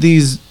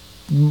these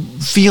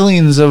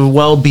feelings of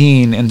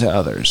well-being into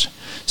others.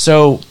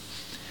 So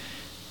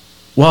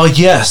while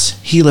yes,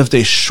 he lived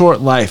a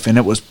short life and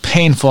it was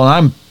painful, and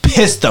I'm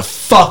pissed the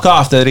fuck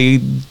off that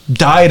he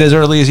died as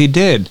early as he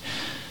did,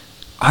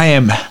 I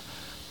am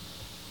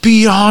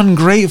beyond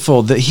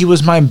grateful that he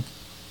was my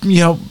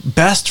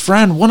best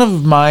friend, one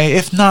of my,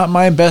 if not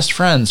my best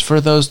friends for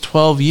those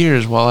 12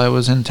 years while I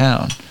was in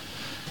town.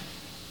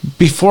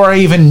 Before I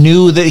even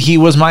knew that he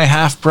was my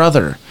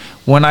half-brother,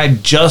 when I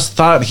just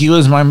thought he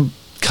was my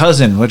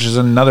cousin, which is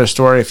another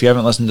story if you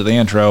haven't listened to the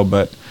intro,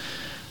 but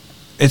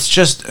it's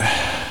just...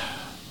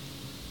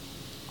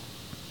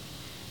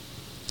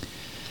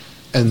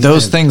 And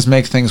those things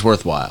make things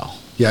worthwhile.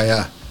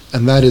 Yeah.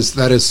 And that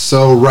is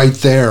so right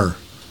there.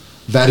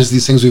 That is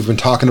these things we've been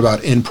talking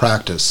about in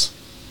practice.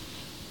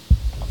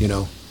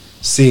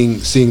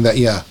 Seeing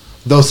that,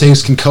 those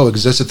things can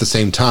coexist at the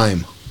same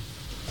time.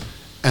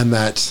 And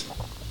that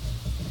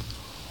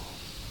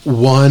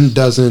one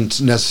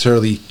doesn't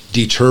necessarily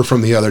deter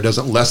from the other,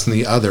 doesn't lessen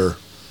the other,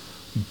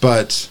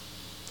 but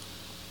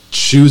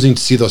choosing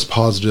to see those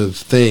positive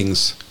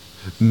things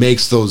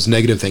makes those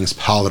negative things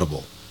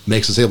palatable,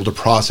 makes us able to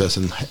process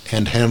and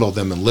handle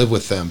them and live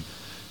with them,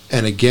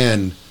 and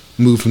again,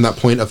 move from that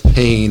point of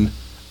pain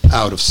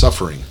out of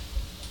suffering.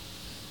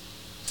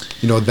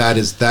 That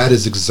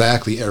is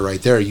exactly it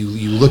right there.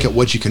 You look at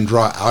what you can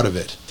draw out of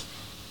it.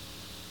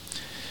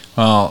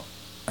 Well,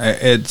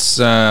 it's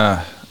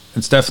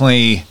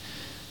definitely,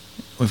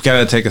 we've got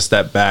to take a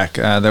step back.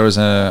 There was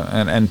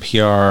an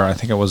NPR, I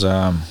think it was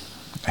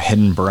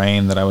Hidden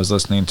Brain that I was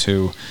listening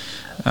to,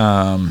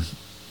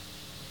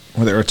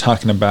 where they were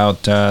talking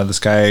about this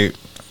guy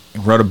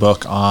wrote a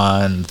book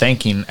on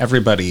thanking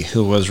everybody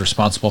who was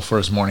responsible for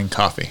his morning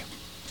coffee.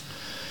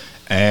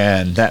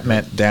 And that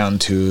meant down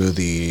to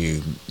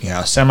the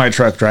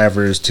semi-truck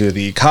drivers, to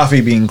the coffee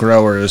bean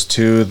growers,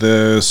 to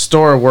the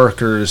store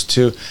workers,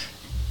 to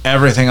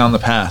everything on the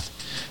path.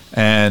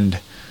 And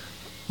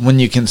when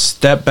you can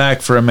step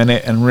back for a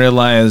minute and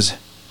realize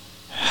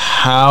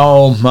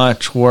how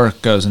much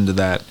work goes into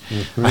that,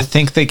 I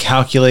think they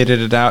calculated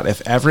it out.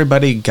 If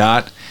everybody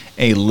got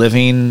a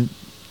living,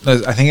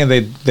 I think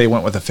they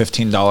went with a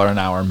 $15 an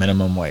hour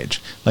minimum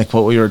wage, like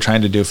what we were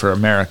trying to do for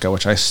America,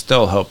 which I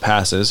still hope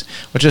passes,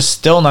 which is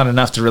still not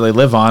enough to really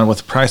live on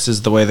with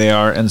prices the way they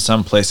are in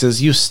some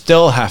places. You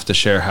still have to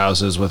share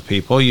houses with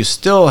people. You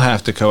still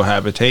have to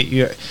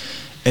cohabitate.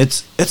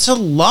 It's a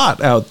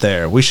lot out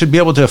there. We should be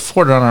able to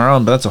afford it on our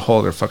own, but that's a whole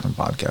other fucking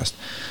podcast.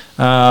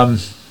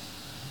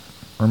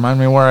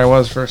 Remind me where I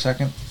was for a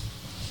second.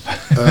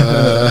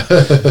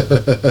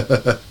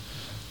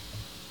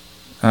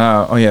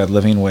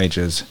 Living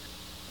wages.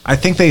 I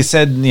think they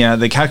said,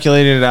 they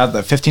calculated it out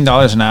that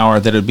 $15 an hour,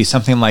 that it would be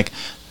something like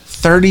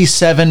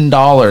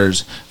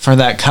 $37 for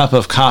that cup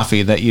of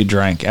coffee that you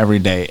drank every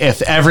day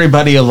if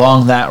everybody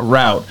along that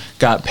route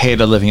got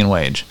paid a living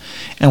wage.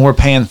 And we're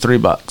paying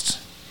 $3.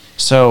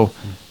 So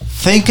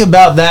think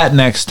about that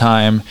next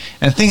time,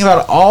 and think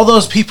about all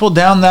those people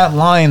down that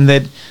line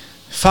that,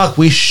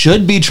 we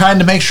should be trying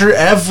to make sure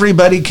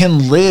everybody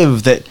can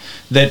live, that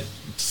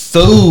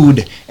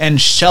food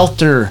and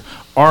shelter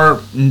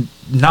are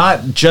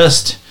not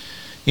just,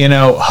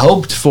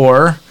 hoped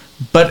for,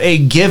 but a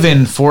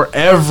given for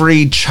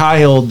every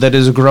child that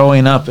is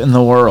growing up in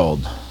the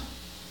world.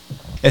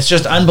 It's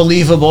just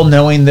unbelievable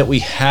knowing that we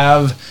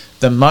have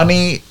the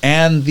money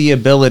and the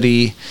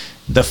ability,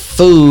 the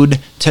food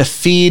to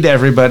feed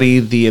everybody,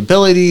 the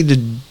ability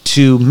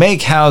to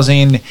make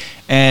housing,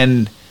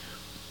 and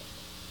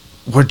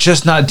we're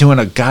just not doing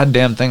a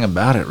goddamn thing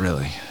about it,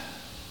 really.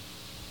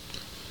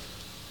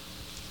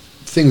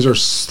 Things are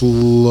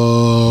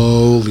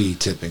slowly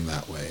tipping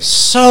that way.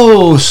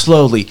 So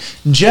slowly.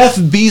 Jeff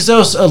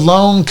Bezos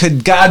alone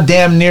could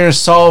goddamn near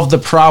solve the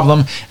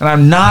problem, and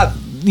I'm not,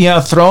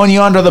 throwing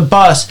you under the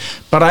bus,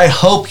 but I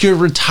hope your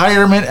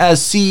retirement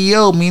as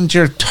CEO means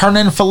you're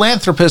turning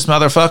philanthropist,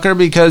 motherfucker,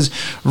 because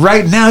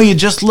right now you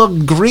just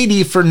look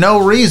greedy for no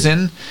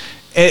reason.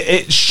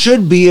 It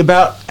should be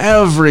about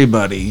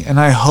everybody, and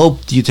I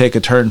hope you take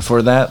a turn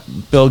for that.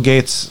 Bill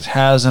Gates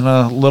has in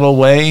a little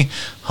way,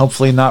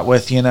 hopefully not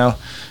with,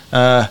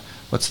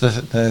 what's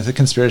the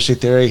conspiracy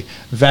theory?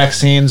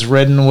 Vaccines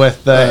ridden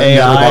with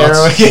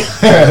AI?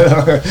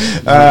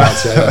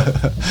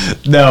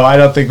 No, I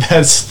don't think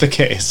that's the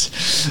case.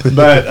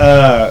 But,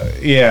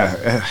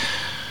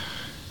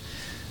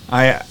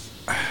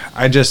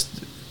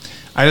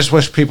 I just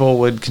wish people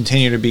would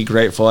continue to be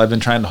grateful. I've been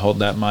trying to hold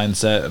that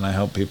mindset, and I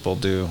hope people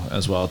do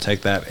as well.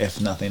 Take that,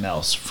 if nothing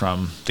else,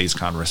 from these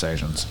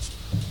conversations.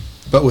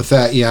 But with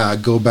that,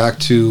 go back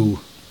to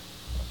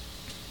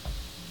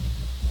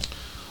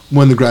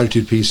the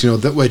gratitude piece.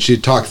 That what you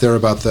talked there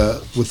about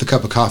with the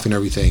cup of coffee and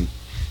everything.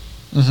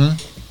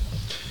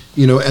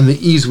 Mm-hmm. And the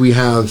ease we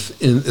have,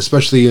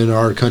 especially in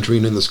our country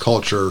and in this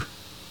culture.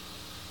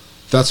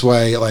 That's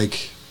why,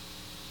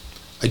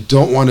 I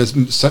don't want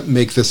to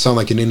make this sound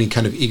like in any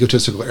kind of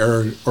egotistical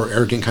or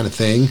arrogant kind of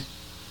thing,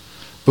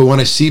 but when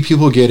I see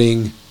people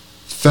getting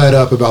fed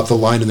up about the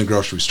line in the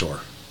grocery store.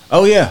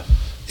 Oh, yeah.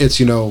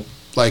 It's,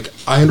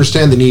 I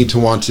understand the need to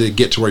want to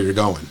get to where you're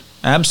going.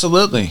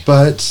 Absolutely.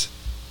 But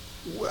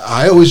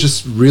I always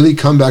just really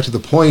come back to the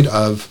point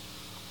of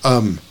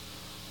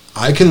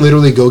I can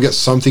literally go get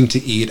something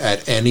to eat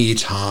at any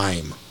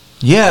time.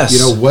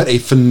 Yes. What a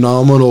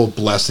phenomenal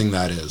blessing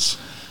that is.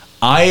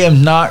 I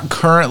am not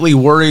currently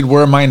worried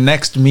where my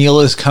next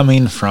meal is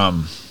coming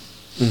from.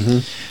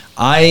 Mm-hmm.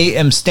 I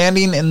am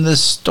standing in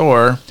this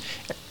store.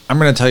 I'm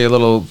going to tell you a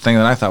little thing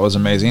that I thought was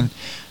amazing.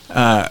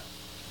 I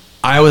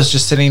was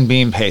just sitting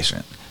being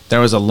patient. There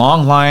was a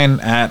long line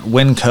at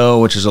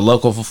Winco, which is a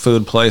local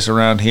food place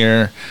around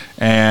here,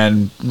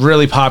 and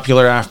really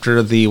popular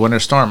after the winter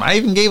storm. I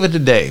even gave it a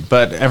day,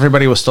 but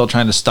everybody was still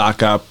trying to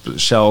stock up.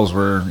 Shelves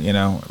were,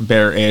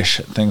 bare-ish,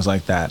 things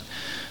like that.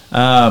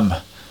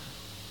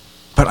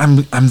 But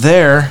I'm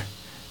there,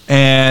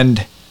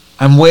 and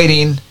I'm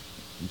waiting.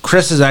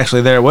 Chris is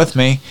actually there with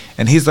me,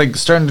 and he's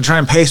starting to try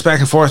and pace back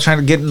and forth, trying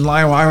to get in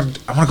line. Well, I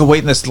want to go wait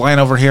in this line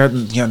over here at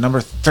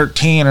number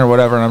 13 or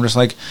whatever. And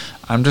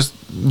I'm just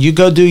you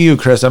go do you,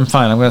 Chris. I'm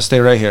fine. I'm going to stay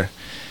right here.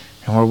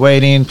 And we're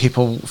waiting.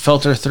 People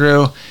filter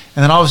through,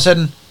 and then all of a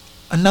sudden,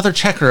 another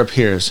checker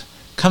appears,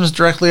 comes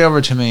directly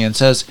over to me and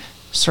says,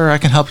 "Sir, I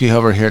can help you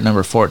over here at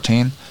number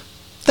 14."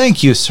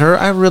 "Thank you, sir.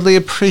 I really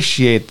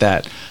appreciate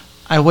that."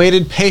 I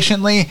waited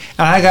patiently,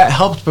 and I got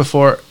helped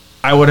before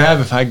I would have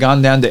if I'd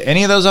gone down to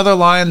any of those other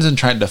lines and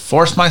tried to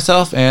force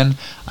myself in.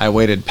 I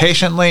waited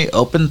patiently,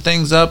 opened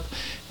things up,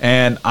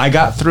 and I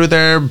got through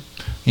there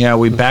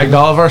We bagged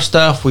all of our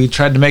stuff. We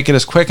tried to make it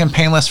as quick and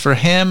painless for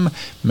him.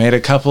 Made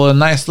a couple of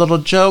nice little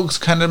jokes.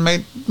 Kind of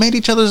made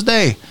each other's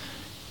day.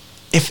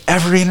 If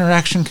every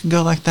interaction can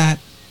go like that,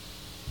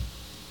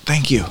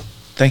 thank you.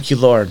 Thank you,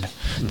 Lord.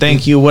 Mm-hmm.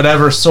 Thank you,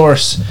 whatever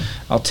source.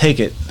 I'll take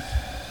it.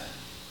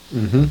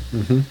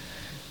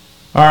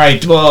 All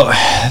right. Well,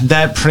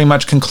 that pretty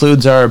much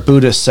concludes our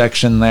Buddhist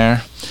section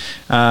there.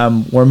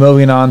 We're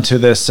moving on to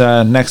this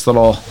next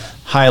little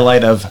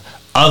highlight of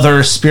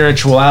other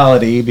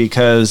spirituality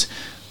because,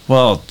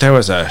 well, there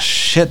was a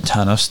shit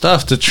ton of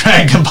stuff to try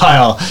and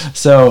compile.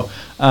 So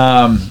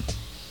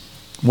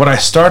what I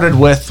started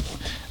with,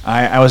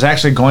 I was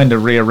actually going to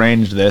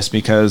rearrange this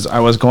because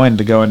I was going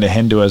to go into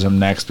Hinduism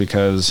next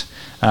because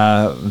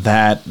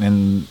that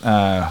and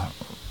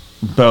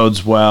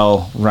bodes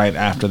well right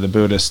after the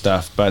Buddhist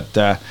stuff.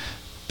 But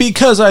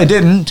because I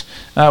didn't,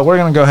 we're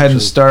going to go ahead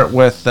and start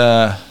with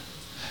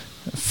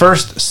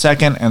first,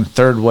 second, and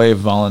third wave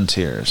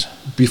volunteers.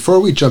 Before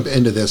we jump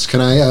into this, can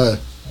I,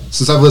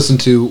 since I've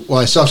listened to, well,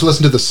 I still have to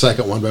listen to the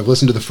second one, but I've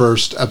listened to the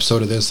first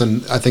episode of this,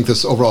 and I think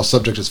this overall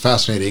subject is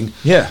fascinating.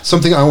 Yeah.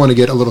 Something I want to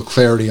get a little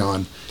clarity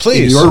on.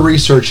 Please. In your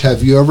research,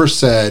 have you ever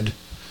said,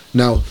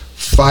 now,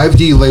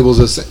 5D labels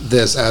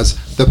this as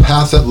the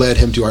path that led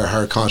him to our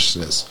higher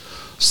consciousness.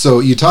 So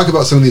you talk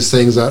about some of these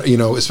things that,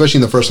 especially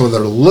in the first one,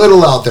 that are a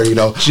little out there,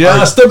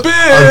 Just a bit!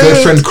 Our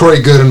good friend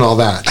Corey Good and all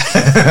that.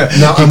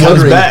 Now,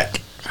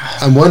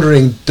 I'm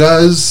wondering,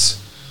 does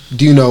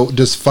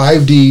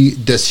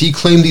 5D, does he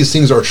claim these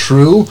things are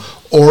true?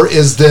 Or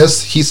is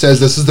this, he says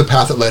this is the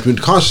path that led him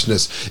to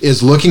consciousness,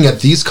 is looking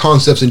at these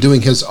concepts and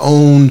doing his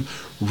own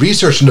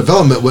research and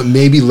development what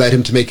maybe led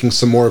him to making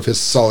some more of his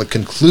solid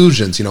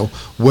conclusions?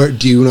 Where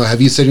have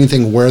you said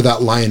anything where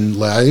that line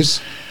lies?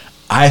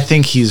 I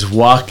think he's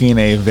walking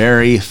a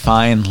very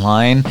fine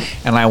line,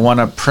 and I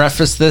want to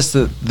preface this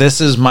that this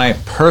is my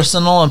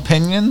personal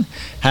opinion,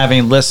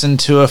 having listened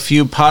to a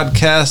few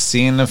podcasts,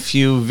 seen a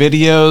few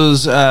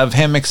videos of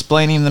him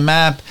explaining the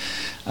map.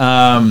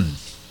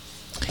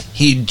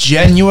 He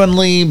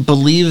genuinely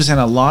believes in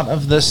a lot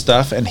of this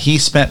stuff, and he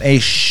spent a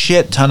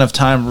shit ton of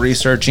time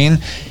researching.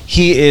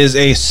 He is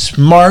a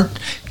smart,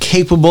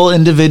 capable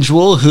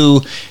individual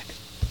who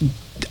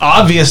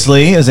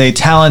obviously is a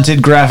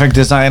talented graphic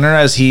designer,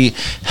 as he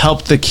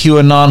helped the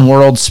QAnon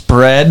world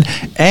spread,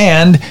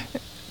 and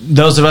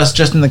those of us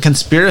just in the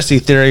conspiracy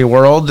theory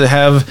world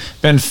have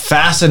been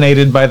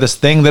fascinated by this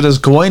thing that is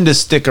going to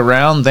stick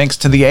around thanks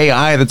to the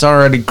AI that's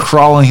already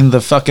crawling the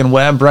fucking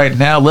web right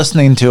now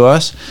listening to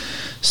us.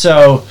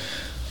 So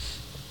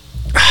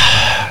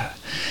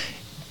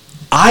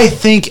I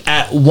think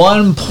at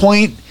one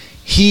point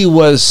he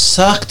was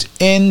sucked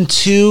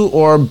into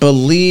or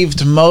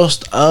believed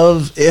most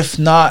of, if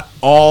not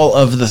all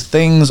of the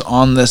things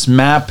on this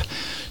map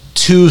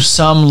to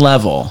some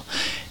level.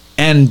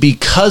 And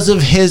because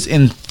of his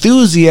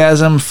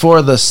enthusiasm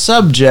for the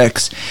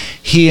subjects,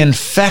 he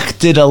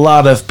infected a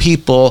lot of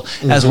people,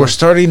 as we're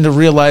starting to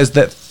realize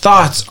that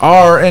thoughts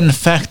are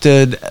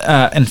infective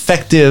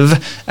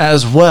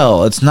as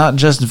well. It's not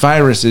just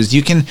viruses.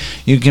 You can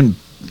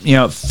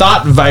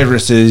thought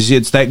viruses.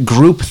 It's that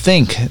group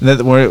think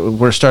that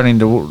we're starting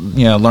to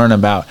learn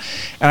about.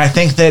 And I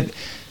think that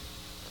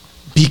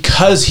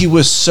because he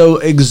was so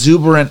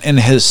exuberant in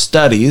his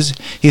studies,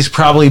 he's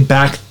probably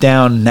backed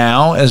down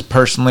now, as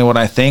personally what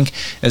I think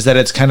is that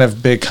it's kind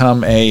of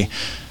become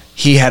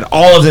he had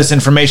all of this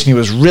information. He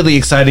was really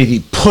excited.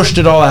 He pushed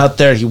it all out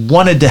there. He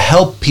wanted to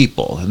help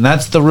people. And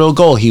that's the real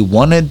goal. He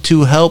wanted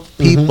to help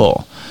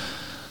people.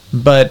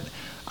 But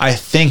I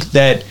think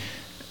that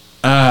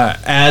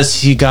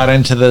as he got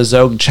into the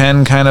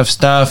Dzogchen kind of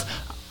stuff,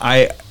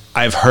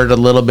 I've heard a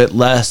little bit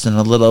less and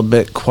a little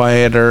bit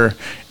quieter,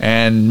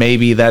 and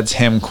maybe that's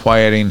him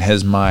quieting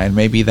his mind.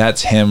 Maybe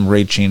that's him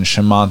reaching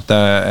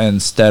Shamanta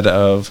instead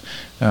of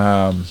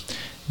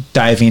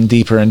diving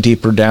deeper and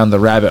deeper down the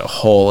rabbit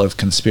hole of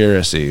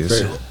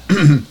conspiracies.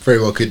 Very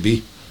well could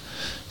be.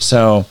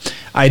 So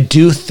I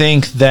do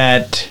think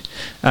that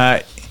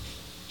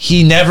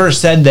he never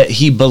said that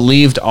he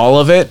believed all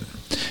of it,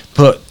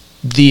 but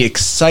the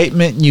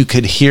excitement you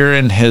could hear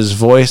in his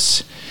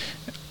voice,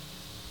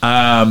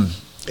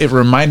 it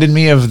reminded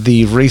me of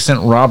the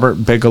recent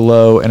Robert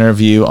Bigelow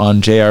interview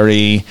on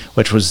JRE,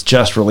 which was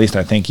just released,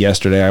 I think,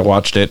 yesterday. I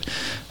watched it.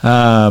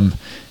 Robert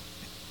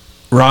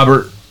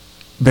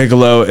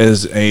Bigelow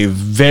is a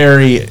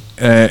very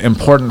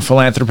important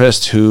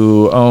philanthropist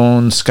who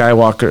owned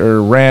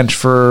Skywalker Ranch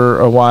for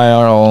a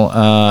while,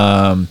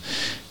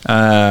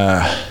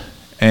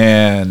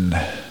 and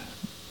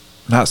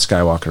not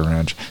Skywalker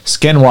Ranch,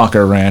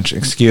 Skinwalker Ranch,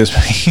 excuse me.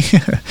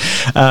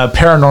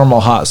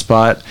 Paranormal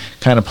hotspot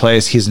kind of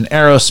place. He's an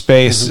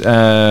aerospace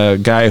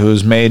guy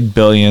who's made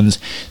billions.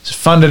 He's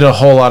funded a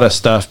whole lot of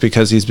stuff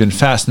because he's been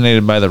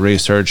fascinated by the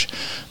research.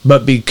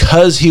 But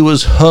because he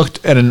was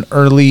hooked at an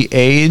early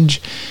age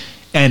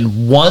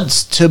and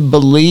wants to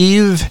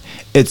believe,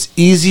 it's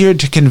easier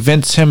to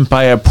convince him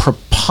by a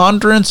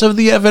preponderance of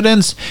the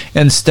evidence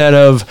instead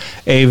of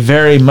a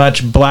very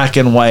much black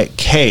and white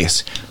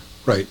case.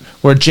 Right.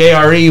 Where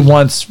JRE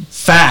wants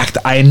fact,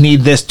 I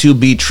need this to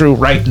be true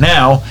right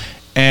now,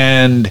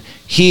 and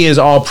he is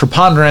all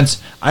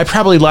preponderance. I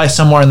probably lie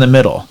somewhere in the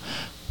middle.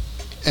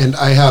 And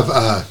I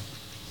have,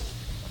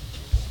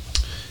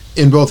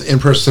 in both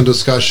in-person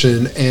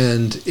discussion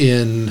and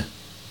in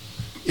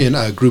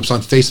groups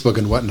on Facebook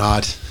and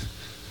whatnot,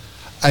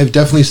 I've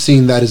definitely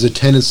seen that as a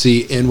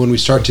tendency. And when we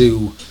start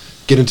to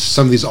get into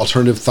some of these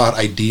alternative thought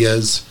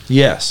ideas,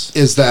 Yes.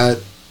 is that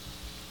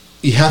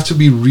you have to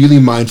be really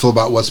mindful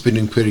about what's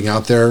been putting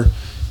out there,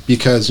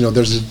 because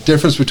there's a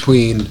difference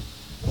between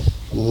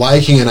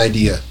liking an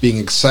idea, being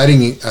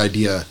exciting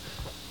idea,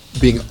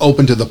 being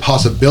open to the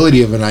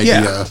possibility of an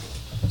idea,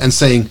 and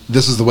saying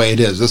this is the way it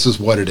is, this is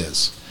what it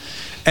is.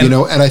 And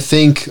I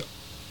think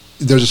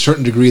there's a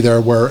certain degree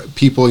there where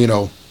people,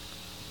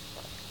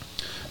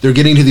 they're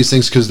getting to these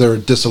things because they're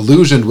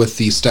disillusioned with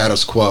the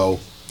status quo.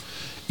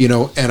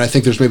 And I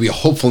think there's maybe a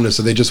hopefulness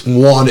that they just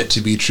want it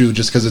to be true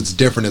just because it's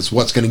different. It's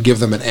what's going to give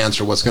them an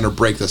answer, what's going to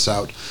break this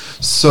out.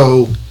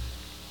 So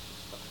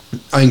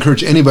I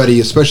encourage anybody,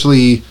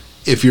 especially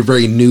if you're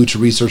very new to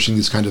researching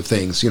these kind of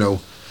things,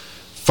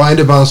 find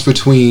a balance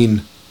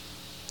between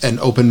an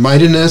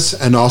open-mindedness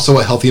and also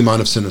a healthy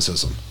amount of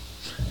cynicism.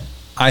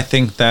 I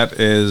think that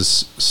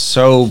is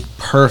so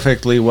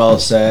perfectly well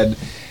said.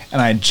 And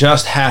I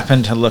just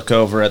happened to look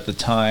over at the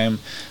time.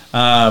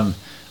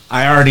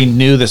 I already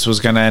knew this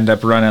was going to end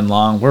up running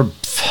long. We're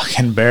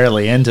fucking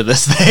barely into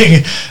this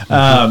thing.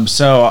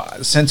 So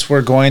since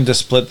we're going to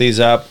split these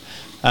up,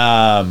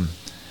 I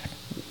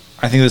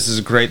think this is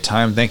a great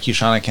time. Thank you,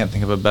 Sean. I can't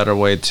think of a better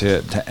way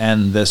to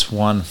end this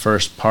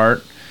first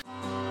part.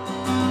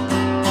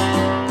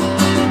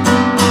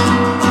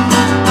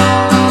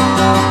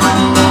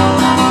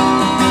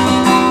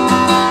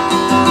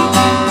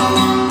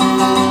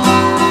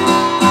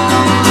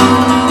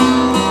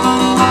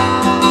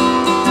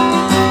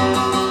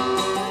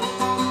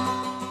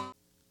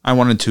 I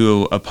wanted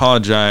to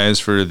apologize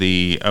for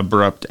the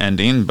abrupt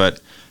ending, but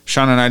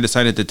Sean and I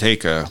decided to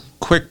take a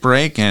quick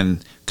break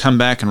and come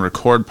back and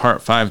record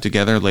part 5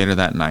 together later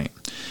that night.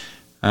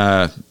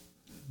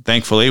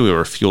 Thankfully, we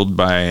were fueled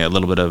by a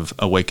little bit of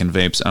Awaken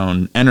Vape's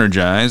own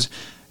Energize,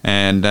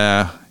 and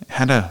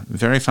had a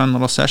very fun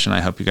little session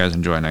I hope you guys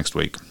enjoy next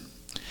week.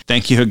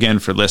 Thank you again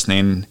for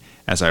listening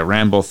as I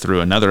ramble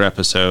through another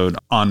episode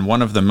on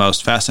one of the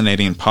most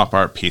fascinating pop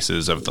art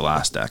pieces of the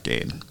last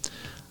decade.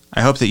 I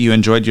hope that you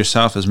enjoyed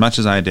yourself as much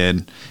as I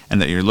did, and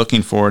that you're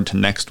looking forward to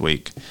next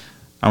week.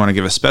 I want to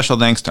give a special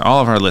thanks to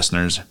all of our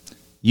listeners.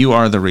 You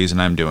are the reason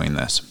I'm doing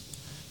this.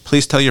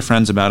 Please tell your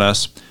friends about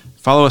us,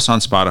 follow us on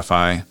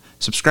Spotify,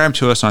 subscribe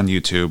to us on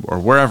YouTube, or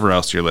wherever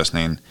else you're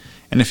listening.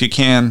 And if you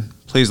can,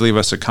 please leave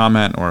us a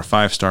comment or a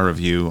 5-star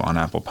review on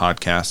Apple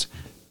Podcasts.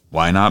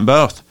 Why not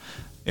both?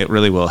 It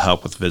really will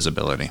help with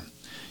visibility.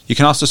 You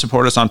can also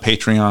support us on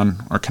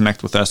Patreon or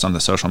connect with us on the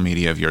social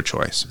media of your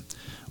choice.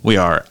 We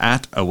are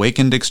at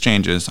Awakened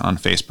Exchanges on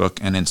Facebook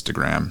and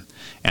Instagram,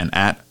 and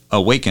at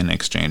Awaken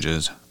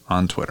Exchanges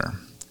on Twitter.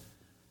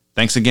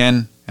 Thanks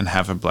again, and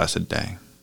have a blessed day.